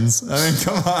aliens. I mean,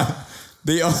 come on.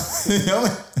 The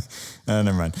only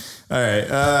never mind. All right.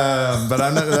 But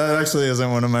that actually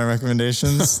isn't one of my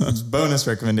recommendations. It's a bonus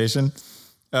recommendation.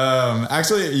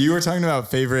 Actually, you were talking about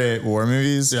favorite war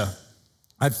movies. Yeah.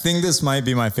 I think this might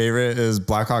be my favorite is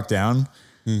Black Hawk Down.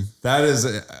 That is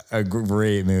a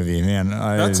great movie, man.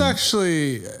 That's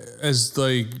actually as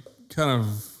like kind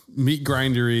of meat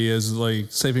grindery as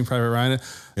like Saving Private Ryan.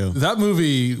 Yeah. That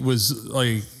movie was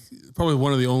like probably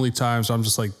one of the only times I'm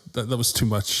just like, that was too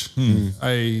much.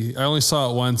 I only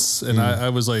saw it once and I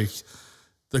was like,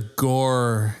 the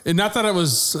gore, and not that it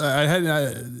was,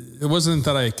 it wasn't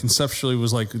that I conceptually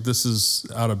was like, this is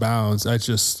out of bounds. I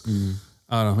just,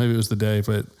 I don't know, maybe it was the day,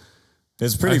 but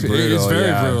it's pretty brutal. It's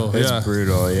very brutal. It's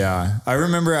brutal. Yeah. I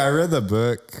remember I read the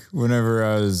book whenever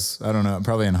I was, I don't know,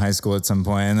 probably in high school at some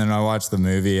point, and then I watched the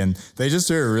movie and they just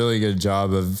do a really good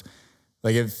job of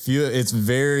like, it's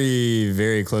very,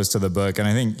 very close to the book. And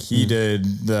I think he did,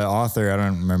 the author, I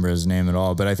don't remember his name at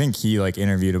all, but I think he like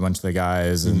interviewed a bunch of the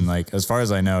guys and like, as far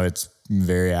as I know, it's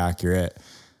very accurate.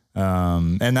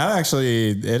 And that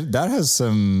actually, that has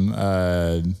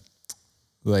some,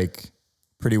 like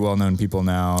pretty well-known people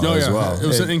now Oh as yeah, well. it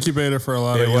was an incubator for a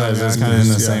lot of It young was kind of in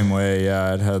the actors, yeah. same way.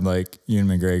 Yeah, it had like Ewan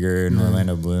McGregor and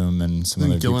Orlando Bloom and some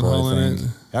other people. Gyllenhaal I in think.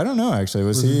 it? I don't know actually.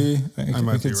 Was he? I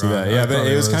might could be see wrong. that. I Yeah, but thought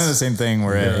it it was kind of was. the same thing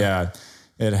where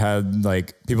it had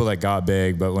like people that got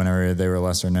big, but whenever they were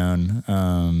lesser known.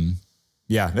 I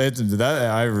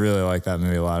really like that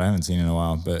movie a lot. I haven't seen it in a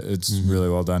while, but it's really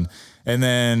well done. And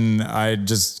then I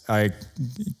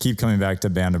keep coming back to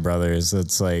Band of Brothers.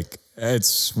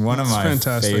 It's one of my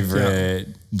fantastic, favorite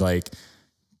like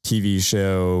TV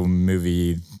show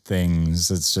movie things.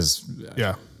 It's just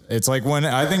it's like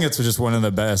I think it's just one of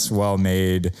the best well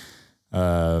made.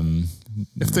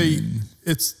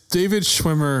 It's David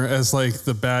Schwimmer as like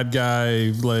the bad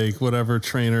guy, like whatever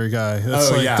trainer guy. That's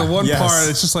the one part.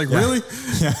 It's just like, really?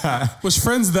 Yeah. Was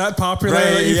Friends that popular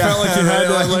that you felt like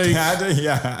you had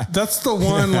to that's the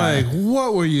one, like,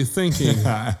 what were you thinking?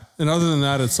 And other than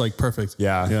that, it's like perfect.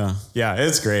 Yeah.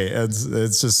 It's great. It's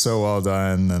just so well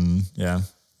done.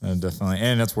 And definitely.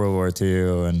 And it's World War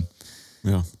II. And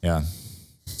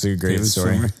it's a great David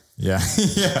story. Schwimmer. Yeah.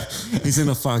 He's in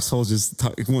a foxhole, just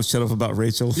won't shut up about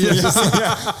Rachel.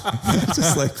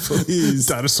 Just like, please.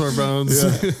 Dinosaur bones.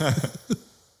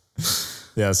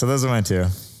 Yeah. So those are my two.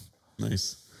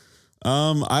 Nice.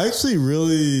 I actually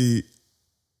really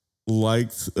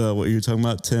liked what you were talking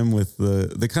about, Tim, with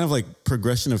the kind of like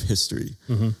progression of history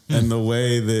and the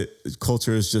way that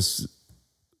culture is just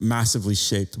massively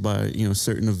shaped by,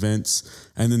 certain events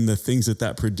and then the things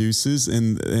that produces.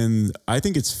 And I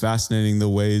think it's fascinating the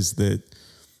ways that,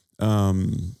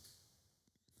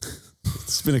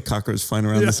 it's been a cockroach flying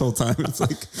around this whole time. It's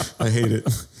like, I hate it.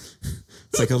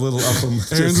 It's like a little Upham.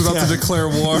 Aaron's about to declare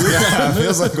war. Yeah, it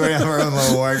feels like we have our own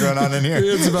little war going on in here.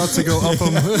 Aaron's about to go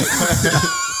Upham.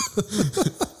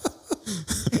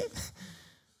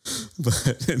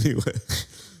 But anyway,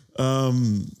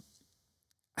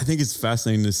 I think it's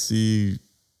fascinating to see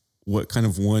what kind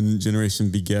of one generation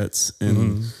begets.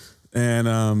 And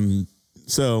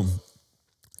so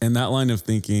in that line of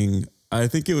thinking, I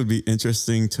think it would be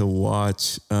interesting to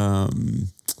watch a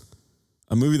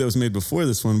movie that was made before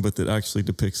this one, but that actually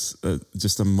depicts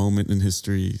just a moment in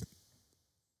history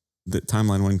that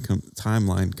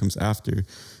timeline comes after,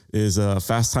 is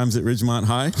Fast Times at Ridgemont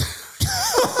High.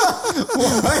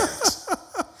 What?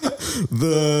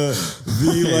 the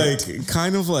like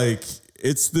kind of like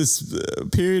it's this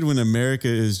period when America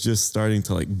is just starting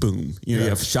to like boom. You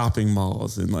have shopping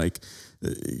malls and like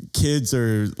kids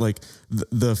are like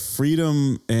the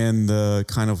freedom and the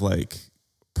kind of like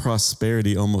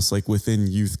prosperity almost like within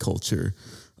youth culture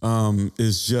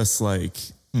is just like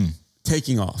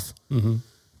taking off.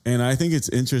 And I think it's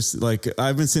interesting. Like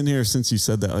I've been sitting here since you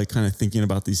said that, like kind of thinking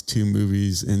about these two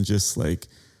movies and just like,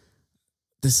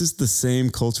 this is the same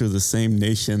culture, the same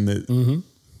nation that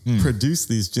produced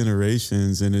these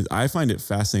generations. And I find it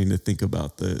fascinating to think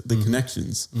about the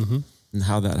connections and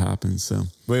how that happens. So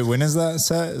wait, when is that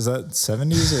set? Is that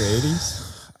 70s or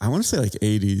 80s? I want to say like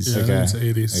 80s. Yeah, Okay. it's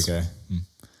 80s. Okay.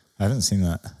 I haven't seen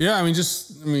that. Yeah, I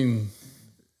mean,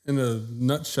 in a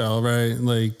nutshell, right?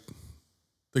 Like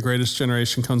the greatest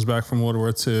generation comes back from World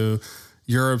War II.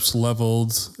 Europe's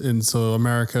leveled, and so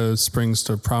America springs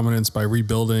to prominence by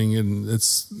rebuilding, and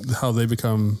it's how they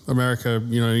become America.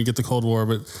 You get the Cold War,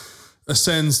 but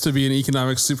ascends to be an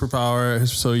economic superpower.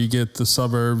 So you get the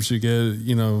suburbs, you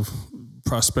get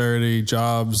prosperity,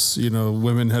 jobs.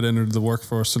 Women had entered the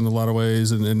workforce in a lot of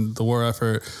ways, and the war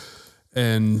effort,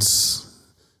 and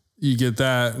you get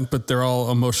that, but they're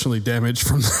all emotionally damaged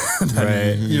from that,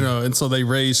 Right. and so they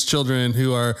raise children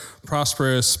who are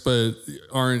prosperous, but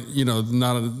aren't,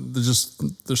 there's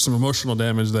some emotional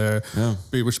damage there,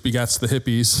 which begats the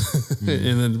hippies.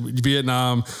 And then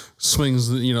Vietnam swings,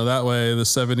 that way, the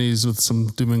 70s with some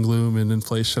doom and gloom and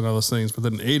inflation, all those things. But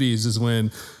then the 80s is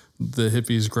when the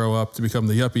hippies grow up to become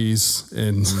the yuppies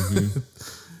and,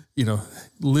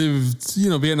 lived,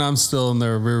 Vietnam's still in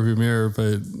their rearview mirror,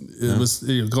 but it was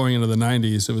going into the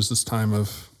 90s. It was this time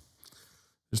of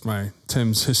just my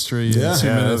Tim's history in 2 minutes.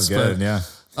 That was good.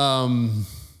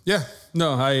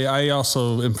 I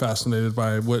also am fascinated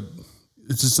by what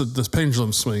it's just the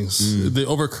pendulum swings, the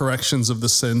overcorrections of the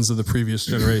sins of the previous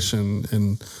generation,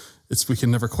 and we can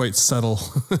never quite settle,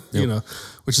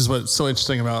 which is what's so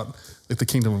interesting about like the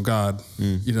kingdom of God,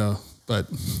 but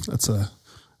that's a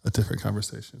different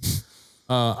conversation.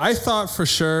 I thought for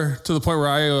sure, to the point where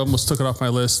I almost took it off my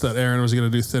list, that Aaron was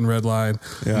going to do Thin Red Line.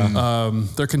 Yeah.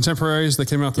 They're contemporaries. They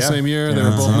came out the same year. They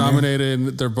were both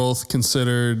nominated. They're both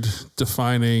considered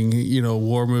defining,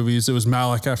 war movies. It was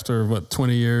Malick after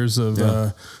 20 years of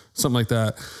something like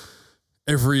that.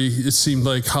 it seemed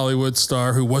like Hollywood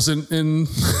star who wasn't in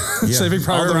Saving All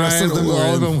Private the rest Ryan, of them were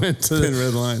all of in them went to Thin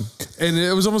Red Line. And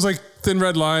it was almost like Thin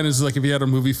Red Line is like if you had a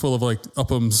movie full of like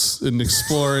Uphams and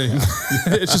exploring.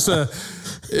 It's just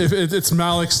it's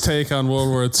Malick's take on World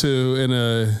War II in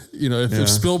a, if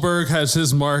Spielberg has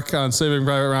his mark on Saving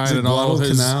Private Ryan and all of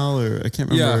his Guadalcanal, or I can't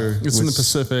remember. it's in the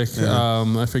Pacific. Yeah.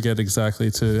 I forget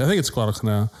exactly too. I think it's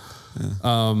Guadalcanal.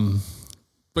 Yeah.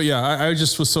 But yeah, I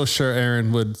just was so sure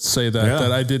Aaron would say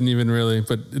that I didn't even really,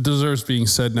 but it deserves being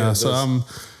said now. Yeah, so I'm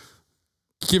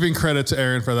giving credit to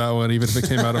Aaron for that one, even if it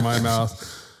came out of my mouth.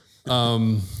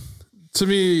 To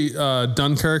me,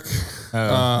 Dunkirk.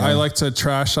 I like to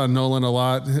trash on Nolan a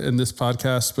lot in this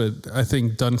podcast, but I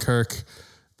think Dunkirk,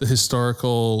 the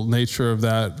historical nature of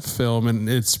that film and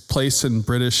its place in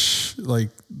British,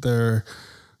 like their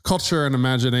culture and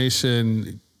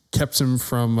imagination, kept him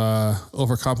from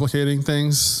overcomplicating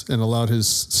things and allowed his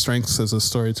strengths as a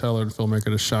storyteller and filmmaker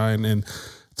to shine. And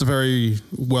it's a very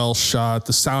well shot.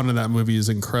 The sound in that movie is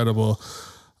incredible.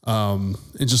 And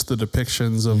just the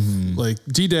depictions of like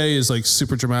D-Day is like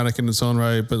super dramatic in its own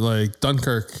right, but like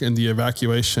Dunkirk and the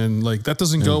evacuation, like that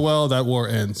doesn't go well. That war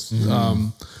ends.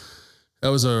 That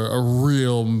was a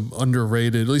real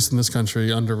underrated, at least in this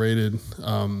country, underrated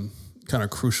kind of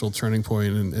crucial turning point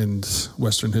in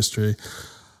Western history.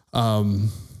 And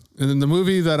then the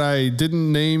movie that I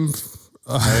didn't name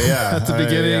at the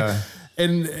beginning,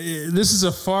 and this is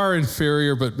a far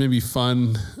inferior, but maybe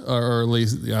fun, or at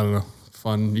least, I don't know,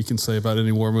 fun you can say about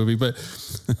any war movie, but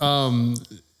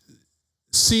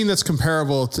scene that's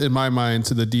comparable in my mind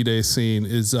to the D-Day scene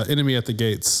is Enemy at the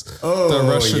Gates, the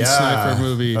Russian sniper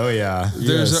movie. Oh yeah.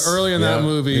 There's early in that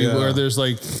movie where there's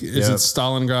like, is it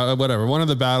Stalingrad, whatever, one of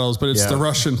the battles, but it's the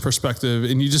Russian perspective.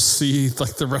 And you just see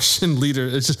like the Russian leader.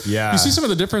 It's just, you see some of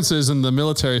the differences in the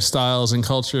military styles and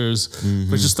cultures,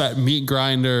 but just that meat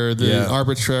grinder, the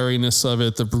arbitrariness of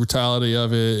it, the brutality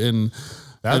of it. And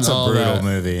that's a brutal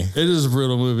movie. It is a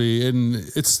brutal movie, and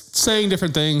it's saying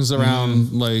different things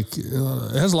around like it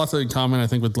has a lot in common, I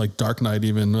think, with like Dark Knight,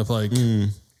 even with like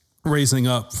raising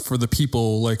up for the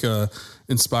people, like a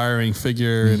inspiring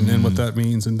figure, and what that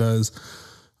means and does.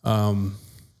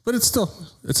 But it's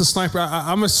a sniper.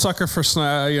 I'm a sucker for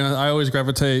sniper. I always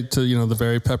gravitate to the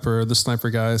Barry Pepper, the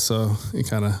sniper guy. So it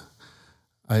kind of,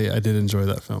 I did enjoy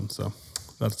that film. So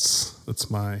that's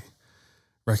my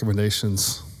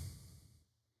recommendations.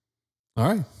 All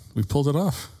right, we pulled it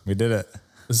off. We did it.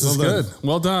 This is good.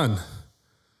 Well done.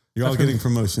 You're all getting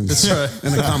promotions. That's right.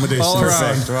 And accommodations. All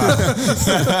around. Perfect.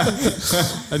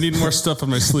 Wow. I need more stuff on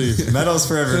my sleeve. Medals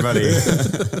for everybody.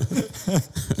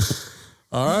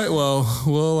 All right. Well,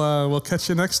 we'll catch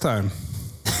you next time.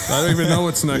 I don't even know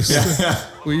what's next.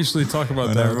 We usually talk about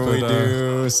Whenever that. we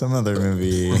do some other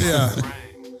movie. Yeah.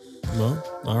 Well,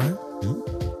 all right.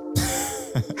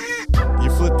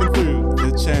 You're flipping through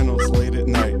the channels late at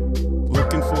night,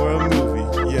 looking for a movie.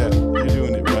 Yeah, you're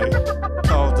doing it right.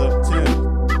 Called up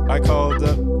Tim, I called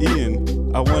up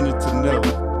Ian. I wanted to know,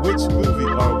 which movie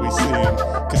are we seeing?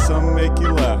 'Cause some make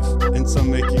you laugh and some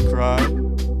make you cry.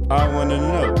 I wanna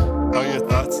know, are your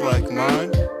thoughts like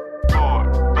mine? For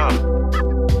the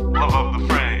love of the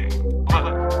frame. Love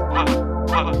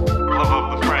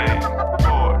of the frame.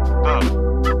 For the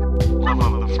love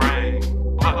of the frame. Love of the frame.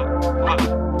 For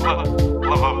the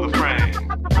love of the frame.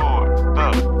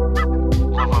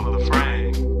 Love of the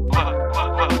frame.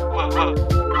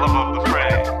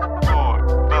 For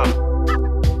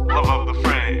the love of the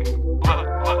frame.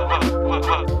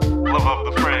 Love of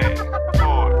the frame.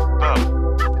 For the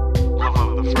love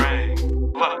of the frame.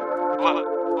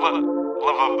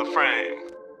 Love of the frame.